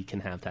 Millie can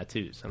have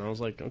tattoos. And I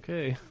was like,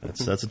 okay.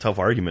 That's a tough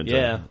argument.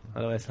 Yeah.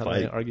 How do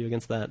I argue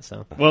against that?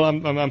 So. Well,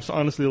 I'm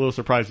honestly a little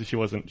surprised that she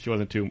wasn't too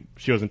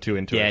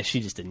into it. Yeah,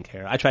 she just didn't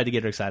care. I tried to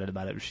get her excited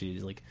about it, but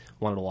she like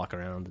wanted to walk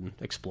around and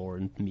explore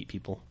and meet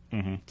people.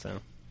 Mm-hmm. So.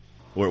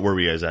 Where were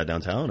you guys at,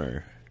 downtown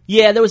or?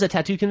 Yeah, there was a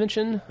tattoo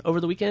convention over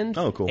the weekend.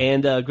 Oh, cool.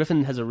 And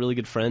Griffin has a really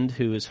good friend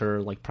who is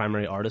her like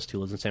primary artist who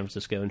lives in San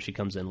Francisco, and she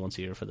comes in once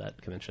a year for that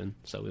convention.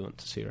 So we went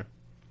to see her.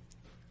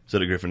 So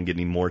did Griffin get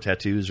any more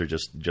tattoos or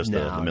just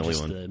the Millie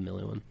one? The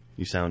Millie one.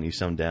 You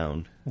sound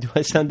down. Do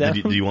I sound down?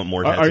 Do you want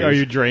more tattoos? Are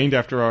you drained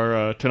after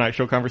our Tonight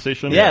Show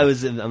conversation? Yeah, it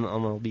was. I'm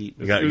on a beat.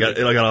 It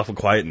got awful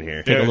quiet in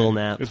here. Take a little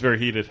nap. It's very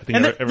heated. I think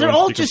And they're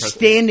all just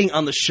standing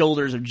on the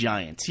shoulders of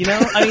giants, you know?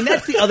 I mean,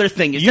 that's the other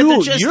thing. Is that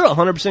they're just, you're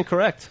 100%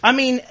 correct. I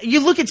mean,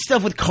 you look at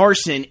stuff with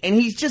Carson, and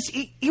he's just...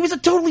 He was a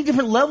totally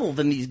different level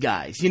than these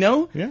guys, you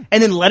know? Yeah.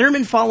 And then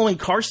Letterman following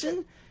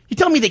Carson? You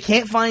tell me they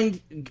can't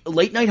find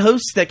late-night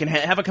hosts that can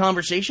have a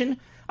conversation?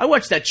 I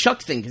watched that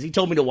Chuck thing, because he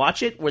told me to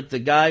watch it, with the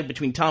guy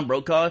between Tom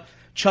Brokaw,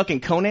 Chuck,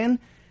 and Conan.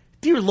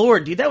 Dear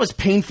Lord, dude, that was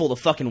painful to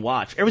fucking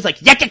watch. Everyone's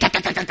like,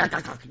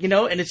 you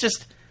know? And it's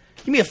just...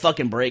 Give me a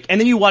fucking break.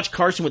 And then you watch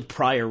Carson with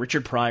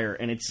Richard Pryor,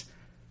 and it's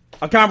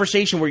a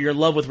conversation where you're in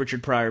love with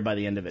Richard Pryor by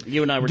the end of it.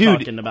 You and I were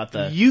talking about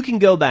the... You can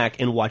go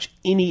back and watch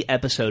any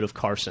episode of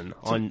Carson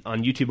on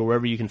YouTube or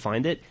wherever you can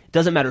find it. It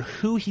doesn't matter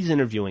who he's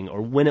interviewing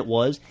or when it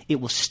was.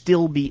 It will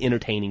still be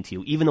entertaining to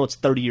you, even though it's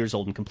 30 years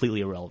old and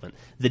completely irrelevant.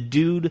 The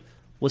dude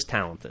was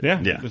talented.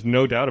 Yeah, there's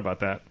no doubt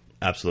about that.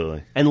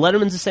 Absolutely. And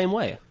Letterman's the same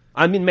way.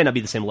 I mean, it may not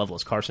be the same level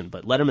as Carson,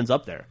 but Letterman's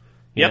up there.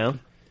 You know?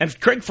 And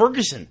Craig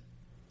Ferguson.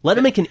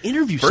 Letterman can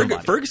interview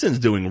somebody. Ferguson's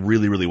doing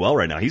really, really well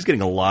right now. He's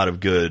getting a lot of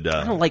good...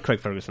 I don't like Craig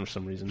Ferguson for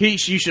some reason. You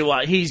should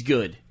watch. He's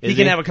good. He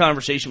can have a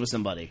conversation with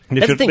somebody.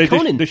 They That's the thing,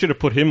 Conan... They should have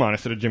put him on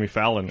instead of Jimmy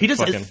Fallon. He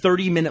does a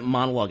 30-minute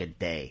monologue a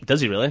day.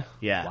 Does he really?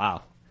 Yeah.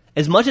 Wow.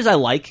 As much as I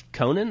like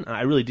Conan,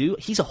 I really do,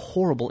 he's a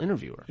horrible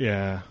interviewer.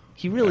 Yeah.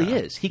 He really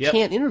is. He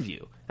can't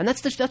interview. And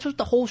that's what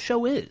the whole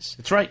show is.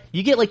 That's right.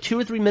 You get like 2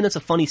 or 3 minutes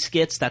of funny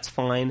skits, that's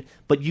fine.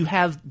 But you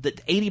have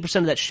 80%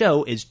 of that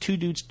show is two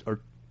dudes or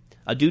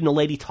a dude and a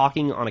lady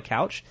talking on a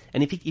couch.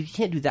 And if you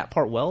can't do that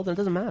part well, then it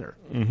doesn't matter.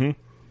 Mm-hmm.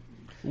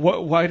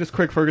 Why does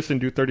Craig Ferguson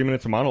do 30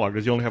 minutes of monologue?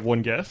 Does he only have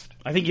one guest?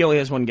 I think he only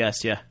has one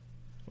guest, yeah.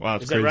 Wow,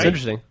 that's Is that crazy. right? It's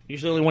interesting.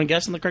 Usually only one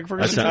guest in the Craig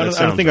Ferguson show?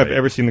 I don't think I've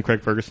ever seen the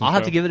Craig Ferguson I'll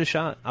have show. to give it a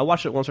shot. I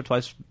watched it once or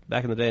twice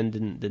back in the day and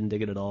didn't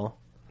dig it at all.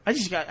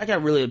 I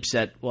got really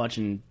upset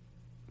watching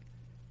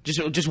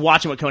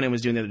watching what Conan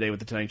was doing the other day with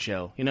the Tonight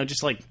Show.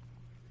 Just like,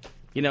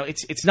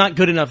 it's not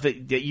good enough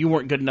that you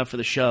weren't good enough for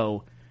the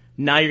show.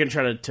 Now you're going to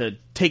try to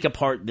take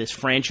apart this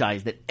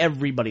franchise that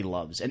everybody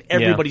loves and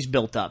everybody's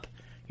built up.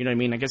 You know what I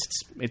mean? I guess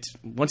it's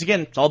once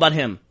again, it's all about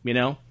him.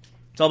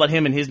 It's all about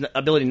him and his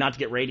ability not to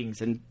get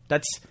ratings. And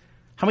that's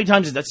how many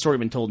times has that story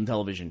been told in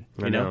television?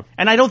 You know?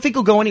 And I don't think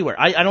he'll go anywhere.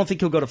 I don't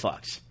think he'll go to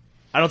Fox.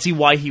 I don't see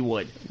why he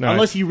would,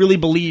 unless he really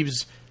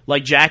believes,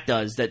 like Jack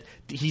does, that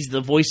he's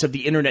the voice of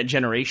the internet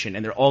generation,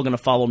 and they're all going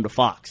to follow him to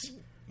Fox.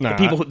 The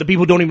people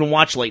who don't even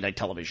watch late night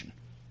television,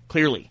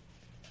 clearly.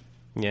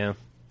 Yeah,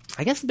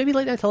 I guess maybe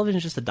late night television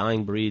is just a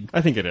dying breed. I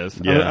think it is.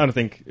 Yeah. I don't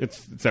think it's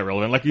that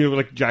relevant.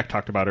 Like Jack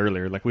talked about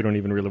earlier. Like we don't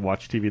even really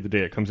watch TV the day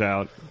it comes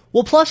out.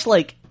 Well, plus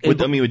like with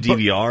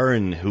DVR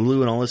and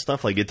Hulu and all this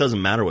stuff, like it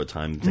doesn't matter what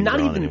time things are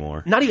on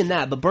anymore. Not even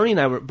that. But Bernie and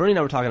I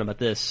were talking about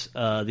this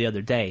the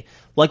other day.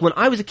 Like when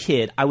I was a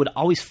kid, I would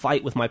always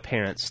fight with my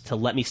parents to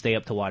let me stay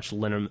up to watch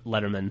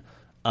Letterman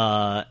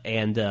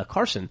and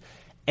Carson.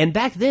 And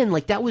back then,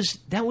 like that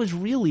was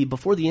really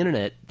before the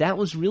internet. That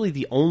was really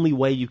the only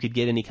way you could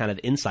get any kind of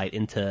insight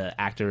into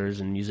actors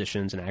and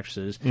musicians and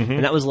actresses. Mm-hmm.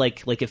 And that was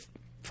like if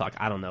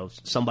I don't know,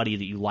 somebody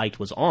that you liked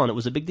was on, it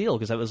was a big deal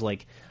because that was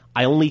like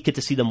I only get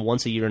to see them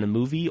once a year in a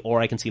movie,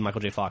 or I can see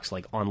Michael J. Fox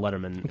like on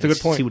Letterman. That's a good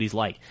point. See what he's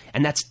like,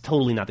 and that's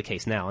totally not the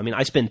case now. I mean,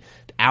 I spend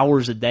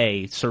hours a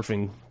day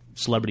surfing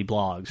celebrity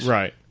blogs,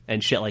 right?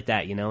 And shit like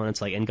that, and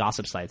it's like, and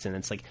gossip sites, and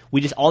it's like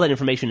all that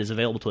information is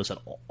available to us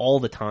all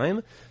the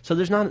time. So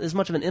there's not as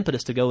much of an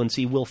impetus to go and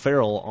see Will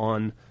Ferrell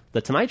on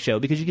the Tonight Show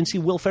because you can see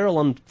Will Ferrell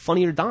on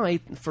Funny or Die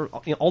for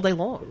all day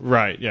long.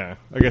 Right? Yeah,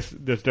 I guess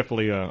there's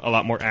definitely a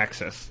lot more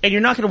access. And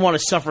you're not going to want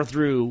to suffer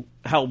through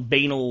how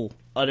banal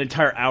an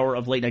entire hour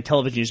of late night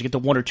television is to get the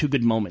one or two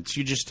good moments.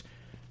 You just,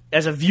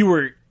 as a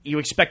viewer, you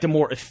expect a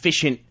more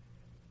efficient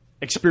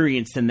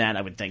experience than that,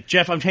 I would think.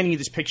 Jeff, I'm handing you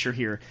this picture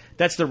here.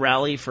 That's the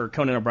rally for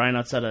Conan O'Brien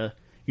outside of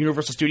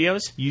Universal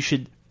Studios. You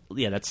should...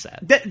 Yeah, that's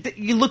sad.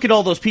 You look at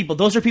all those people.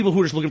 Those are people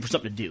who are just looking for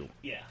something to do.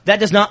 Yeah. That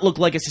does not look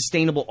like a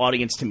sustainable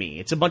audience to me.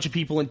 It's a bunch of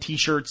people in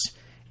T-shirts,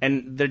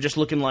 and they're just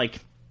looking like...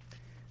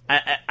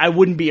 I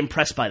wouldn't be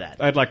impressed by that.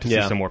 I'd like to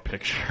see some more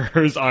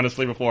pictures,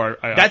 honestly, before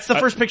I... That's the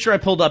first picture I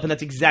pulled up, and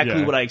that's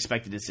exactly what I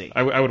expected to see.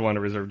 I would want to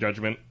reserve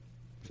judgment.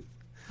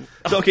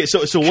 So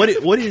what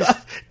is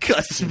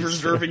Gus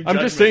reserving judgment? I'm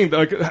just saying,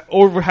 like,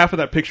 over half of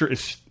that picture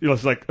is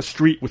it's like a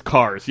street with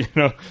cars.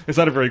 It's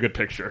not a very good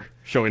picture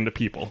showing the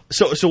people.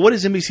 So what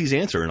is NBC's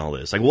answer in all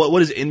this? Like,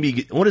 what is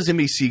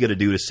NBC going to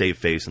do to save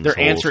face in this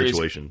whole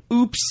situation? Is,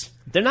 oops.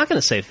 They're not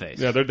going to save face.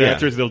 Yeah, the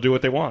answer is they'll do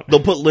what they want.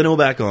 They'll put Leno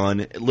back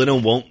on. Leno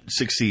won't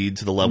succeed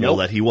to the level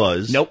that he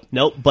was.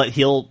 Nope. But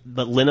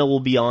Leno will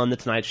be on the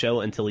Tonight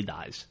Show until he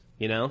dies.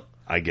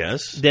 I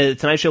guess the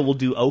Tonight Show will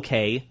do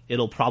okay.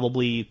 It'll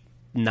probably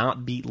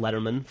not beat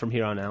Letterman from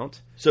here on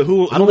out. So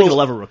I don't think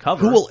it'll ever recover.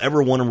 Who will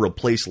ever want to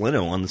replace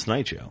Leno on the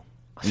Tonight Show?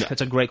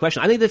 That's a great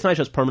question. I think the Tonight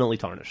Show is permanently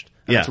tarnished.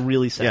 That's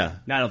really sad. Yeah.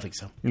 No, I don't think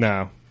so.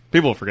 No,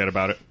 people will forget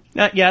about it.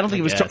 I don't think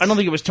it was. I don't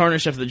think it was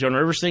tarnished after the Joan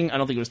Rivers thing. I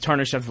don't think it was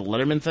tarnished after the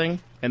Letterman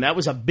thing, and that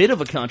was a bit of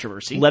a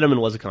controversy.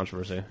 Letterman was a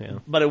controversy, yeah,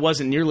 but it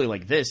wasn't nearly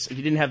like this. If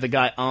you didn't have the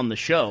guy on the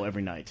show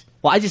every night.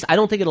 Well, I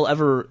don't think it'll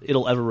ever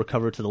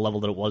recover to the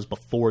level that it was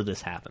before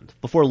this happened.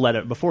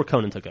 Before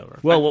Conan took over.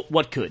 Well,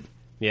 what could?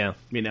 Yeah,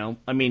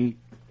 I mean.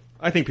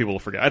 I think people will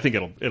forget. I think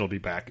it'll be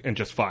back and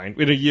just fine.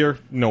 In a year,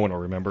 no one will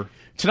remember.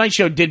 Tonight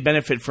Show did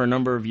benefit for a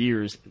number of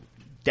years,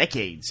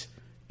 decades,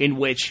 in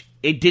which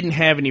it didn't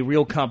have any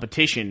real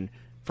competition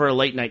for a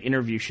late-night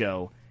interview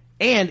show,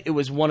 and it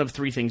was one of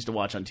three things to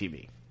watch on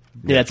TV.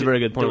 Yeah, that's a very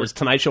good point. It was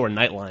Tonight Show or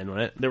Nightline,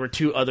 right? There were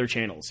two other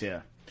channels,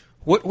 yeah.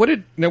 What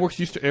did networks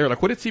used to air?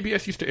 Like, what did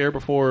CBS used to air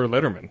before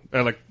Letterman?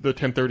 Like, the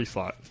 10:30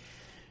 slot?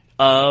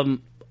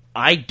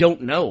 I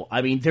don't know.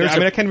 I mean,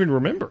 I can't even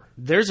remember.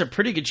 There's a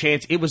pretty good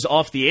chance it was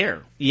off the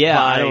air. Yeah,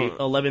 by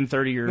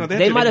 11:30 or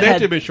they might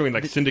have been showing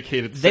like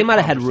syndicated. They might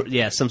have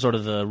had some sort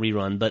of a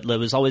rerun, but it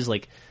was always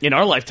like in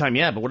our lifetime.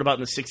 Yeah, but what about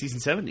in the 60s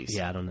and 70s?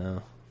 Yeah, I don't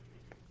know.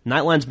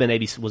 Nightline's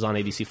was on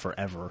ABC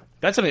forever.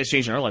 That's something that's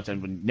changed in our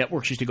lifetime when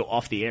networks used to go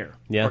off the air.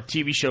 Yeah, or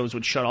TV shows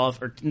would shut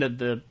off, or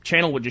the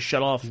channel would just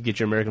shut off.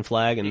 Get your American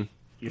flag and.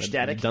 You're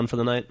static. Done for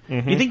the night.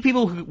 Mm-hmm. You think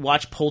people who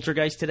watch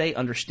Poltergeist today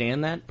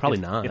understand that? Probably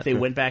not. If they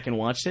went back and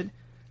watched it.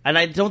 And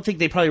I don't think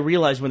they probably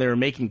realized when they were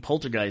making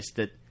Poltergeist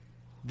that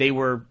they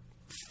were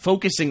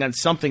focusing on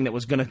something that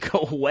was going to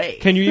go away.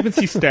 Can you even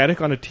see static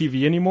on a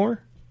TV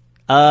anymore?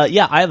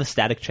 Yeah, I have a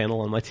static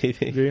channel on my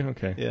TV. Do you?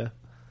 Okay. Yeah.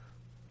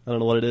 I don't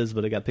know what it is,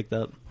 but it got picked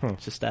up.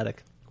 It's just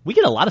static. We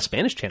get a lot of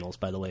Spanish channels,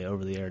 by the way,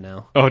 over the air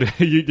now. Oh,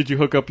 did you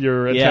hook up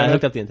your antenna? Yeah, I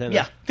hooked up the antenna.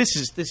 Yeah, this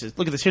is.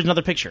 Look at this. Here's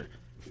another picture.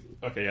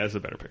 Okay, yeah, that's a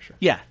better picture.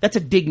 Yeah, that's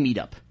a dig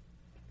meetup.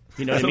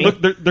 You know what I mean?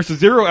 Look, there's a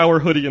 0 Hour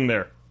hoodie in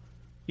there.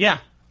 Yeah.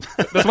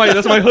 That's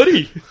my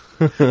hoodie.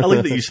 I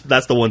like that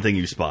that's the one thing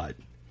you spot.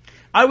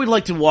 I would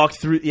like to walk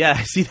through. Yeah,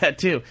 I see that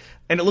too,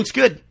 and it looks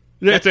good.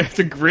 Yeah, it's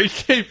a great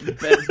shape.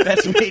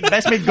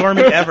 Best made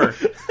garment ever.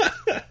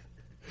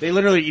 They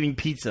literally are eating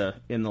pizza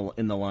in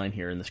the line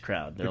here in this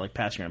crowd. They're like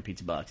passing around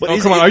pizza boxes. Oh,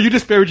 come on. Are you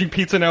disparaging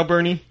pizza now,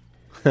 Bernie?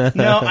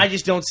 No, I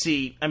just don't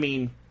see. I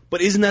mean,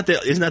 but isn't that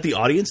the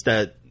audience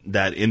that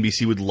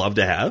NBC would love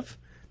to have?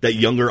 That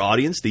younger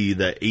audience,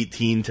 the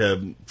 18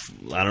 to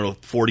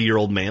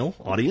 40-year-old male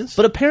audience.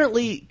 But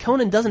apparently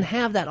Conan doesn't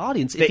have that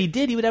audience. If he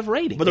did, he would have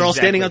ratings. But they're all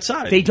standing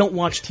outside. They don't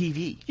watch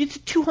TV.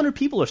 200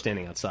 people are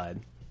standing outside.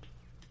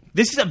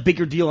 This is a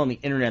bigger deal on the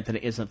internet than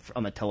it is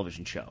on the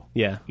television show.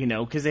 Yeah. You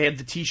know, because they have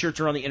the T-shirts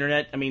are on the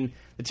internet. I mean,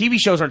 the TV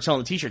shows aren't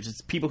selling the T-shirts.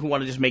 It's people who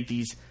want to just make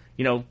these,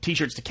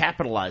 T-shirts to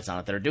capitalize on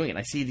it that are doing it.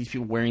 I see these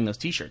people wearing those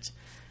T-shirts.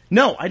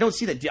 No, I don't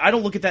see that. I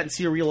don't look at that and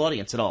see a real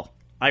audience at all.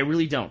 I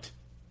really don't.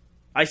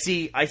 I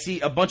see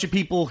a bunch of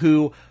people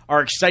who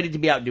are excited to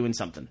be out doing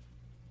something.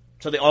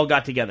 So they all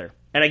got together.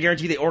 And I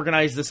guarantee they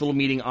organized this little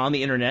meeting on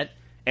the internet,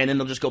 and then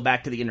they'll just go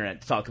back to the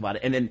internet to talk about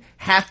it. And then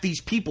half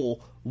these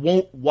people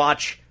won't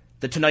watch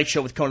The Tonight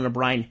Show with Conan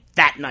O'Brien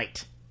that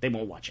night. They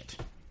won't watch it.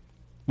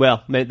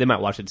 Well, they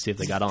might watch it to see if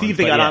they got on. See if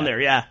they got on there,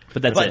 yeah.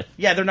 But that's it.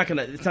 Yeah, they're not going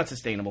to... It's not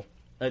sustainable.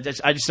 I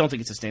just don't think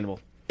it's sustainable.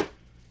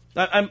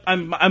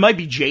 I might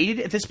be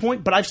jaded at this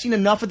point, but I've seen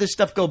enough of this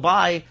stuff go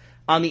by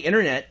on the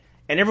internet,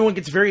 and everyone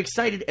gets very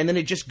excited, and then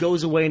it just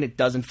goes away, and it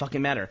doesn't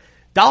fucking matter.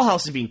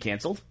 Dollhouse is being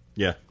canceled.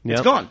 Yeah.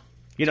 It's gone.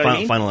 You know what I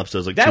mean? Final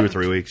episode's like 2 or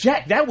 3 weeks.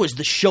 Jack, that was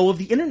the show of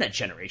the internet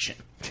generation.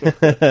 I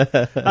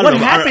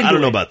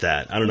don't know about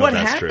that. I don't know if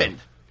that's happened?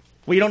 true.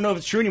 Well, you don't know if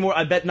it's true anymore.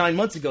 I bet 9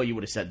 months ago you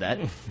would have said that.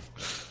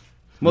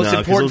 Most No,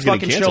 important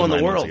fucking show in the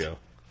 9 months world. ago.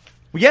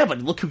 Well, yeah, but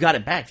look who got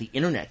it back. The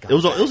internet got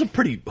it back. It was a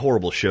pretty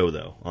horrible show,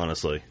 though.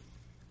 Honestly,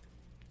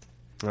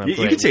 you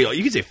Great. could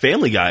say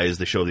Family Guy is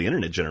the show of the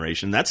internet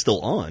generation. That's still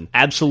on.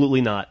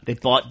 Absolutely not. They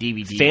bought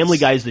DVDs. Family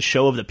Guy is the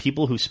show of the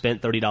people who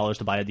spent $30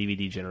 to buy a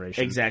DVD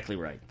generation. Exactly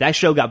right. That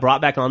show got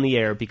brought back on the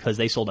air because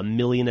they sold 1.5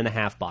 million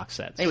box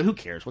sets. Anyway, who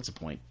cares? What's the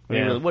point? I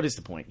mean, Yeah. really, what is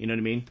the point? You know what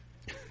I mean?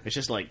 It's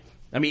just like,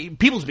 I mean,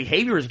 people's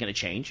behavior is going to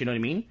change. You know what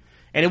I mean?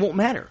 And it won't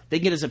matter. They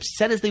get as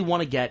upset as they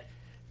want to get.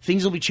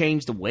 Things will be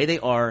changed the way they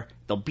are.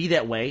 They'll be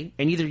that way,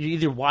 and you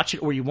either watch it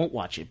or you won't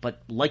watch it.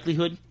 But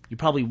likelihood, you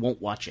probably won't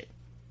watch it.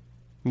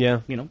 Yeah.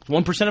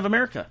 1% of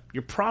America.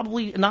 You're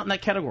probably not in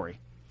that category.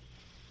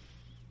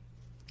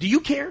 Do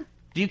you care?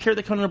 Do you care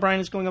that Conan O'Brien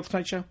is going off the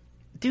Tonight Show?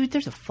 Dude,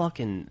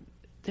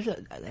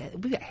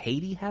 we got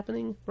Haiti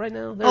happening right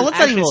now. Let's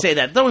not even say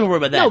that. Don't even worry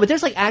about that. No, but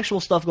there's like actual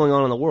stuff going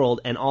on in the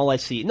world, and all I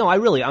see. No,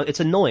 it's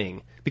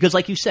annoying because,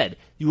 like you said,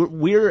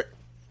 we're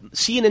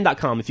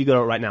CNN.com. If you go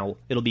to it right now,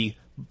 it'll be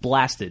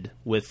blasted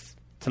with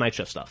Tonight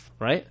Show stuff,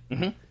 right?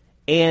 Mm-hmm.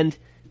 And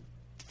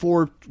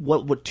for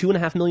what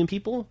 2.5 million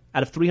people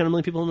out of 300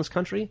 million people in this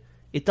country,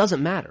 it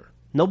doesn't matter.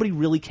 Nobody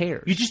really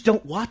cares. You just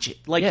don't watch it.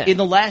 In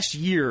the last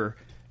year,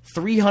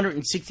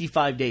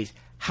 365 days,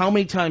 how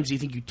many times do you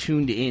think you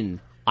tuned in?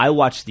 I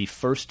watched the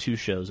first 2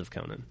 shows of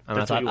Conan, and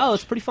I thought,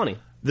 it's pretty funny.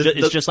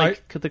 It's just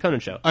like the Conan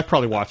show. I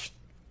probably watched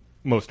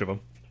most of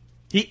them.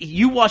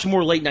 You watch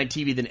more late night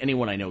TV than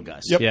anyone I know,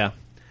 Gus. Yep. Yeah.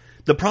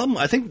 The problem,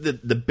 I think,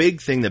 the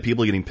big thing that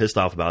people are getting pissed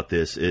off about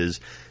this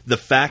is the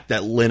fact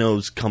that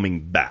Leno's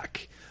coming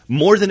back.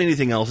 More than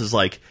anything else is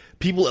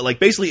people,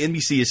 basically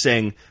NBC is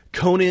saying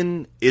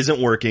Conan isn't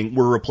working,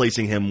 we're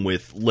replacing him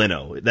with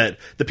Leno. That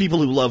the people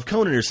who love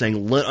Conan are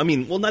saying, not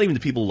even the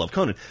people who love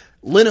Conan.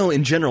 Leno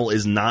in general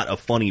is not a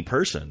funny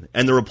person,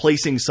 and they're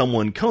replacing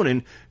someone,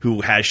 Conan,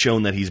 who has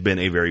shown that he's been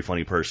a very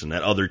funny person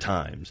at other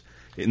times.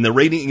 And the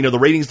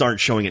ratings aren't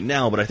showing it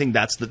now, but I think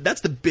that's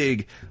the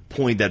big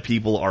point that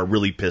people are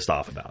really pissed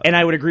off about. And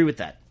I would agree with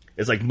that.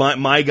 It's like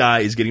my guy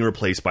is getting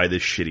replaced by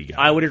this shitty guy.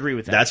 I would agree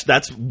with that.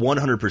 That's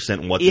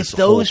 100% what this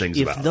whole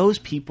thing's about. If those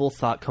people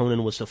thought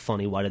Conan was so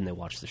funny, why didn't they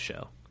watch the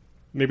show?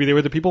 Maybe they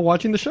were the people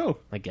watching the show.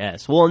 I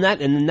guess. Well,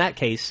 in that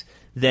case,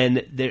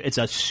 then it's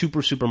a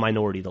super, super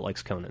minority that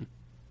likes Conan.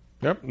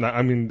 Yep.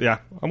 I'm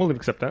willing to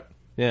accept that.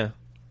 Yeah.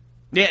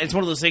 Yeah, it's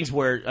one of those things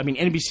where,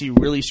 NBC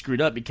really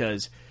screwed up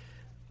because,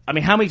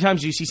 how many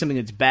times do you see something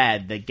that's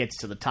bad that gets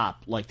to the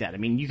top like that?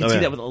 You can see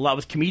that a lot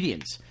with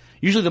comedians.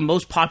 Usually the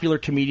most popular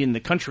comedian in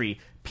the country,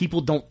 people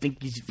don't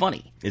think he's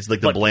funny. It's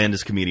like the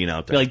blandest comedian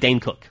out there. Like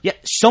Dane Cook. Yeah,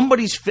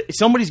 somebody's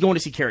going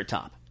to see Carrot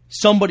Top.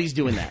 Somebody's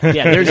doing that.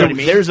 Yeah,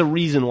 there's a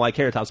reason why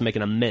Carrot Top's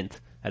making a mint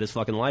at his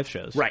fucking live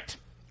shows. Right.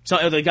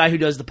 So the guy who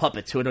does the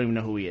puppets, who I don't even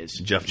know who he is.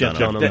 Jeff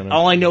Dunham.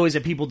 All I know is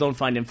that people don't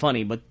find him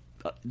funny, but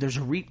there's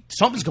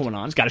something's going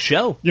on. He's got a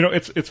show.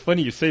 It's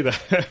funny you say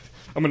that.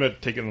 I'm going to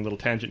take it on a little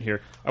tangent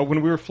here.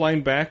 When we were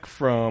flying back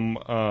from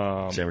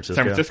San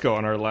Francisco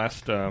on our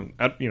last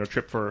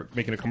trip for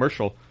making a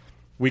commercial,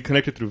 we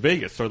connected through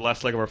Vegas. So the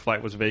last leg of our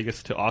flight was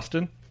Vegas to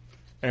Austin.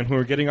 And when we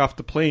were getting off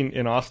the plane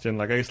in Austin,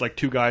 I guess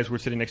 2 guys were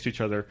sitting next to each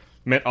other,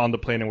 met on the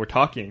plane, and were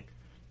talking.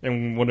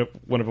 And one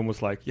of them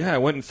was like, "Yeah, I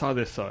went and saw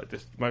this.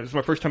 This is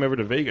my first time ever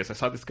to Vegas. I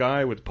saw this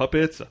guy with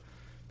puppets.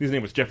 His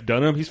name was Jeff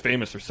Dunham. He's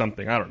famous or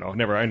something. I don't know. I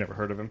never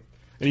heard of him."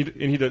 And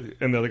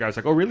the other guy's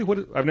like, "Oh, really?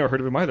 I've never heard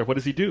of him either. What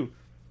does he do?"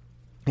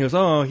 He goes,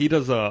 "Oh, he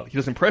does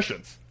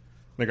impressions."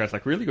 And the guy's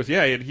like, "Really?" He goes,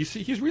 "Yeah,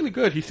 he's really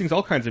good. He sings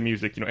all kinds of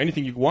music.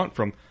 Anything you want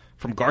from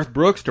Garth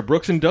Brooks to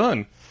Brooks and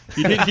Dunn.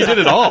 He did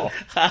it all."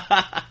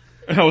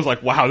 And I was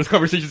like, wow, this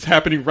conversation's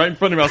happening right in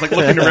front of me. I was like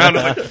looking around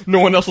and like no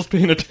one else was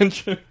paying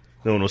attention.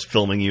 No one was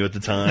filming you at the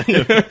time.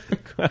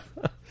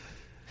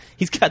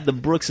 He's got the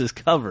Brookses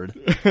covered.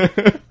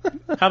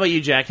 How about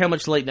you, Jack? How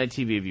much late night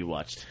TV have you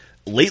watched?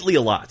 Lately,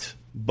 a lot.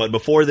 But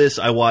before this,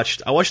 I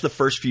watched the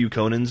first few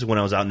Conans when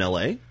I was out in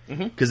L.A.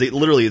 Because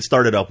it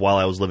started up while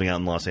I was living out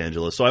in Los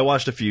Angeles. So I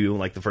watched a few,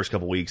 like the first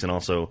couple weeks, and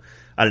also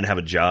I didn't have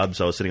a job,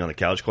 so I was sitting on the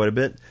couch quite a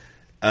bit.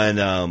 And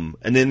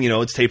then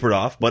it's tapered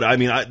off. But I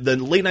mean, the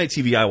late night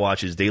TV I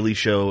watch is Daily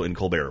Show and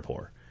Colbert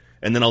Report,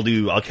 and then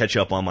I'll catch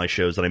up on my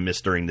shows that I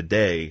missed during the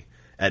day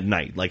at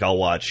night. Like I'll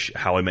watch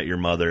How I Met Your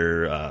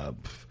Mother,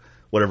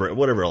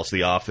 whatever else,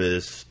 The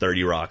Office,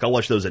 30 Rock. I'll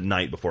watch those at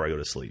night before I go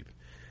to sleep.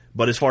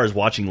 But as far as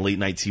watching late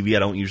night TV, I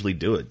don't usually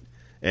do it.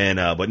 And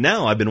but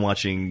now I've been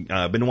watching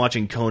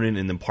Conan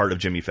and then part of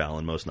Jimmy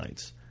Fallon most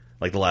nights,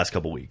 like the last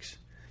couple weeks.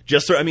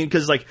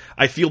 Because like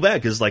I feel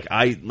bad because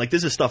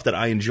this is stuff that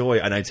I enjoy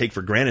and I take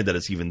for granted that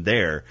it's even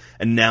there.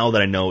 And now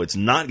that I know it's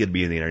not going to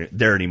be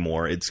there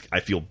anymore, I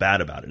feel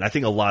bad about it. And I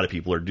think a lot of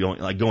people are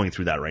going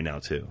through that right now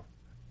too.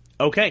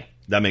 Okay,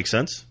 that makes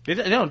sense. It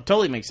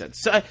totally makes sense.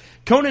 So,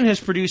 Conan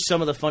has produced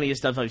some of the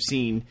funniest stuff I've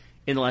seen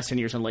in the last 10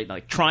 years on late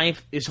night.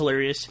 Triumph is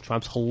hilarious.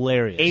 Trump's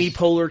hilarious. Amy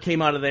Poehler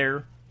came out of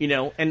there,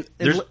 and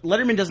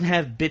Letterman doesn't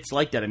have bits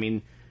like that. I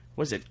mean,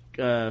 what is it?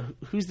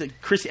 Who's the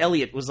Chris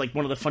Elliott was like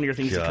one of the funnier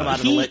things to come out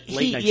of the late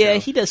night show. Yeah,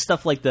 he does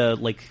stuff like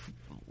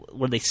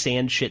where they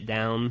sand shit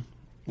down.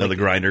 The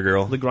Grinder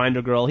Girl. The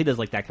Grinder Girl. He does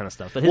like that kind of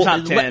stuff. But his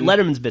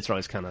Letterman's bits are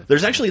always kind of...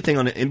 There's actually a thing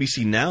on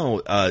NBC now.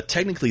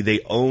 Technically,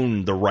 they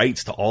own the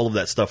rights to all of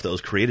that stuff that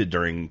was created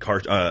during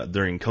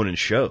Conan's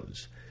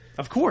shows.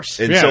 Of course.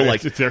 And so,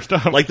 it's their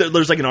stuff. Like,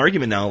 there's like an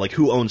argument now, like,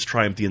 who owns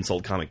Triumph the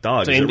Insult Comic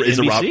Dog? So is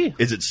NBC.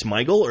 Is it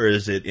Smigel or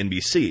is it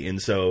NBC?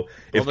 And so,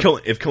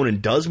 if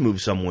Conan does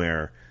move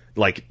somewhere...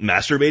 Like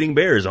Masturbating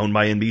Bear is owned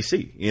by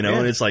NBC,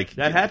 and it's like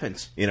that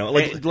happens.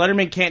 Like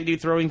Letterman can't do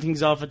throwing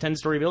things off a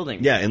 10-story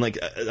building. Yeah, and like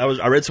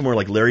I read somewhere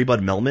like Larry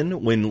Bud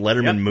Melman, when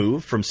Letterman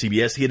moved from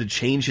CBS, he had to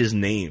change his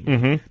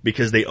name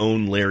because they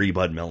own Larry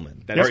Bud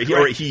Melman,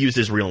 or he used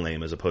his real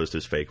name as opposed to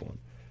his fake one.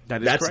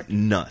 That's correct.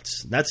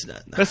 Nuts. That's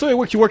the way it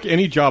works. You work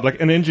any job, like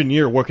an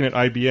engineer working at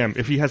IBM.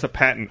 If he has a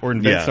patent or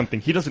invents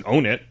something, he doesn't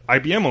own it.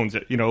 IBM owns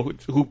it.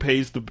 Who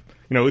pays the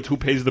it's who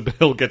pays the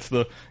bill gets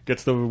the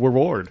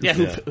reward. Yeah,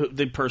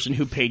 the person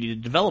who paid you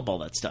to develop all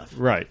that stuff.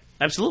 Right.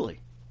 Absolutely.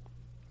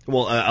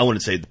 Well, I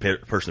wouldn't say the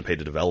person who paid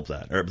to develop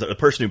that, or the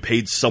person who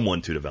paid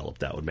someone to develop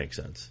that would make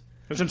sense.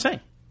 That's what I'm saying.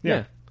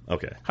 Yeah.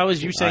 Okay. How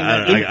is you saying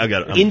that?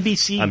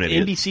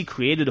 NBC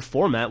created a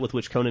format with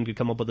which Conan could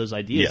come up with those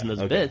ideas and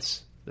those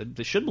bits.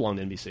 They should belong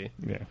to NBC.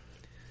 Yeah.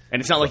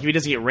 And it's not like if he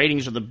doesn't get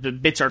ratings or the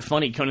bits aren't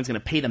funny, Conan's going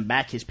to pay them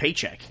back his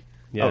paycheck.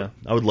 Yeah.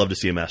 I would love to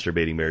see a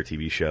Masturbating Bear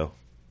TV show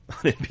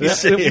on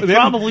NBC. They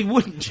probably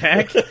wouldn't,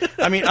 Jack.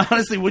 I mean,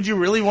 honestly, would you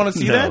really want to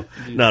see that?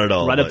 Not at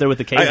all. Right up there with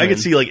the caveman. I could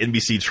see like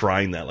NBC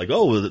trying that. Like,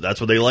 oh, that's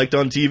what they liked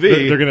on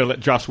TV. They're going to let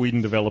Joss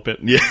Whedon develop it.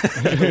 Yeah.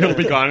 It'll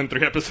be gone in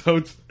 3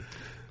 episodes.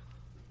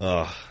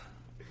 But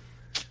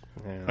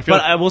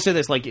I will say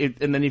this,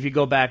 and then if you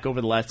go back over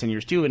the last 10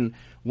 years too, and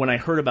when I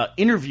heard about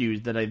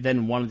interviews that I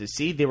then wanted to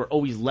see, they were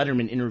always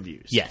Letterman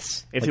interviews.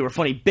 Yes. If they were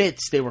funny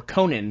bits, they were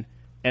Conan,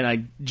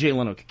 and Jay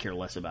Leno could care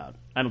less about.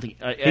 I don't think.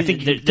 I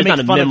think there's not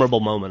a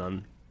memorable moment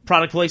on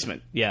product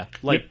placement. Yeah,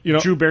 like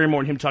Drew Barrymore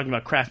and him talking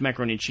about Kraft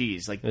macaroni and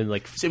cheese. It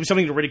was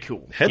something to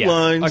ridicule.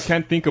 Headlines. Yeah. I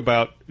can't think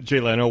about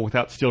Jay Leno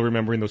without still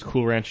remembering those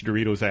Cool Ranch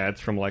Doritos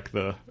ads from like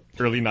the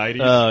early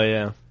 90s. Oh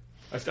yeah.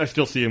 I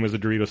still see him as a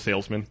Dorito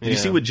salesman. Did you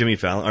see what Jimmy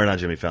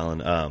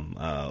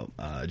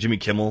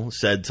Kimmel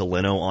said to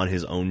Leno on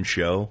his own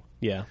show?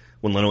 Yeah.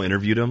 When Leno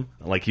interviewed him,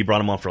 like he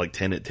brought him on for like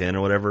 10 at 10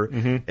 or whatever,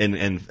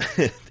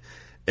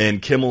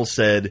 and Kimmel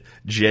said,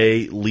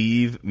 "Jay,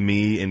 leave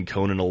me and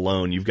Conan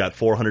alone. You've got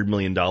 $400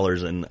 million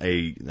and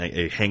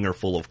a hangar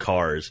full of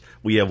cars.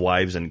 We have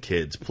wives and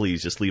kids.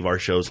 Please just leave our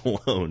shows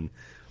alone."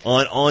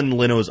 On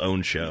Leno's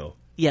own show.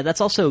 Yeah,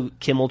 that's also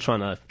Kimmel trying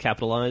to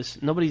capitalize.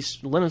 Nobody's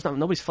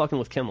fucking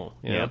with Kimmel.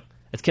 Yeah,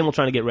 it's Kimmel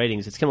trying to get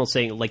ratings. It's Kimmel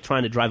saying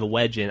trying to drive a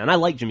wedge in. And I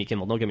like Jimmy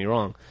Kimmel. Don't get me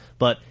wrong,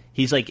 but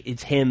he's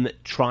it's him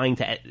trying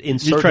to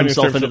insert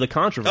himself into the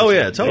controversy. Oh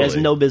yeah, totally. He has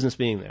no business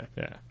being there.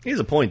 Yeah, he has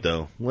a point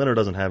though. Leno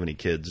doesn't have any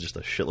kids, just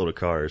a shitload of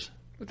cars.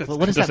 What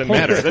does that doesn't point?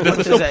 matter. That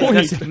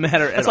doesn't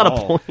matter. That's not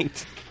a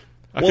point.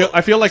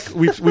 I feel like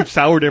we've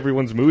soured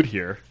everyone's mood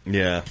here.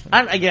 Yeah.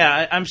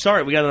 I'm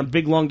sorry. We got a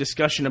big, long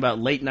discussion about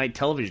late-night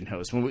television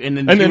hosts. And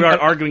then we are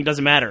arguing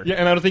doesn't matter. Yeah,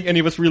 and I don't think any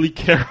of us really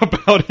care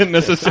about it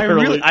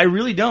necessarily. I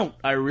really don't.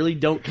 I really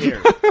don't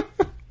care.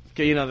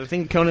 The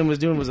thing Conan was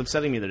doing was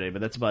upsetting me the other day,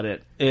 but that's about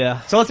it.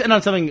 Yeah. So let's end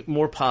on something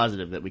more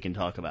positive that we can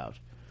talk about.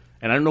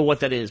 And I don't know what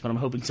that is, but I'm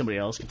hoping somebody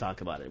else can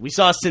talk about it. We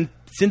saw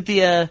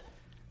Cynthia...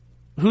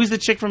 Who's the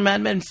chick from Mad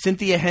Men?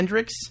 Cynthia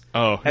Hendricks?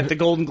 At the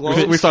Golden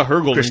Globes? We saw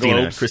her Golden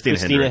Globes. Christina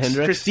Hendricks.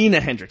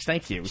 Christina Hendricks,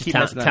 thank you.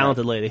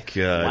 Talented lady.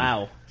 God.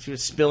 Wow. She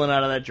was spilling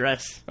out of that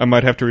dress. I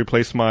might have to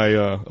replace my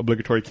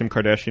obligatory Kim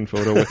Kardashian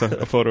photo with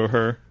a photo of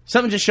her.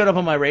 Something just showed up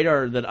on my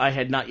radar that I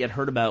had not yet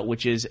heard about,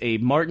 which is a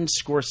Martin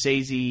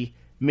Scorsese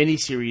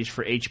miniseries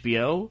for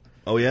HBO,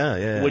 Oh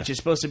yeah. which is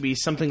supposed to be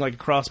something like a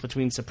cross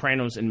between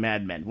Sopranos and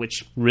Mad Men,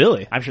 which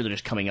Really? I'm sure they're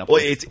just coming up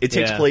Well, with. it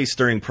takes Yeah. place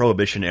during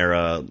Prohibition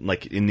era,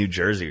 like in New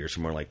Jersey or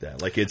somewhere like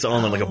that. Like it's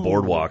on like a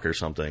boardwalk or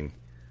something.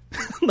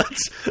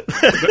 That's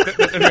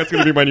And that's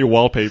going to be my new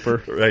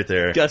wallpaper. right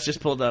there. Gus just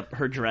pulled up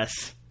her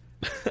dress.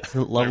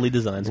 Lovely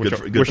designs. Good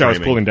for- good Wish I was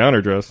framing. pulling down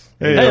her dress.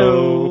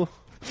 Hey-o.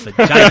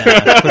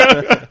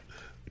 Vagina.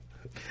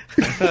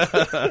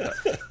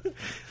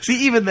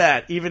 See, even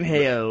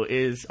Heyo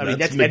is. I mean,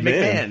 That's that's Ed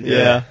McMahon. McMahon.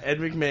 Yeah. Ed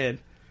McMahon.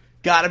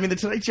 God, I mean, the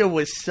Tonight Show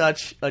was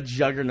such a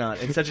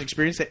juggernaut and such an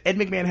experience that Ed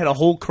McMahon had a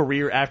whole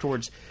career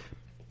afterwards,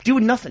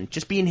 doing nothing,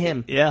 just being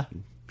him, Yeah.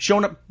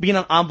 showing up, being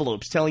on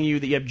envelopes, telling you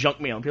that you have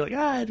junk mail, and be like,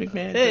 Ed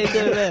McMahon. Hey,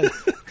 good man.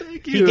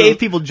 Thank He you. gave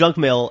people junk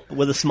mail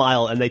with a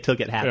smile, and they took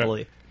it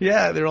happily.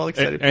 Yeah, they're all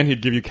excited. And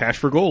he'd give you cash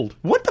for gold.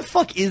 What the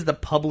fuck is the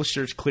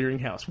Publishers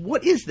Clearinghouse?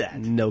 What is that?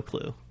 No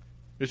clue.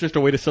 It's just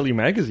a way to sell you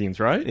magazines,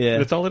 right? Yeah.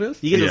 That's all it is?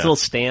 You get those Yeah. little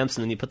stamps,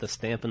 and then you put the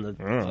stamp in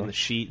on the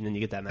sheet, and then you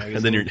get that magazine.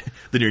 And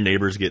then your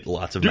neighbors get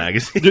lots of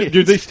magazines.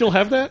 Do they still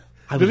have that?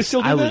 Do they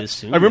still do I would that?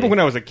 assume I remember they- when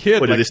I was a kid.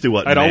 What, do they still do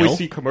what, I'd mail? always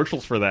see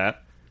commercials for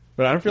that.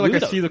 But I don't feel like We I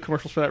don't- see the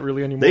commercials for that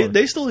really anymore.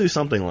 They still do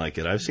something like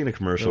it. I've seen a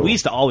commercial. We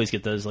used to always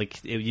get those,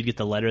 like, you'd get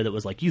the letter that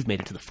was like, you've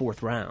made it to the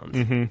 4th round.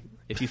 Mm-hmm.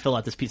 If you fill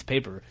out this piece of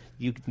paper,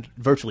 you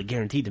virtually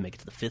guaranteed to make it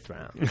to the 5th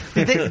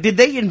round. Did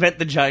they invent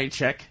the giant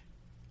check?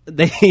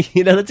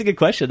 That's a good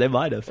question. They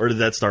might have. Or did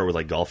that start with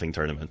like golfing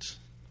tournaments?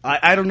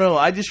 I don't know.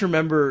 I just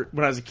remember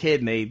when I was a kid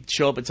and they'd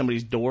show up at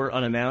somebody's door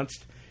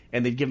unannounced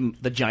and they'd give them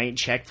the giant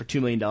check for $2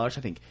 million. I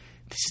think,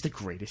 this is the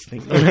greatest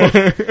thing.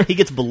 He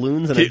gets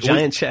balloons and a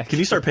giant check. Can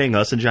you start paying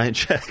us in giant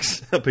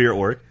checks up here at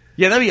work?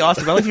 Yeah, that'd be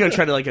awesome. I'd like to go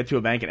try to go to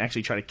a bank and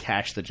actually try to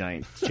cash the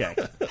giant check.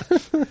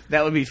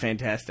 That would be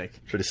fantastic.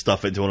 Try to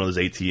stuff it into one of those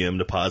ATM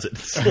deposit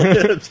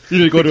slips. You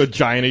need to go to a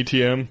giant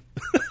ATM.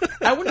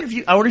 I wonder if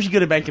you go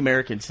to Bank of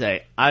America and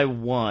say, I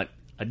want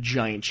a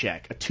giant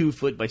check, a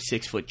 2-foot by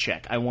 6-foot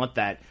check. I want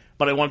that,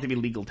 but I want it to be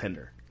legal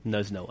tender.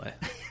 There's no way.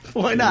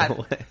 Why not? No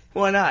way.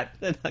 Why not?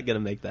 They're not going to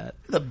make that.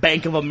 The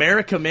Bank of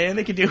America, man.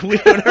 They can do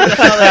whatever the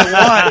hell they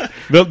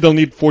want. They'll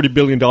need $40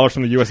 billion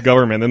from the U.S.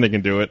 government, then they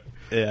can do it.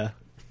 Yeah.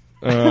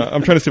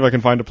 I'm trying to see if I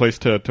can find a place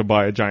to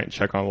buy a giant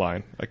check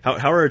online.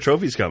 How are our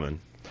trophies coming?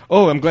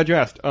 Oh, I'm glad you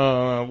asked.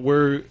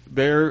 We're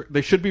there.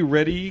 They should be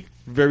ready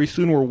very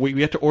soon.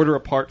 We have to order a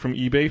part from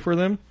eBay for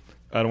them.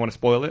 I don't want to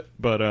spoil it,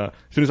 but as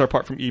soon as our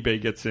part from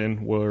eBay gets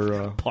in,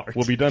 we'll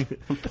be done.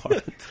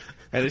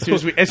 And as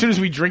soon as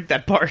we drink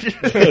that part,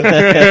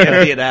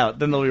 empty it out,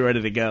 then they'll be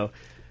ready to go.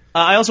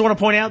 I also want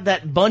to point out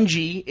that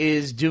Bungie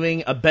is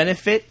doing a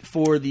benefit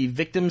for the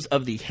victims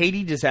of the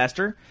Haiti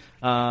disaster.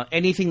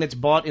 Anything that's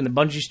bought in the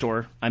Bungie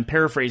store, I'm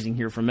paraphrasing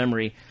here from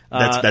memory.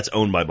 That's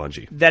owned by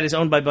Bungie. That is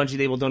owned by Bungie.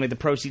 They will donate the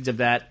proceeds of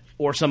that,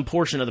 or some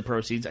portion of the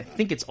proceeds. I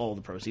think it's all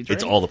the proceeds. Right?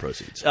 It's all the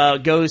proceeds.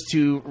 Goes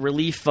to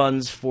relief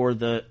funds for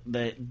the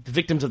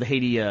victims of the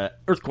Haiti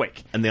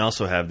earthquake. And they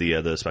also have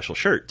the special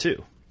shirt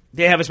too.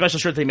 They have a special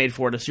shirt they made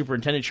for it, a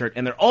superintendent shirt,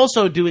 and they're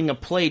also doing a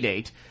play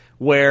date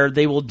where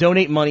they will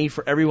donate money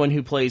for everyone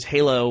who plays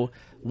Halo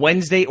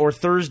Wednesday or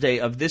Thursday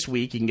of this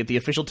week. You can get the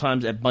official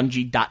times at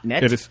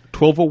bungie.net. It is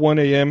 12:01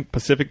 a.m.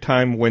 Pacific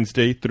time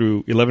Wednesday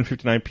through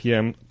 11:59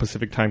 p.m.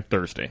 Pacific time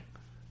Thursday.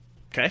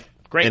 Okay,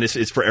 great. And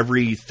it's for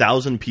every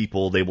 1,000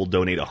 people, they will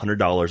donate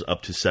 $100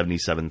 up to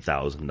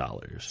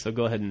 $77,000. So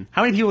go ahead and...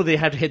 How many people do they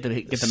have to hit to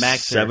get the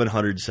max? there?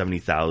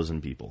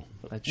 770,000 people.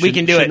 We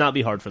can do should it. not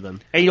be hard for them.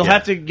 And you'll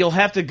Yeah.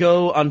 have to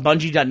go on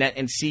bungie.net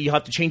and see. You'll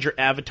have to change your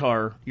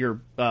avatar,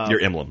 your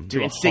emblem. your To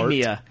a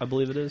insignia. heart, I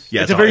believe it is.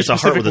 Yeah, It's a very it's a heart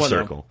specific with a one, though.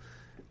 circle.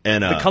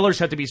 And The colors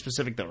have to be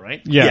specific, though,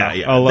 right? yeah.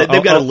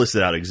 They've got to list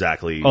it out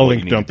exactly. I'll what link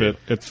you need dump to do.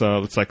 it.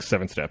 It's like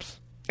 7 steps.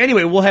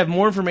 Anyway, we'll have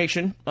more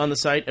information on the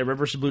site at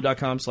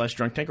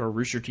redversusblue.com/drunktank or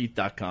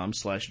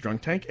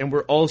roosterteeth.com/drunktank. And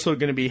we're also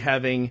going to be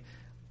having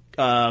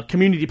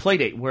community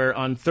playdate where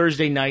on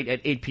Thursday night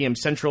at 8 p.m.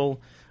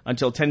 Central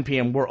until 10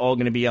 p.m. we're all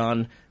going to be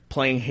on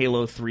playing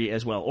Halo 3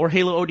 as well. Or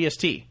Halo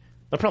ODST.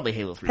 But probably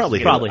Halo 3. Probably.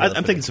 Probably I'm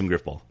Halo thinking some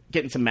Griffball.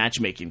 Getting some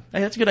matchmaking.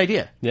 Hey, that's a good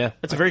idea. Yeah.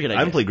 That's a very good I idea.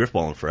 haven't played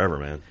Griffball in forever,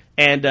 man.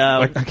 And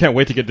I can't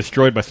wait to get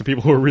destroyed by some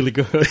people who are really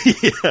good.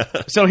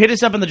 so hit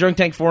us up in the Drunk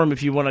Tank forum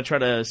if you want to try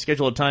to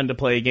schedule a time to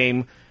play a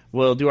game.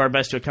 We'll do our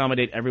best to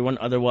accommodate everyone.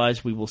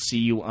 Otherwise, we will see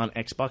you on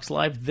Xbox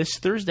Live this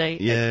Thursday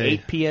at Yay.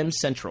 8 p.m.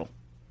 Central.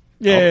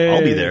 Yeah,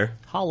 I'll be there.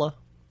 Holla.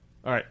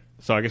 All right,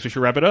 so I guess we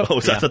should wrap it up. Oh,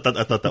 so I thought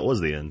that was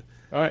the end.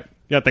 All right,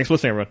 yeah. Thanks for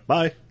listening, everyone.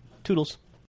 Bye. Toodles.